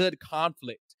very good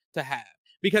conflict to have.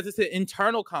 Because it's an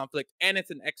internal conflict and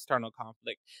it's an external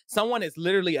conflict. Someone is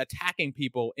literally attacking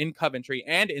people in Coventry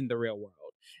and in the real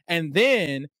world. And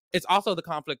then it's also the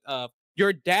conflict of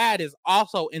your dad is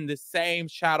also in the same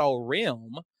shadow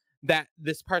realm that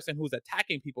this person who's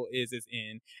attacking people is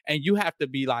in. And you have to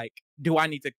be like, do I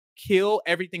need to kill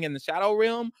everything in the shadow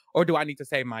realm or do I need to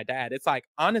save my dad? It's like,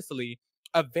 honestly,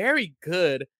 a very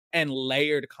good and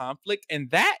layered conflict. And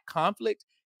that conflict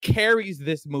carries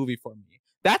this movie for me.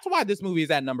 That's why this movie is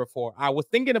at number 4. I was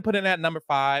thinking of putting it at number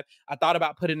 5. I thought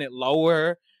about putting it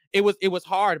lower. It was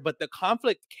hard, but the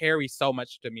conflict carries so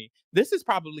much to me. This is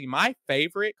probably my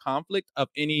favorite conflict of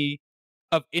any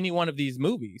one of these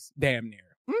movies, damn near.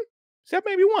 Except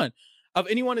maybe one. Of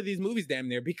any one of these movies, damn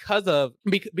near, because of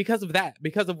that,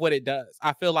 because of what it does.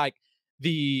 I feel like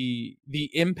the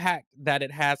impact that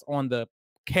it has on the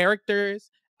characters,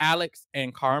 Alex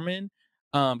and Cameron,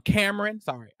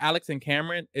 Alex and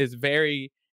Cameron is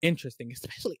very interesting,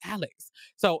 especially Alex.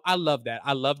 So I love that.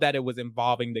 I love that it was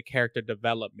involving the character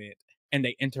development and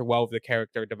they interwove the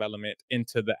character development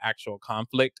into the actual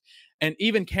conflict. And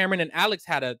even Cameron and Alex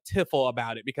had a tiffle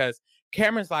about it because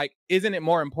Cameron's like, isn't it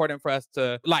more important for us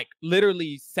to like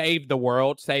literally save the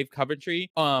world, save Coventry?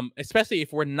 Especially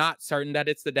if we're not certain that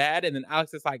it's the dad. And then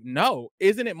Alex is like, no,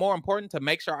 isn't it more important to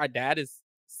make sure our dad is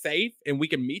safe and we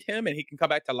can meet him and he can come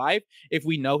back to life if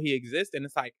we know he exists? And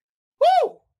it's like,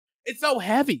 whoo! It's so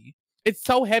heavy. It's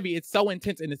so heavy. It's so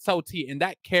intense and it's so tea. And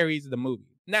that carries the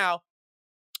movie. Now,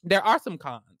 there are some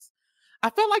cons. I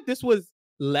felt like this was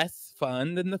less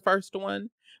fun than the first one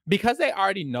because they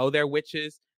already know they're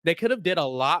witches. They could have did a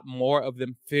lot more of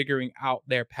them figuring out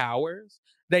their powers.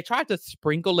 They tried to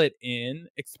sprinkle it in,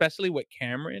 especially with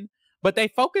Cameron, but they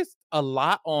focused a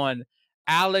lot on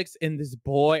Alex and this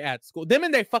boy at school. Them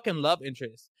and their fucking love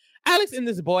interest. Alex and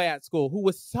this boy at school who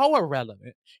was so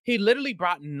irrelevant. He literally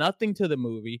brought nothing to the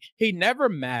movie. He never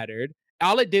mattered.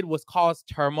 All it did was cause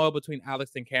turmoil between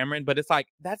Alex and Cameron, but it's like,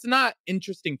 that's not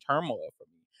interesting turmoil for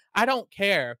me. I don't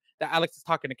care that Alex is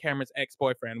talking to Cameron's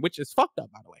ex-boyfriend, which is fucked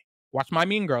up, by the way. Watch my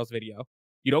Mean Girls video.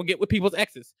 You don't get with people's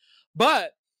exes.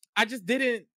 But I just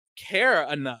didn't care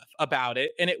enough about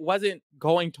it, and it wasn't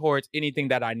going towards anything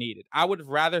that I needed. I would have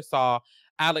rather saw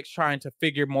Alex trying to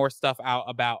figure more stuff out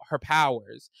about her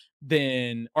powers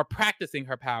or practicing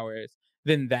her powers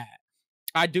than that.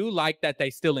 I do like that they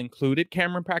still included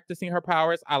Cameron practicing her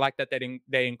powers. I like that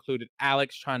they included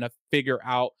Alex trying to figure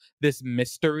out this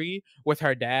mystery with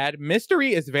her dad.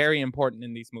 Mystery is very important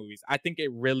in these movies. I think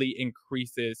it really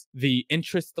increases the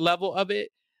interest level of it.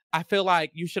 I feel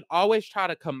like you should always try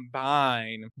to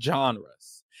combine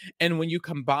genres. And when you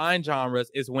combine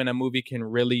genres is when a movie can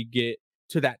really get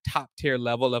to that top tier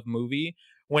level of movie.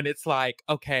 When it's like,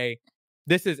 okay,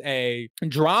 this is a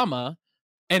drama,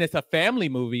 and it's a family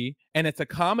movie, and it's a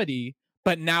comedy,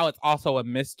 but now it's also a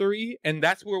mystery. And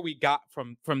that's where we got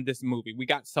from this movie. We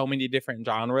got so many different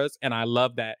genres, and I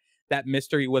love that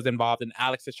mystery was involved, and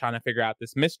Alex is trying to figure out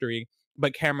this mystery,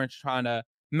 but Cameron's trying to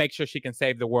make sure she can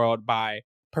save the world by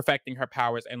perfecting her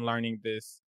powers and learning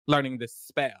this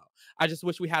spell. I just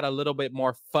wish we had a little bit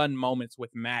more fun moments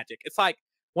with magic. It's like,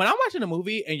 when I'm watching a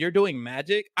movie and you're doing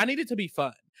magic, I need it to be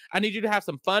fun. I need you to have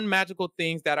some fun, magical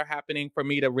things that are happening for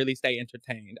me to really stay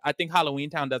entertained. I think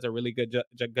Halloweentown does a really good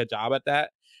job at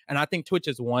that. And I think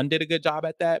Twitches 1 did a good job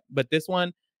at that. But this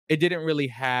one, it didn't really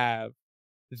have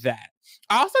that.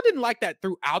 I also didn't like that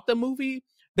throughout the movie,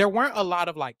 there weren't a lot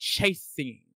of like chase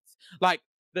scenes. Like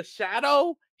the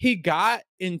shadow, he got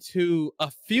into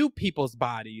a few people's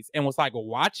bodies and was like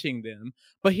watching them,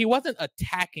 but he wasn't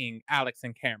attacking Alex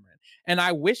and Cameron. And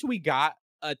I wish we got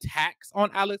attacks on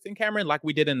Alex and Cameron like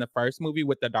we did in the first movie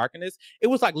with the Darkness. It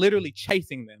was like literally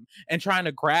chasing them and trying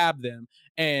to grab them.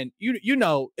 And you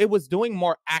know, it was doing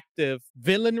more active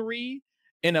villainry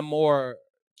in a more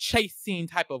chase scene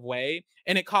type of way,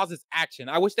 and it causes action.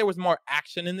 I wish there was more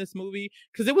action in this movie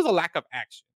because it was a lack of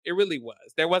action. It really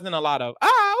was. There wasn't a lot of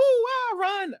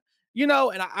run, you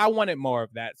know, and I wanted more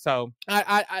of that. So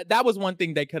I that was one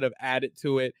thing they could have added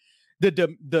to it.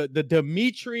 The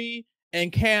Dimitri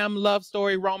and Cam love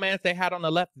story romance they had on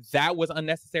the left, that was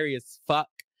unnecessary as fuck.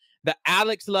 The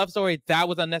Alex love story, that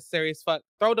was unnecessary as fuck.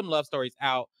 Throw them love stories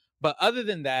out. But other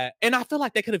than that, and I feel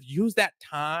like they could have used that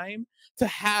time to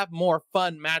have more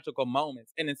fun, magical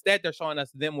moments. And instead, they're showing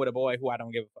us them with a boy who I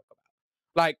don't give a fuck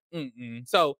about. Like,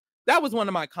 So that was one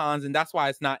of my cons, and that's why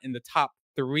it's not in the top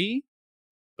 3.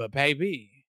 But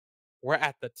baby, we're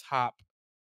at the top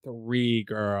 3,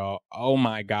 girl. Oh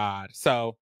my God.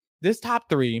 So this top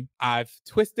 3, I've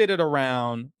twisted it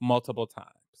around multiple times.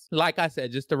 Like I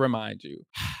said, just to remind you,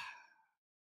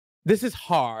 this is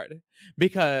hard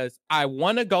because I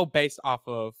want to go based off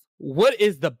of what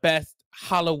is the best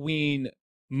Halloween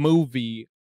movie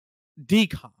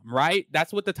DCOM, right?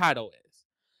 That's what the title is.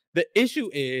 The issue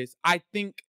is, I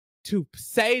think to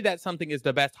say that something is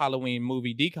the best Halloween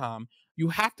movie DCOM, you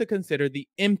have to consider the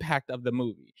impact of the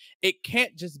movie. It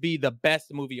can't just be the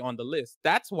best movie on the list.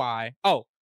 That's why,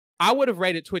 I would have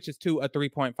rated Twitches 2 a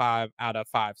 3.5 out of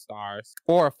 5 stars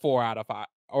or a 4 out of 5.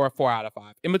 Or a 4 out of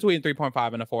 5, in between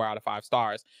 3.5 and a 4 out of 5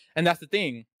 stars. And that's the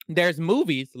thing. There's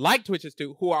movies like Twitches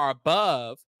 2 who are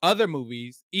above other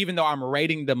movies, even though I'm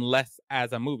rating them less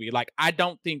as a movie. Like, I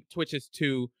don't think Twitches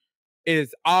 2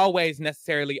 is always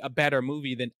necessarily a better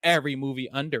movie than every movie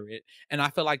under it. And I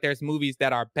feel like there's movies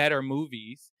that are better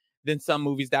movies than some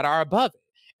movies that are above it.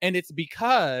 And it's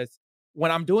because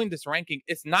when I'm doing this ranking,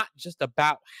 it's not just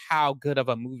about how good of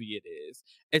a movie it is.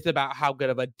 It's about how good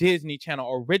of a Disney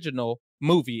Channel original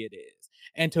movie it is.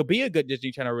 And to be a good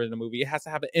Disney Channel original movie, it has to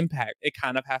have an impact. It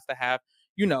kind of has to have,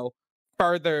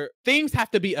 further things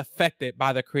have to be affected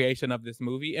by the creation of this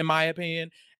movie, in my opinion.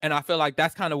 And I feel like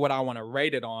that's kind of what I want to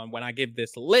rate it on when I give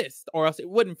this list, or else it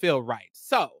wouldn't feel right.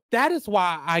 So that is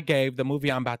why I gave the movie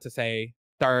I'm about to say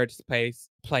third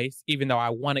place, even though I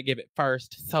want to give it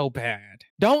first so bad.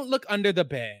 Don't Look Under the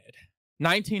Bed.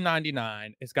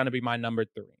 1999 is going to be my number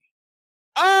 3.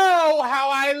 Oh, how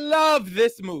I love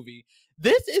this movie.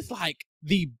 This is like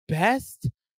the best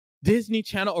Disney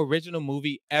Channel original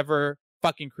movie ever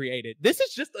fucking created. This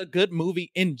is just a good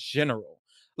movie in general.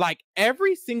 Like,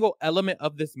 every single element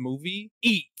of this movie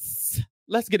eats.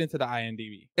 Let's get into the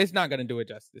IMDb. It's not going to do it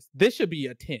justice. This should be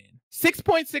a 10.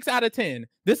 6.6 out of 10.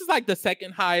 This is like the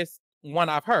second highest one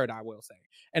I've heard, I will say.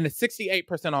 And it's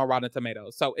 68% on Rotten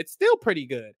Tomatoes. So it's still pretty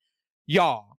good.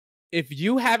 Y'all, if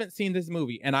you haven't seen this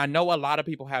movie, and I know a lot of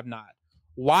people have not,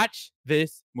 watch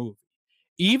this movie.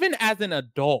 Even as an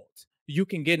adult, you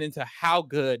can get into how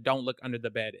good Don't Look Under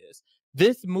the Bed is.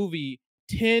 This movie,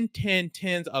 10, 10,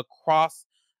 10s across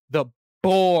the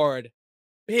board.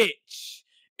 Bitch.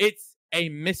 It's a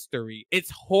mystery. It's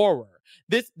horror.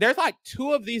 There's like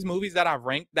 2 of these movies that I've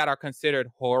ranked that are considered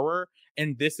horror,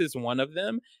 and this is one of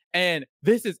them. And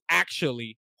this is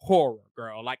actually horror,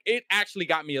 girl. Like, it actually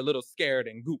got me a little scared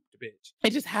and gooped, bitch.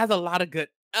 It just has a lot of good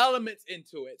elements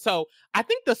into it. So I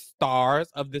think the stars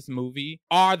of this movie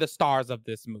are the stars of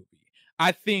this movie.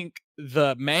 I think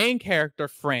the main character,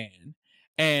 Fran,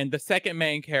 and the second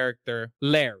main character,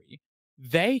 Larry,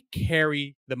 they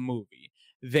carry the movie.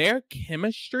 Their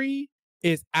chemistry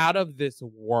is out of this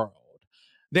world.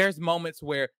 There's moments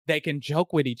where they can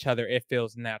joke with each other. It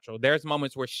feels natural. There's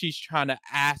moments where she's trying to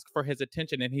ask for his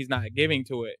attention and he's not giving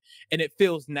to it. And it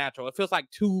feels natural. It feels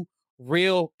like 2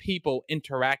 real people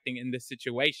interacting in this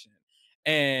situation.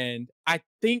 And I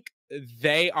think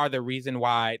they are the reason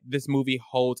why this movie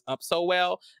holds up so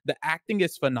well. The acting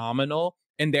is phenomenal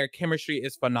and their chemistry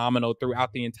is phenomenal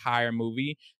throughout the entire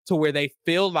movie, to where they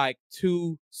feel like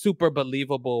 2 super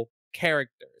believable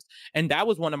characters. And that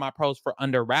was one of my pros for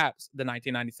Under Wraps, the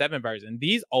 1997 version.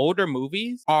 These older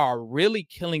movies are really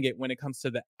killing it when it comes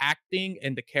to the acting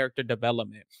and the character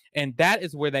development. And that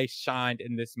is where they shined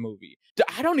in this movie.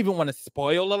 I don't even want to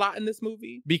spoil a lot in this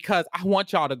movie because I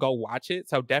want y'all to go watch it.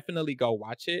 So definitely go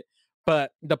watch it.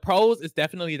 But the pros is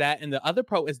definitely that. And the other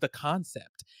pro is the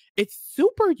concept. It's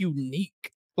super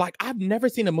unique. Like, I've never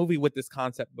seen a movie with this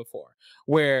concept before,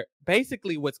 where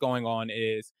basically what's going on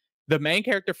is the main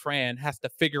character, Fran, has to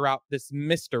figure out this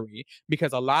mystery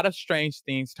because a lot of strange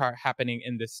things start happening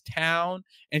in this town.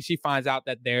 And she finds out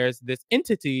that there's this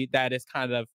entity that is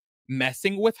kind of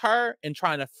messing with her and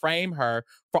trying to frame her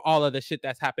for all of the shit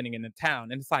that's happening in the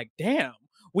town. And it's like, damn,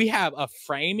 we have a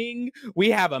framing,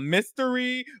 we have a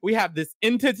mystery, we have this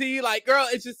entity. Like, girl,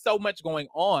 it's just so much going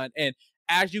on. And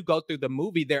as you go through the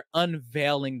movie, they're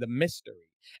unveiling the mystery.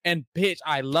 And bitch,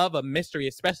 I love a mystery,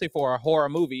 especially for a horror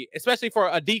movie, especially for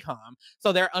a DCOM.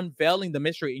 So they're unveiling the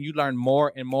mystery and you learn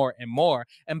more and more and more.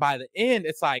 And by the end,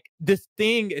 it's like this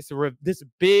thing is this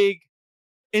big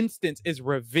instance is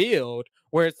revealed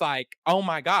where it's like, oh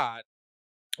my God,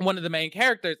 one of the main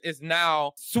characters is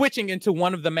now switching into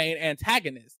one of the main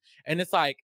antagonists. And it's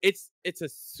like, it's a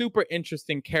super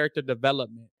interesting character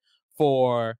development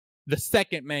for the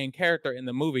second main character in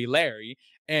the movie, Larry.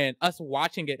 And us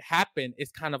watching it happen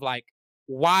is kind of like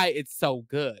why it's so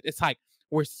good. It's like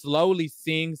we're slowly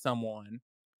seeing someone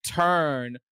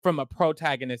turn from a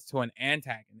protagonist to an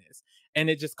antagonist. And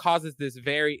it just causes this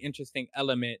very interesting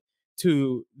element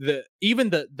to the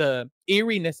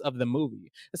eeriness of the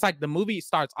movie. It's like the movie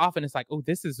starts off and it's like, oh,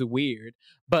 this is weird.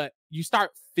 But you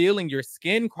start feeling your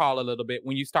skin crawl a little bit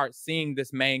when you start seeing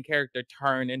this main character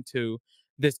turn into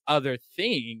this other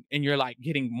thing. And you're like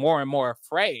getting more and more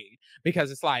afraid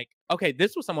because it's like, okay,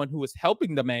 this was someone who was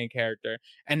helping the main character.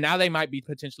 And now they might be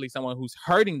potentially someone who's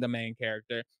hurting the main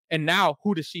character. And now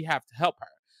who does she have to help her?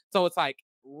 So it's like,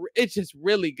 it's just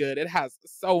really good. It has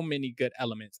so many good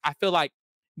elements. I feel like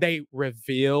they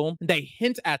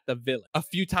hint at the villain a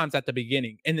few times at the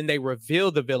beginning, and then they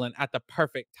reveal the villain at the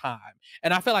perfect time.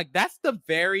 And I feel like that's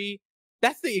the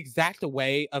exact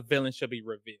way a villain should be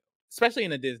revealed, especially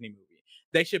in a Disney movie.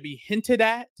 They should be hinted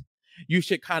at. You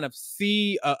should kind of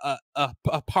see a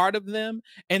part of them,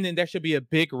 and then there should be a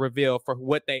big reveal for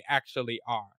what they actually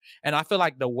are. And I feel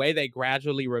like the way they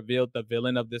gradually revealed the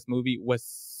villain of this movie was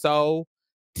so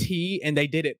tea, and they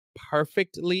did it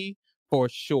perfectly for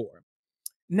sure.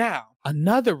 Now,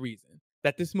 another reason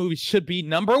that this movie should be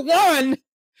number one,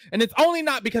 and it's only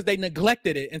not because they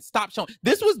neglected it and stopped showing.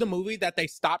 This was the movie that they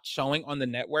stopped showing on the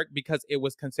network because it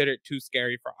was considered too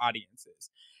scary for audiences.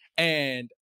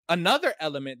 And another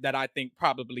element that I think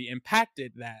probably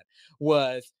impacted that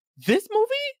was this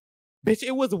movie, bitch,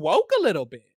 it was woke a little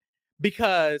bit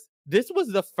because this was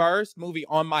the first movie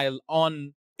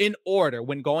in order,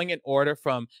 when going in order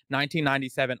from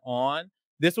 1997 on.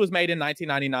 This was made in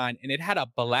 1999, and it had a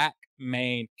Black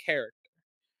main character.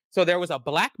 So there was a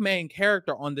Black main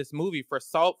character on this movie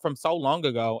from so long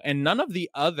ago, and none of the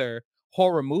other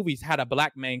horror movies had a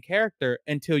Black main character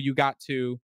until you got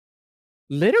to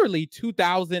literally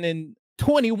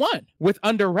 2021 with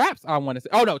Under Wraps, I want to say.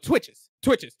 Oh no, Twitches.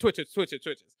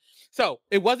 So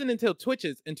it wasn't until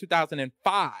Twitches in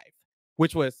 2005,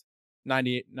 which was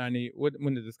 98,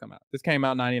 when did this come out? This came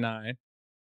out 99.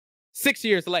 6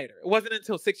 years later. It wasn't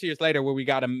until 6 years later where we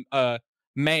got a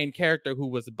main character who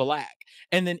was Black.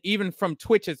 And then even from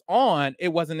Twitches on,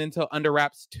 it wasn't until Under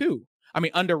Wraps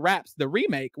Under Wraps, the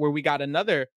remake, where we got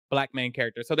another Black main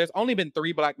character. So there's only been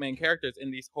 3 Black main characters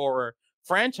in these horror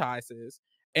franchises,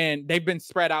 and they've been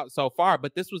spread out so far,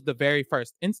 but this was the very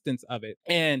first instance of it.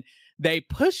 And they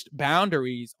pushed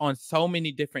boundaries on so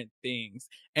many different things.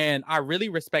 And I really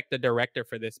respect the director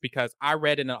for this because I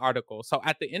read in an article. So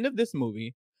at the end of this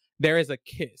movie, there is a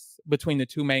kiss between the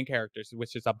 2 main characters,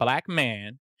 which is a Black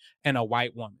man and a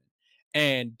white woman.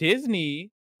 And Disney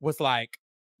was like,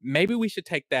 maybe we should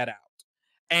take that out.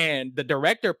 And the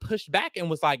director pushed back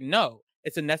and was like, no,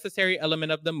 it's a necessary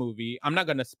element of the movie. I'm not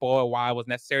going to spoil why it was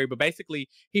necessary, but basically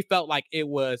he felt like it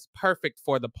was perfect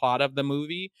for the plot of the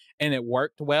movie and it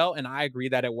worked well. And I agree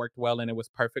that it worked well and it was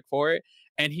perfect for it.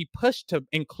 And he pushed to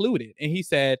include it. And he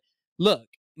said, look,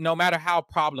 no matter how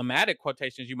problematic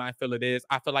quotations you might feel it is,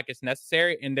 I feel like it's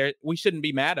necessary and we shouldn't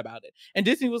be mad about it. And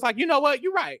Disney was like, you know what?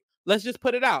 You're right. Let's just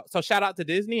put it out. So shout out to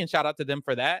Disney and shout out to them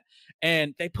for that.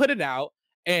 And they put it out,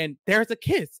 and there's a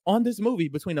kiss on this movie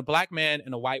between a Black man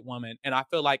and a white woman. And I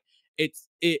feel like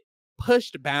it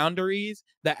pushed boundaries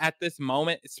that at this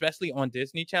moment, especially on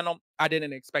Disney Channel, I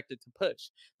didn't expect it to push.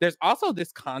 There's also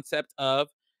this concept of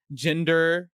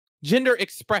gender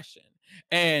expression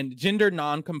and gender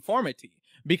nonconformity.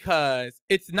 because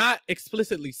it's not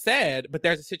explicitly said, but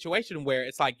there's a situation where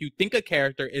it's like you think a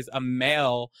character is a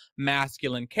male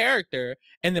masculine character,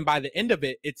 and then by the end of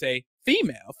it, it's a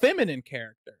female feminine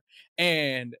character.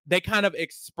 And they kind of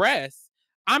express,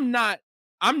 I'm not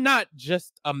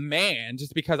just a man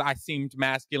just because I seemed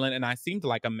masculine and I seemed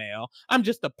like a male. I'm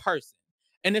just a person.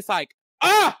 And it's like,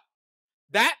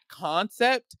 that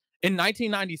concept in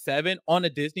 1997 on a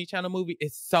Disney Channel movie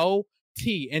is so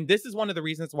tea. And this is one of the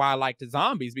reasons why I liked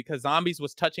Zombies, because Zombies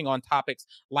was touching on topics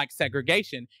like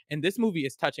segregation. And this movie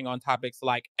is touching on topics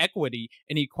like equity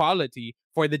and equality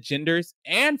for the genders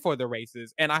and for the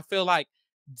races. And I feel like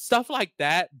stuff like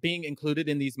that being included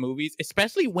in these movies,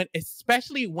 especially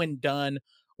when done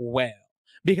well,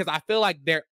 because I feel like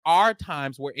there are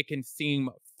times where it can seem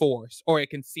forced, or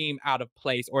it can seem out of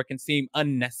place, or it can seem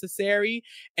unnecessary.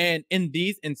 And in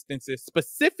these instances,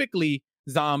 specifically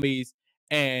Zombies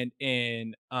and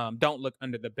in Don't Look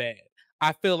Under the Bed,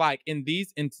 I feel like in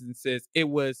these instances it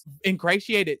was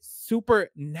ingratiated super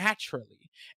naturally.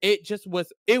 It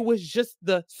was just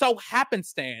the so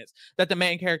happenstance that the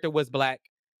main character was Black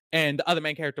and the other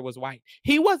main character was white.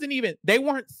 They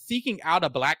weren't seeking out a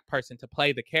Black person to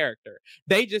play the character.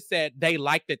 They just said they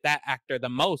liked that actor the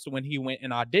most when he went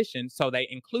and auditioned, so they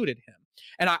included him.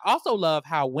 And I also love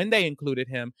how when they included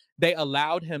him, they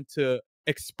allowed him to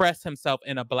express himself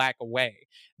in a Black way.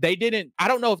 I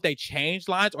don't know if they changed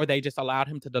lines or they just allowed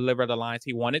him to deliver the lines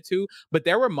he wanted to, but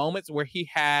there were moments where he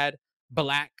had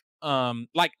Black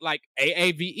like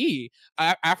AAVE,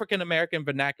 African American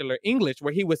Vernacular English,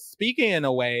 where he was speaking in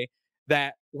a way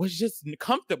that was just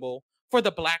comfortable for the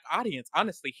Black audience.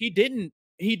 Honestly, he didn't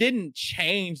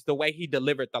change the way he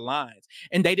delivered the lines,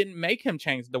 and they didn't make him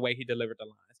change the way he delivered the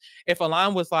lines. If a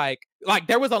line was like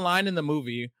there was a line in the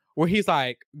movie where he's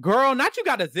like, "Girl, not you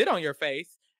got a zit on your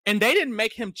face," and they didn't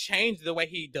make him change the way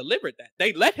he delivered that.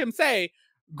 They let him say,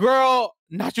 "Girl,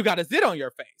 not you got a zit on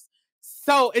your face."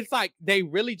 So it's like they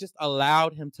really just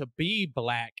allowed him to be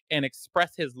Black and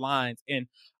express his lines in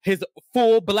his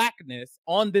full Blackness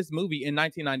on this movie in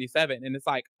 1997. And it's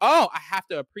like, I have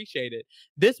to appreciate it.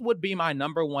 This would be my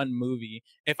number one movie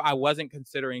if I wasn't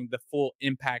considering the full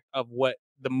impact of what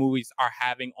the movies are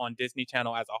having on Disney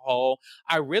Channel as a whole.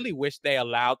 I really wish they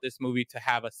allowed this movie to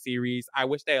have a series. I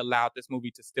wish they allowed this movie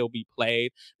to still be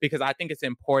played, because I think it's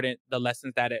important, the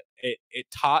lessons that it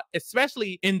taught,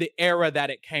 especially in the era that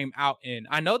it came out in.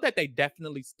 I know that they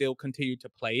definitely still continue to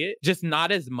play it, just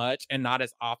not as much and not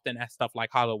as often as stuff like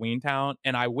Halloweentown.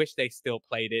 And I wish they still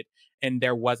played it and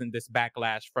there wasn't this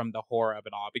backlash from the horror of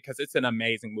it all, because it's an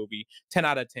amazing movie. 10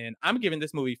 out of 10. I'm giving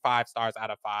this movie 5 stars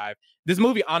out of 5. This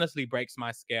movie honestly breaks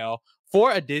my scale.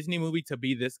 For a Disney movie to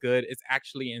be this good, it's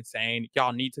actually insane.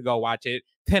 Y'all need to go watch it.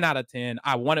 10 out of 10.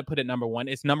 I want to put it number 1.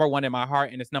 It's number 1 in my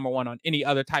heart, and it's number 1 on any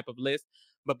other type of list.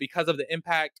 But because of the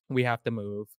impact, we have to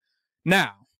move.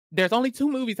 Now, there's only 2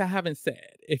 movies I haven't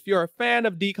said. If you're a fan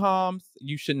of DCOMs,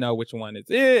 you should know which one it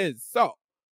is. So,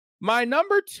 my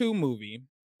number 2 movie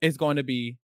is going to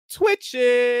be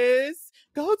Twitches.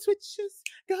 Go Twitches.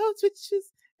 Go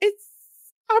Twitches. It's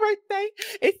our birthday.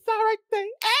 It's our birthday.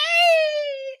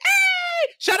 Hey!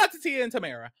 Hey! Shout out to Tia and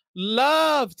Tamara.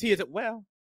 Love Tia.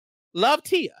 Love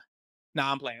Tia.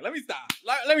 Nah, I'm playing. Let me stop.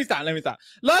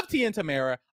 Love Tia and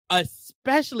Tamara,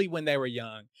 especially when they were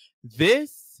young.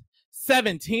 This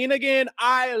 17 Again,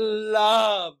 I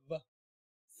love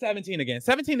 17 Again.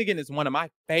 17 Again is one of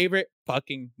my favorite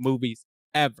fucking movies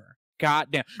ever.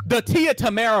 Goddamn. The Tia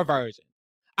Tamara version.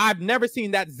 I've never seen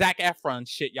that Zac Efron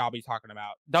shit y'all be talking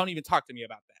about. Don't even talk to me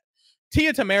about that.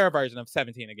 Tia Tamara version of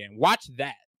 17 Again. Watch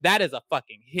that. That is a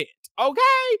fucking hit.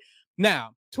 Okay?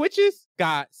 Now, Twitches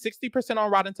got 60%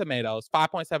 on Rotten Tomatoes,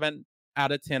 5.7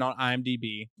 out of 10 on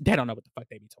IMDb. They don't know what the fuck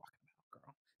they be talking about,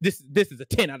 girl. This is a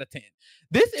 10 out of 10.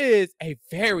 This is a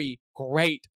very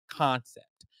great concept.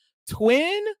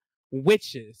 Twin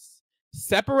witches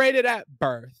separated at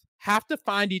birth have to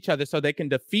find each other so they can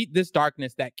defeat this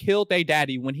darkness that killed their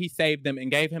daddy when he saved them and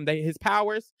gave him his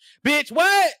powers. Bitch,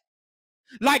 what?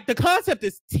 Like, the concept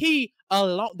is tea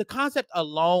alone. The concept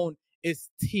alone is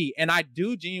tea. And I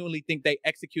do genuinely think they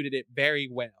executed it very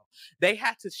well. They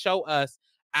had to show us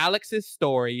Alex's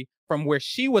story from where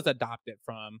she was adopted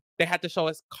from. They had to show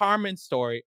us Cameron's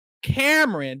story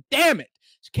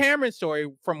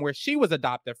from where she was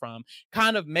adopted from,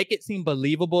 kind of make it seem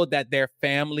believable that their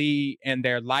family and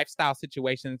their lifestyle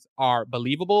situations are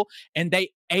believable. And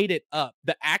they ate it up.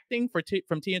 The acting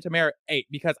from Tia and Tamara ate,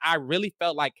 because I really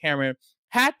felt like Cameron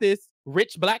had this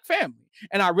rich Black family.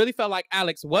 And I really felt like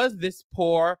Alex was this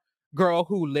poor girl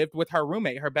who lived with her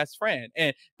roommate, her best friend.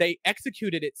 And they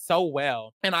executed it so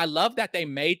well. And I love that they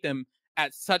made them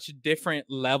at such different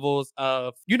levels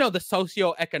of, you know, the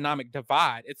socioeconomic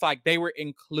divide. It's like they were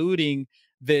including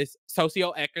this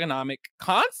socioeconomic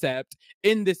concept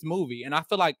in this movie. And I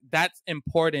feel like that's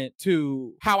important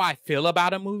to how I feel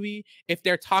about a movie. If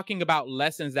they're talking about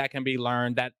lessons that can be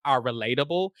learned that are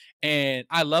relatable. And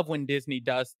I love when Disney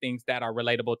does things that are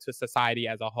relatable to society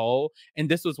as a whole. And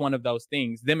this was one of those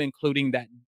things, them including that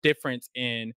difference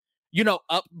in, you know,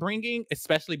 upbringing,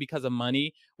 especially because of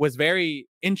money, was very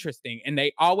interesting. And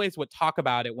they always would talk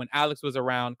about it when Alex was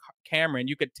around Cameron.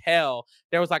 You could tell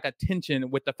there was like a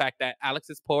tension with the fact that Alex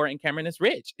is poor and Cameron is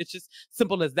rich. It's just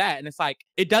simple as that. And it's like,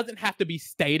 it doesn't have to be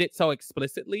stated so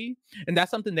explicitly. And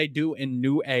that's something they do in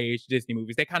new age Disney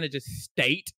movies. They kind of just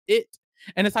state it.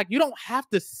 And it's like, you don't have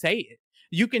to say it.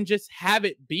 You can just have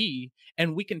it be,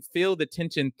 and we can feel the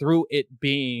tension through it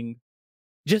being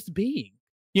just being,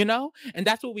 you know? And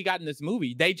that's what we got in this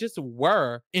movie. They just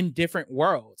were in different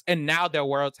worlds, and now their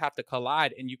worlds have to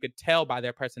collide, and you could tell by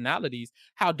their personalities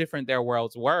how different their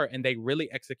worlds were, and they really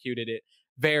executed it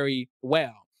very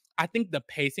well. I think the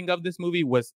pacing of this movie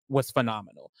was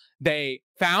phenomenal. They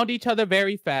found each other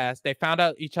very fast. They found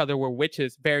out each other were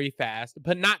witches very fast,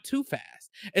 but not too fast.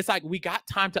 It's like we got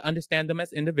time to understand them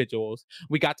as individuals.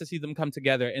 We got to see them come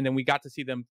together, and then we got to see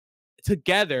them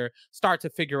together start to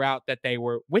figure out that they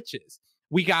were witches.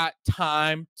 We got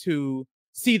time to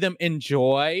see them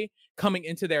enjoy coming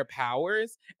into their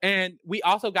powers. And we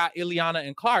also got Ileana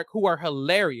and Clark, who are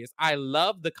hilarious. I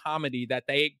love the comedy that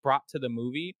they brought to the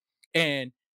movie.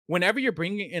 And whenever you're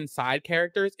bringing in side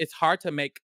characters, it's hard to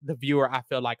make the viewer, I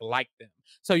feel like them.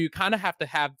 So you kind of have to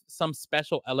have some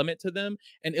special element to them.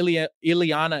 And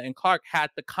Ileana and Clark had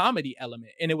the comedy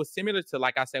element. And it was similar to,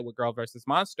 like I said, with Girl versus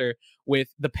Monster with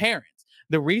the parents.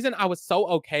 The reason I was so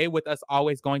okay with us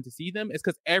always going to see them is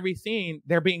because every scene,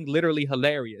 they're being literally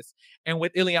hilarious. And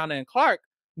with Ileana and Clark,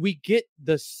 we get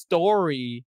the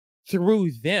story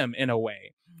through them in a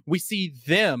way. We see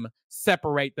them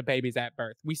separate the babies at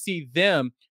birth. We see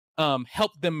them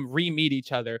help them re-meet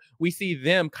each other. We see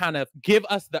them kind of give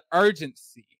us the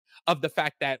urgency of the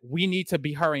fact that we need to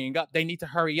be hurrying up. They need to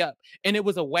hurry up. And it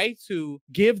was a way to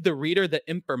give the reader the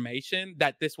information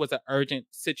that this was an urgent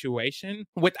situation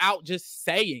without just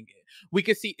saying it. We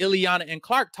could see Ileana and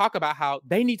Clark talk about how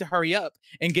they need to hurry up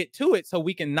and get to it so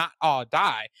we can not all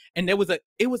die. And it was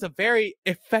a very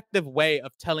effective way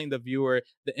of telling the viewer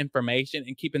the information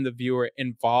and keeping the viewer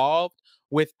involved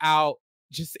without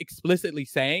just explicitly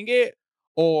saying it.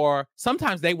 Or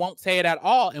sometimes they won't say it at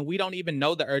all, and we don't even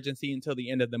know the urgency until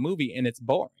the end of the movie, and it's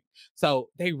boring. So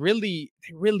they really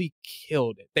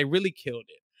killed it. They really killed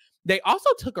it. They also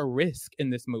took a risk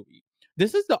in this movie.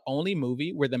 This is the only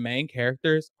movie where the main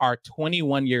characters are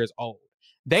 21 years old.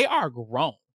 They are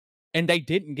grown, and they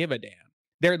didn't give a damn.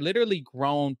 They're literally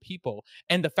grown people.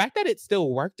 And the fact that it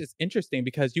still worked is interesting,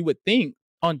 because you would think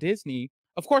on Disney,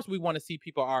 of course, we want to see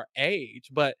people our age,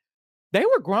 but they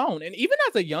were grown. And even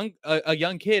as a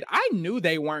young kid, I knew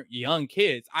they weren't young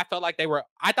kids. I thought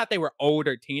they were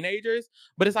older teenagers,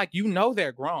 but it's like, you know,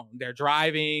 they're grown. They're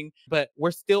driving, but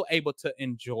we're still able to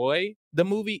enjoy the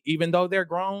movie even though they're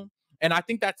grown. And I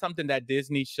think that's something that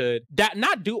Disney should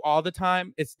not do all the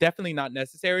time. It's definitely not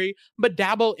necessary, but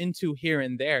dabble into here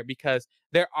and there, because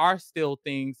there are still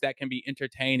things that can be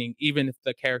entertaining, even if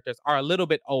the characters are a little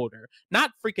bit older.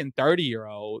 Not freaking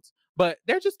 30-year-olds, but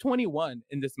they're just 21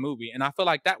 in this movie. And I feel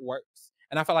like that works.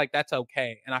 And I feel like that's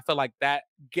okay. And I feel like that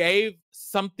gave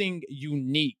something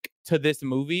unique to this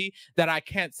movie that I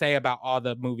can't say about all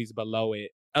the movies below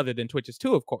it, other than Twitches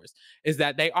 2, of course, is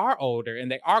that they are older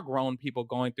and they are grown people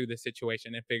going through this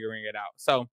situation and figuring it out.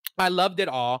 So I loved it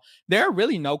all. There are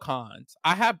really no cons.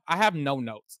 I have no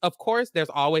notes. Of course, there's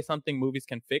always something movies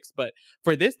can fix, but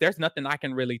for this, there's nothing I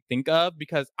can really think of,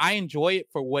 because I enjoy it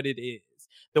for what it is.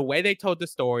 The way they told the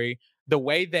story, the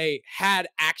way they had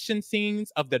action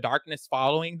scenes of the darkness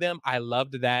following them, I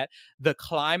loved that. The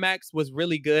climax was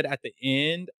really good at the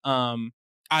end.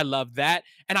 I love that.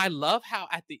 And I love how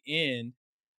at the end,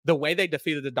 the way they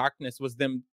defeated the darkness was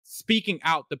them speaking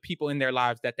out the people in their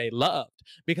lives that they loved.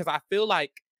 Because I feel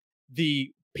like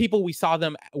the people we saw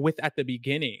them with at the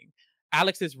beginning,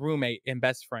 Alex's roommate and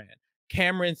best friend,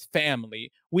 Cameron's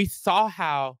family, we saw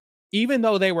how even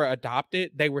though they were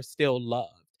adopted, they were still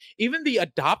loved. Even the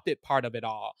adopted part of it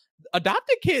all.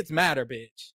 Adopted kids matter,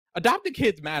 bitch. Adopted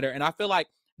kids matter. And I feel like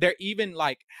they're even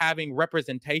like having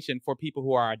representation for people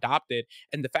who are adopted,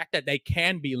 and the fact that they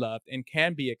can be loved and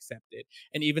can be accepted.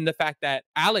 And even the fact that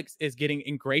Alex is getting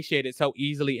ingratiated so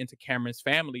easily into Cameron's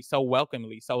family, so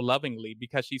welcomely, so lovingly,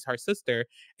 because she's her sister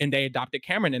and they adopted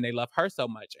Cameron and they love her so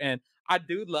much. And I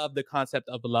do love the concept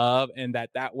of love, and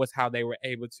that was how they were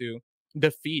able to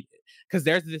defeated. Because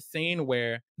there's this scene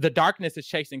where the darkness is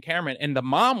chasing Cameron and the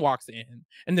mom walks in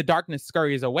and the darkness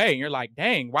scurries away. And you're like,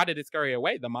 dang, why did it scurry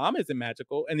away? The mom isn't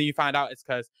magical. And then you find out it's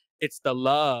because it's the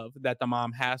love that the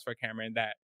mom has for Cameron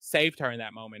that saved her in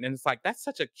that moment. And it's like, that's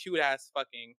such a cute ass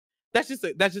fucking, that's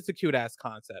just a cute ass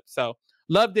concept. So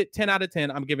loved it. 10 out of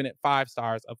 10. I'm giving it 5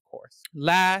 stars, of course.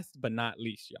 Last but not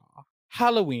least, y'all,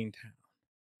 Halloweentown,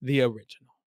 the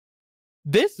original.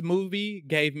 This movie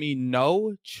gave me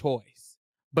no choice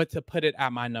but to put it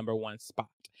at my number 1 spot.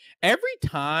 Every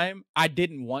time I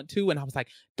didn't want to, and I was like,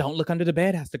 don't look under the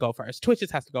bed has to go first.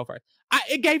 Twitches has to go first.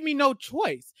 It gave me no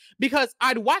choice because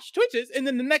I'd watch Twitches and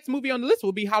then the next movie on the list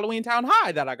will be Halloweentown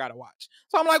High that I gotta watch.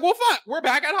 So I'm like, well, fuck, we're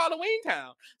back at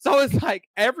Halloweentown. So it's like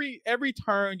every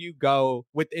turn you go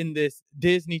within this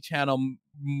Disney Channel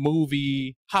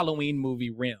movie, Halloween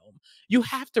movie realm, you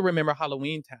have to remember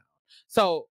Halloweentown.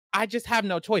 So I just have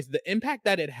no choice. The impact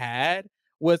that it had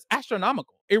was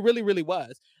astronomical. It really, really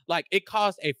was. Like, it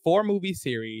caused a 4-movie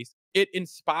series. It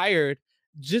inspired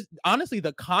just honestly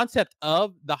the concept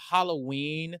of the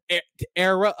Halloween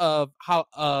era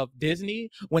of Disney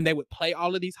when they would play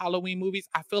all of these Halloween movies.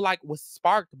 I feel like was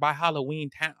sparked by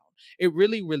Halloweentown. It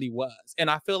really, really was.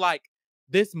 And I feel like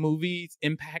this movie's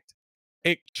impact,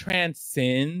 it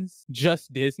transcends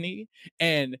just Disney.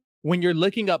 And when you're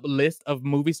looking up lists of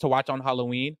movies to watch on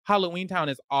Halloween, Halloweentown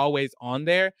is always on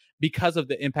there because of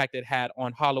the impact it had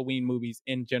on Halloween movies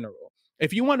in general.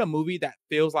 If you want a movie that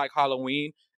feels like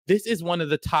Halloween, this is one of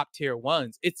the top tier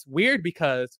ones. It's weird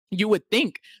because you would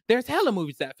think there's hella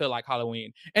movies that feel like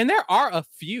Halloween. And there are a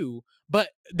few, but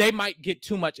they might get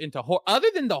too much into horror. Other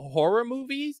than the horror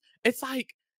movies, it's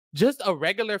like just a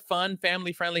regular, fun,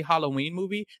 family-friendly Halloween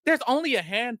movie. There's only a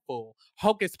handful.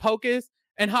 Hocus Pocus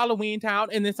and Halloweentown,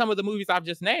 and then some of the movies I've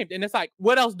just named. And it's like,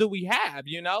 what else do we have,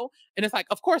 you know? And it's like,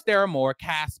 of course, there are more.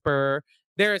 Casper,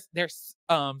 there's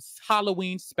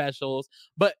Halloween specials,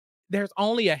 but there's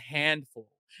only a handful.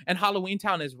 And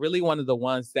Halloweentown is really one of the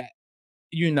ones that,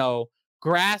 you know,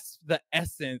 grasp the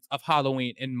essence of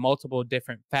Halloween in multiple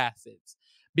different facets.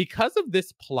 Because of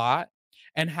this plot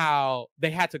and how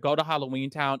they had to go to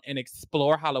Halloweentown and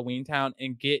explore Halloweentown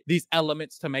and get these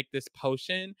elements to make this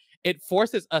potion, it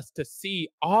forces us to see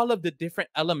all of the different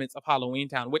elements of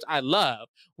Halloweentown, which I love.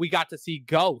 We got to see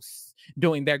ghosts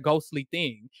doing their ghostly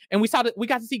thing. And we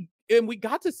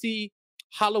got to see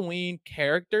Halloween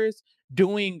characters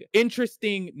doing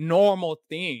interesting, normal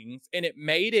things. And it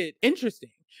made it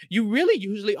interesting. You really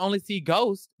usually only see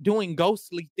ghosts doing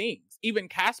ghostly things. Even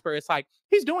Casper, it's like,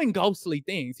 he's doing ghostly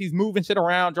things. He's moving shit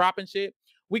around, dropping shit.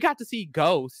 We got to see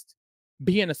Ghost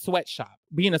be in a sweatshop,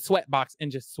 be in a sweat box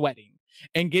and just sweating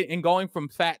and going from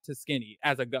fat to skinny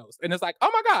as a ghost. And it's like,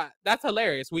 oh my God, that's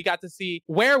hilarious. We got to see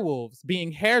werewolves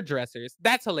being hairdressers.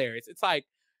 That's hilarious. It's like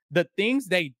the things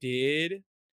they did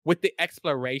with the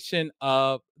exploration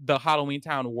of the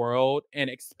Halloweentown world and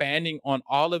expanding on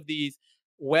all of these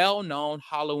well-known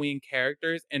Halloween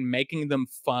characters and making them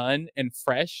fun and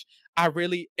fresh.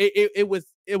 It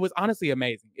was honestly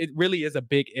amazing. It really is a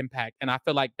big impact. And I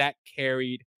feel like that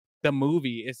carried the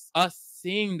movie. It's us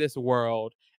seeing this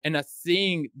world and us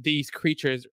seeing these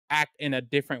creatures act in a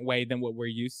different way than what we're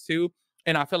used to.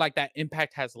 And I feel like that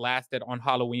impact has lasted on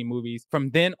Halloween movies from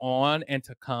then on and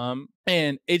to come.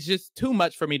 And it's just too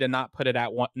much for me to not put it at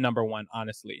number 1,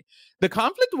 honestly. The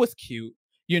conflict was cute.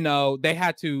 You know, they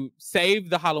had to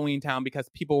save the Halloweentown because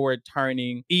people were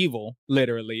turning evil,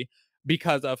 literally,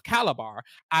 because of Kalabar.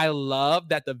 I love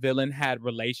that the villain had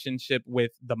relationship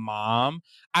with the mom.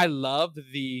 I loved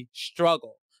the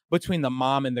struggle between the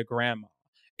mom and the grandma.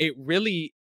 It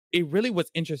really was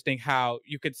interesting how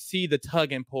you could see the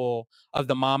tug and pull of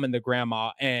the mom and the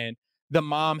grandma, and the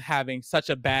mom having such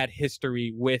a bad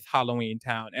history with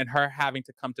Halloweentown and her having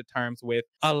to come to terms with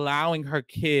allowing her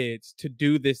kids to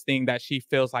do this thing that she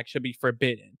feels like should be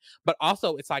forbidden. But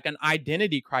also it's like an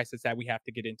identity crisis that we have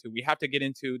to get into. We have to get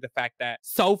into the fact that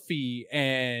Sophie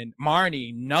and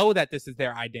Marnie know that this is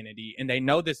their identity and they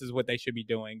know this is what they should be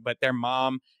doing, but their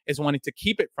mom is wanting to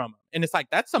keep it from them. And it's like,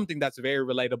 that's something that's very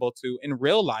relatable to in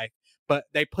real life, but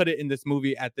they put it in this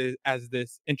movie as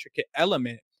this intricate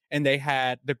element. And they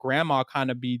had the grandma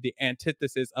kind of be the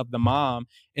antithesis of the mom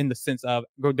in the sense of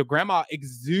the grandma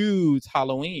exudes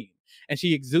Halloween and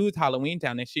she exudes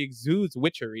Halloweentown and she exudes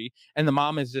witchery. And the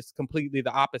mom is just completely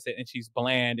the opposite. And she's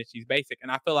bland and she's basic.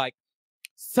 And I feel like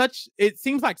it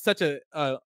seems like such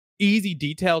a easy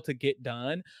detail to get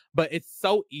done, but it's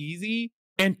so easy.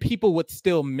 and people would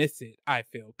still miss it. I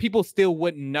feel people still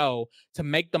wouldn't know to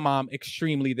make the mom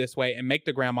extremely this way and make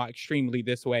the grandma extremely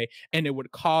this way, and it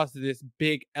would cause this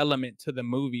big element to the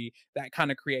movie that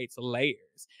kind of creates layers.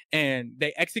 And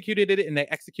they executed it, and they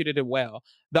executed it well.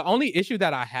 The only issue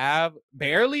that I have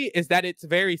barely is that it's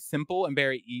very simple and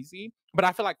very easy, but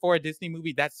I feel like for a Disney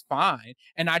movie that's fine,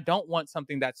 and I don't want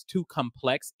something that's too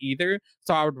complex either,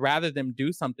 so I would rather them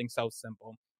do something so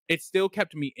simple. It still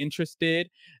kept me interested.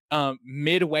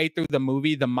 Midway through the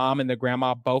movie, the mom and the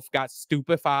grandma both got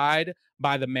stupefied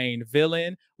by the main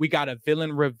villain. We got a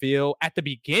villain reveal at the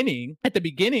beginning. At the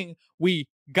beginning, we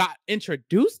got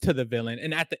introduced to the villain,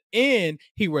 and at the end,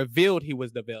 he revealed he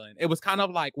was the villain. It was kind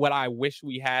of like what I wish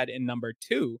we had in number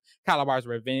 2, Calabar's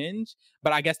Revenge.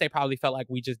 But I guess they probably felt like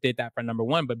we just did that for number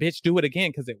 1. But bitch, do it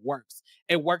again because it works.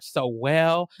 It works so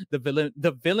well.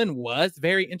 The villain was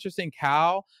very interesting,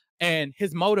 Cal, and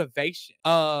his motivation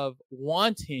of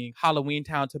wanting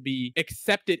Halloweentown to be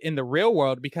accepted in the real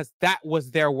world because that was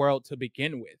their world to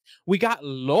begin with. We got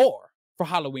lore for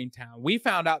Halloweentown. We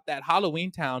found out that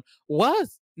Halloweentown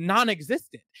was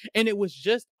non-existent, and it was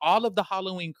just all of the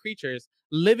Halloween creatures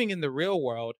living in the real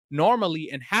world normally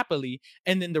and happily,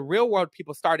 and then the real world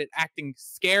people started acting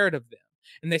scared of them,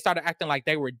 and they started acting like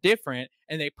they were different,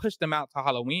 and they pushed them out to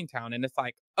Halloweentown, and it's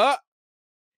like,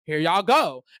 here y'all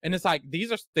go. And it's like,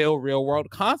 these are still real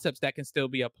world concepts that can still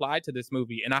be applied to this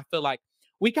movie. And I feel like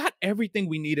we got everything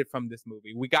we needed from this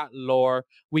movie. We got lore,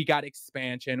 we got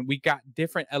expansion, we got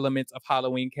different elements of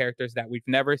Halloween characters that we've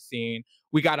never seen.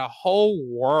 We got a whole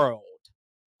world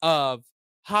of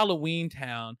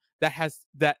Halloweentown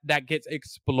that gets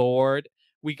explored.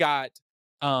 We got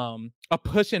a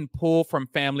push and pull from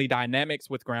family dynamics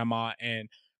with grandma and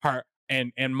her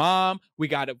and mom. We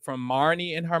got it from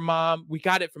Marnie and her mom. We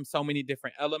got it from so many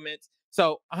different elements.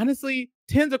 So honestly,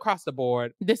 10s across the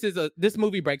board. This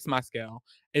movie breaks my scale.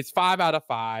 It's 5 out of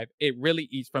 5. It really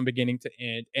eats from beginning to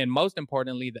end. And most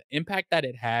importantly, the impact that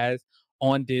it has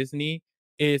on Disney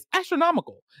is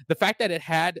astronomical. The fact that it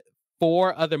had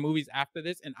 4 other movies after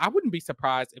this, and I wouldn't be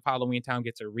surprised if Halloweentown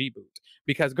gets a reboot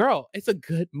because, girl, it's a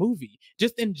good movie.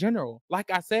 Just in general, like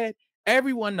I said,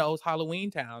 everyone knows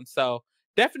Halloweentown, so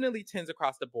definitely 10s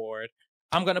across the board.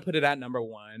 I'm gonna put it at number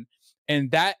 1,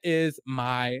 and that is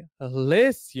my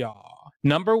list, y'all.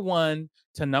 Number 1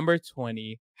 to number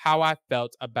 20. How I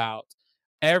felt about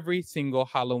every single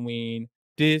Halloween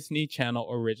Disney Channel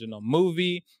original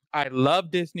movie. I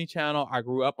love Disney Channel. I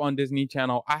grew up on Disney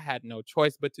Channel. I had no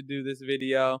choice but to do this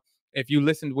video. If you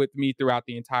listened with me throughout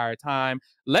the entire time,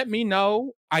 let me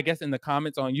know, I guess in the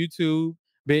comments on YouTube,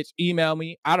 bitch, email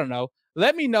me. I don't know.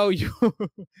 Let me know you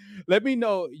let me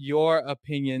know your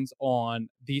opinions on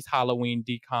these Halloween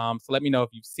DCOMs. Let me know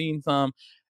if you've seen some.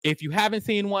 If you haven't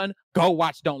seen one, go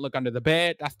watch Don't Look Under the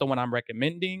Bed. That's the one I'm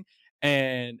recommending.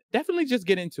 And definitely just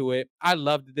get into it. I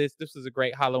loved this. This was a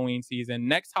great Halloween season.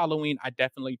 Next Halloween, I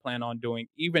definitely plan on doing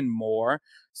even more.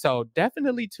 So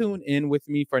definitely tune in with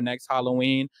me for next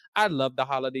Halloween. I love the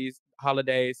holidays.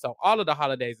 So all of the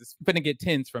holidays is gonna get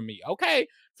 10s from me. Okay.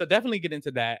 So definitely get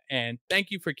into that. And thank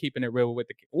you for keeping it real with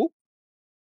the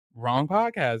wrong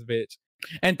podcast, bitch.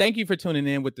 And thank you for tuning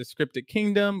in with the Scripted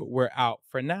Kingdom. We're out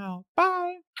for now. Bye.